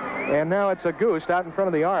 And now it's Auguste out in front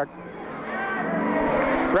of the arc.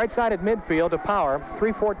 Right side at midfield to Power.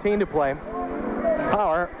 3:14 to play.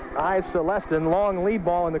 Power eyes Celestin. Long lead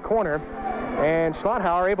ball in the corner. And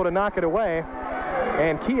Schlotthauer able to knock it away.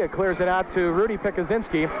 And Kia clears it out to Rudy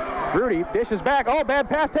Pikuzinski. Rudy dishes back. Oh, bad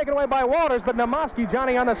pass taken away by Walters, but Nemovsky,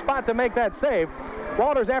 Johnny on the spot to make that save.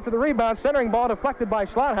 Walters after the rebound. Centering ball deflected by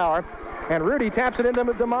Schlotthauer. And Rudy taps it into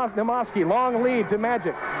Nemovsky. Long lead to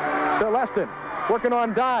Magic. Celestin working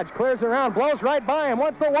on Dodge, clears around, blows right by him.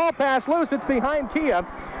 Once the wall pass loose, it's behind Kia.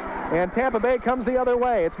 And Tampa Bay comes the other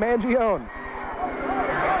way. It's Mangione.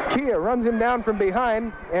 Kia runs him down from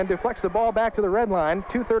behind and deflects the ball back to the red line.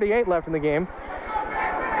 2:38 left in the game.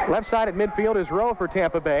 Left side at midfield is Rowe for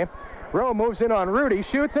Tampa Bay. Rowe moves in on Rudy,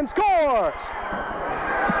 shoots and scores!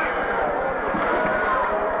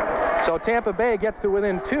 So Tampa Bay gets to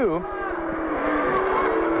within 2.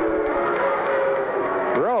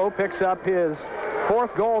 Rowe picks up his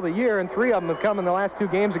 4th goal of the year, and 3 of them have come in the last 2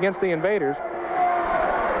 games against the Invaders.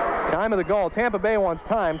 Time of the goal. Tampa Bay wants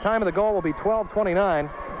time. Time of the goal will be 12:29.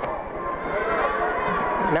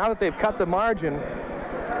 Now that they've cut the margin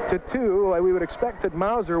to 2, we would expect that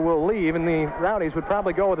Mauser will leave, and the Rowdies would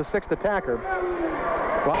probably go with a 6th attacker.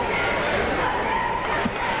 Well,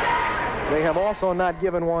 they have also not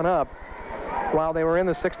given one up while they were in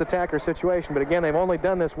the 6th attacker situation. But again, they've only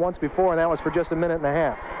done this once before, and that was for just a minute and a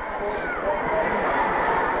half.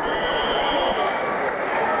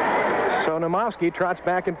 So Nomofsky trots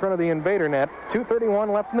back in front of the Invader net.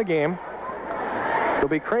 2:31 left in the game. It'll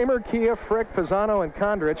be Kramer, Kia, Frick, Pisano, and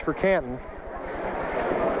Kondrich for Canton.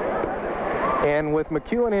 And with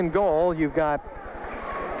McEwen in goal, you've got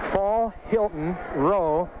Fall, Hilton,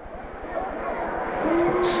 Rowe,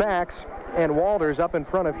 Sachs, and Walters up in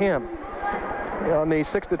front of him on the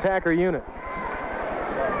 6th attacker unit.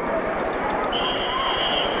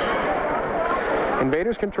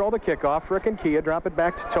 Invaders control the kickoff. Frick and Kia drop it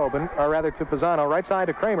back to Tobin, or rather to Pisano. Right side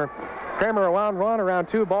to Kramer. Kramer around 1, around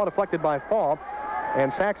 2. Ball deflected by Fall.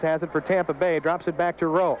 And Sachs has it for Tampa Bay. Drops it back to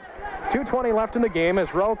Rowe. 2:20 left in the game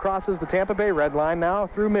as Rowe crosses the Tampa Bay red line, now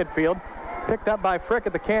through midfield. Picked up by Frick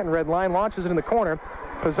at the Canton red line. Launches it in the corner.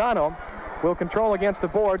 Pisano will control against the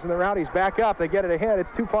boards, and the Rowdies back up. They get it ahead.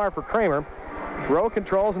 It's too far for Kramer. Rowe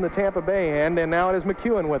controls in the Tampa Bay end, and now it is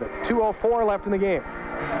McEwen with it. 2:04 left in the game.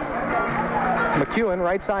 McEwen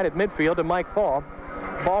right side at midfield to Mike Fall.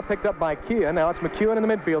 Ball picked up by Kia. Now it's McEwen in the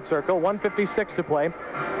midfield circle. 1:56 to play.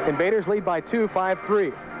 Invaders lead by 2,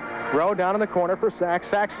 5-3. Rowe down in the corner for Sachs.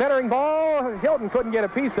 Sachs centering ball. Hilton couldn't get a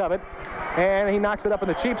piece of it, and he knocks it up in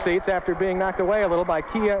the cheap seats after being knocked away a little by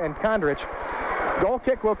Kia and Kondrich. Goal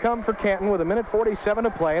kick will come for Canton with 1:47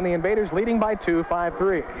 to play, and the Invaders leading by 2,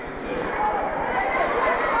 5-3.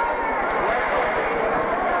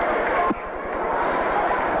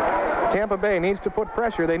 Tampa Bay needs to put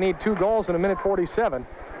pressure. They need 2 goals in 1:47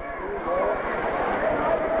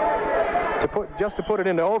 to put it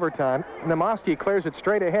into overtime. Nomofsky clears it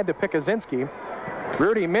straight ahead to Pikuzinski.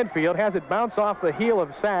 Rudy midfield has it bounce off the heel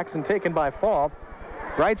of Sachs and taken by Fall.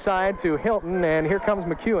 Right side to Hilton, and here comes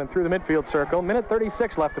McEwen through the midfield circle.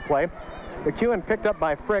 1:36 left to play. McEwen picked up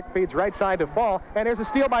by Frick, feeds right side to Fall, and there's a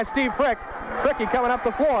steal by Steve Frick. Fricky coming up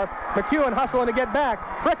the floor. McEwen hustling to get back.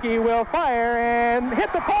 Fricky will fire and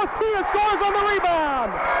hit the post. Kia scores on the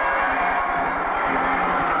rebound.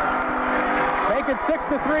 Make it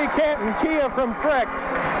 6-3 Canton. Kia from Frick.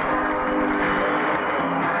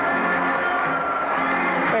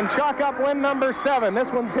 And chalk up win number 7.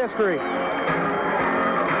 This one's history.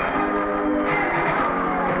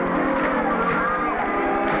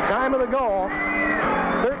 Time of the goal,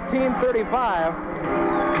 13:35.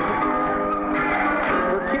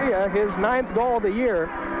 For Kia, his 9th goal of the year.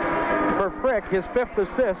 For Frick, his 5th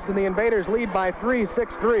assist, and the Invaders lead by 3,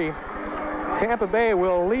 6-3. Tampa Bay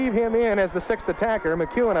will leave him in as the 6th attacker.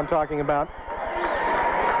 McEwen I'm talking about.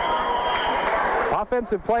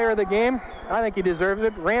 Offensive player of the game, I think he deserves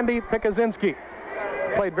it, Randy Pikuzinski.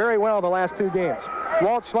 Played very well the last 2 games.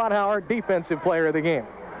 Walt Schlotthauer, defensive player of the game.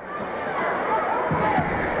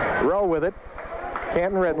 Rowe with it.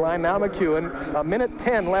 Canton red line, now McEwen.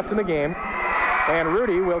 1:10 left in the game. And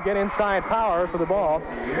Rudy will get inside Power for the ball.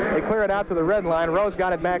 They clear it out to the red line. Rowe's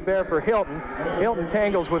got it back there for Hilton. Hilton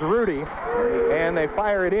tangles with Rudy, and they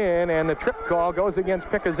fire it in, and the trip call goes against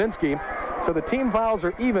Pikuzinski. So the team fouls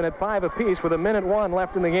are even at 5 apiece with 1:01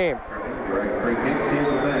 left in the game.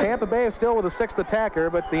 Tampa Bay is still with a 6th attacker,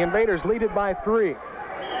 but the Invaders lead it by 3.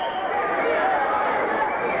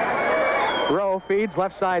 Rowe feeds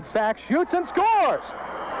left side. Sachs shoots and scores.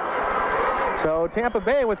 So Tampa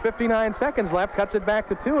Bay with 59 seconds left cuts it back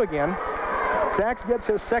to 2 again. Sachs gets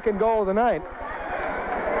his 2nd goal of the night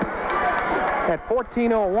at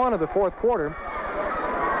 14:01 of the 4th quarter,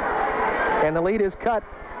 and the lead is cut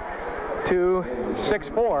to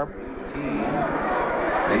 6-4.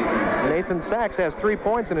 Nathan Sachs has 3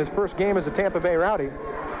 points in his first game as a Tampa Bay Rowdy.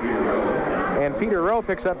 And Peter Rowe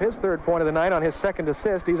picks up his 3rd point of the night on his 2nd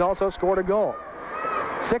assist. He's also scored a goal.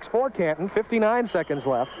 6-4 Canton, 59 seconds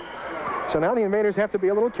left. So now the Invaders have to be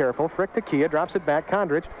a little careful. Frick to Kia, drops it back.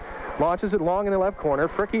 Kondrich launches it long in the left corner.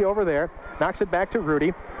 Fricky over there, knocks it back to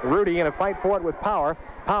Rudy. Rudy in a fight for it with Power.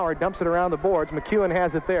 Power dumps it around the boards. McEwen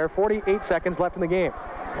has it there. 48 seconds left in the game.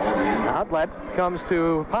 Outlet comes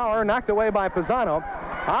to Power, knocked away by Pisano.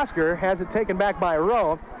 Oscar has it taken back by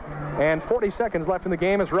Rowe. And 40 seconds left in the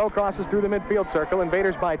game as Rowe crosses through the midfield circle.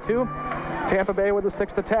 Invaders by 2. Tampa Bay with the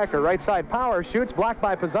 6th attacker. Right side Power shoots, blocked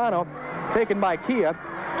by Pisano. Taken by Kia.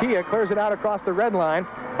 Kia clears it out across the red line.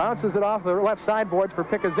 bounces it off the left sideboards for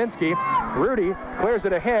Pikuzinski. Rudy clears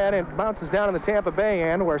it ahead and bounces down in the Tampa Bay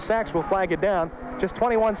end, where Sachs will flag it down. Just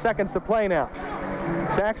 21 seconds to play now.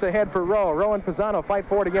 Sachs ahead for Rowe. Rowe and Pisano fight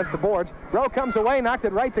for it against the boards. Rowe comes away, knocked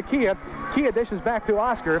it right to Kia. Kia dishes back to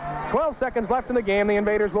Oscar. 12 seconds left in the game. The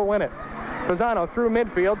Invaders will win it. Pisano through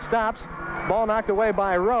midfield, stops. Ball knocked away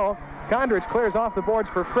by Rowe. Kondrich clears off the boards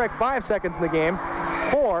for Frick. 5 seconds in the game.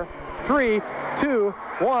 4, 3, 2,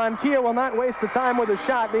 1. Kia will not waste the time with a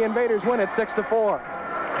shot. The Invaders win it 6-4.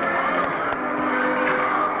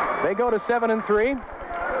 They go to 7-3.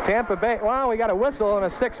 Tampa Bay, well, we got a whistle and a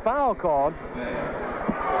 6th foul called.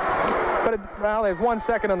 But, well, there's 1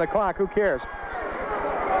 second on the clock. Who cares?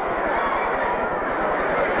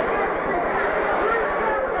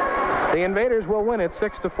 The Invaders will win it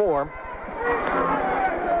 6-4.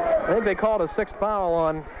 I think they called a 6th foul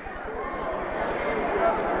on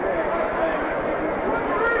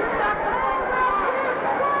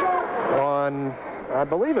I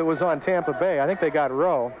believe it was on Tampa Bay. I think they got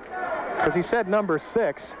Rowe, because he said number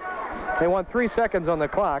 6. They want 3 seconds on the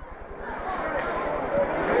clock.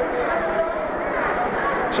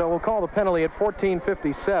 So we'll call the penalty at 14:57.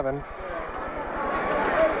 2-minute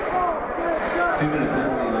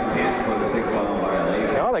penalty by Canton for the 6th foul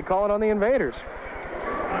violation. Oh, they call it on the Invaders.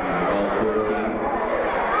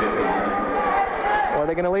 Or are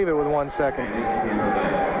they going to leave it with 1 second?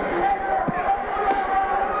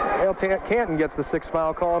 Well, Canton gets the 6th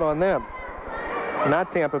foul called on them,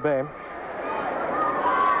 not Tampa Bay.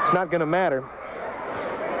 It's not going to matter.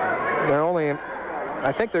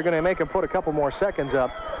 I think they're going to make him put a couple more seconds up.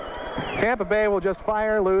 Tampa Bay will just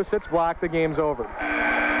fire loose. It's blocked. The game's over.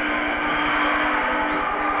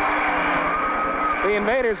 The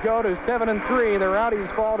Invaders go to 7-3. The Rowdies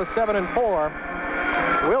fall to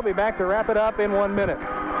 7-4. We'll be back to wrap it up in 1 minute.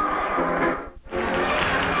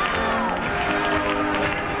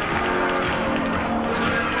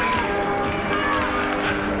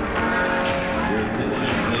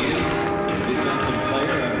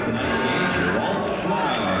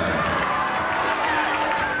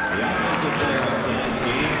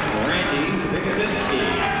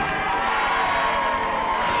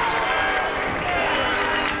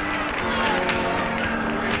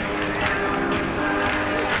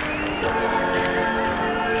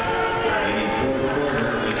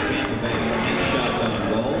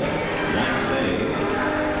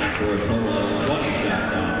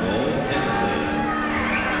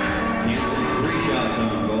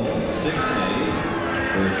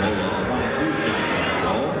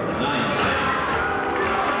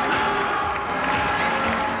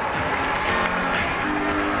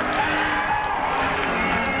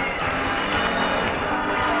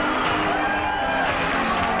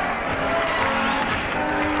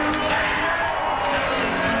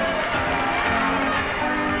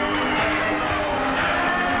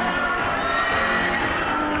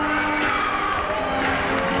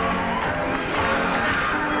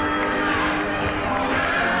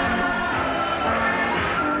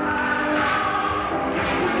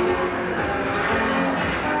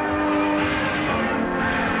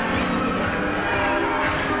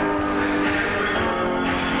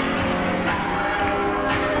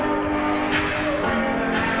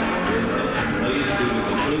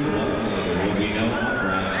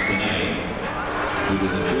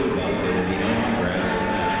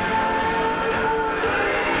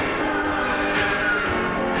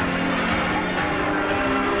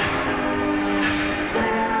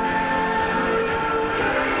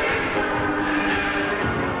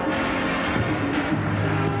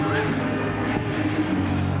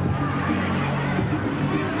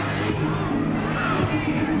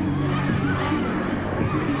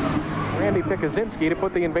 Pikuzinski to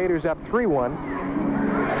put the Invaders up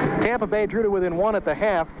 3-1. Tampa Bay drew to within 1 at the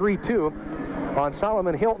half, 3-2 on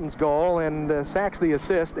Solomon Hilton's goal, and Sachs the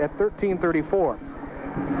assist at 13:34.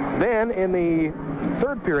 Then in the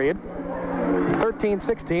third period,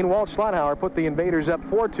 13-16, Walt Schlotthauer put the Invaders up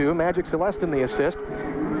 4-2. Magic Celestin the assist.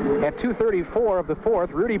 At 2:34 of the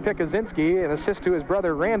fourth, Rudy Pikuzinski, an assist to his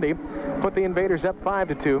brother Randy, put the Invaders up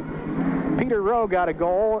 5-2. Peter Rowe got a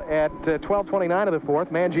goal at 12:29 of the fourth.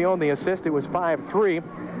 Mangione the assist. It was 5-3.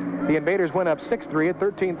 The Invaders went up 6-3 at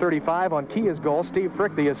 13:35 on Kia's goal. Steve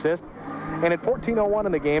Frick the assist. And at 14:01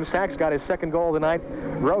 in the game, Sachs got his second goal of the night.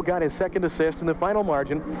 Rowe got his second assist, and the final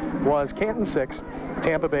margin was Canton 6,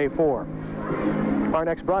 Tampa Bay 4. Our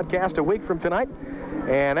next broadcast a week from tonight,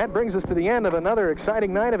 and that brings us to the end of another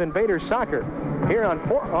exciting night of Invaders soccer here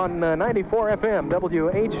on 94 FM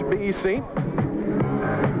WHBC.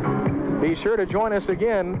 Be sure to join us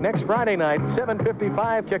again next Friday night,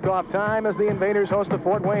 7:55 kickoff time, as the Invaders host the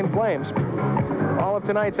Fort Wayne Flames. All of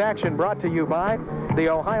tonight's action brought to you by the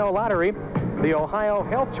Ohio Lottery, the Ohio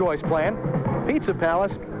Health Choice Plan, Pizza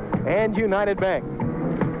Palace, and United Bank.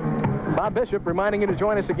 Bob Bishop reminding you to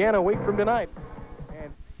join us again a week from tonight.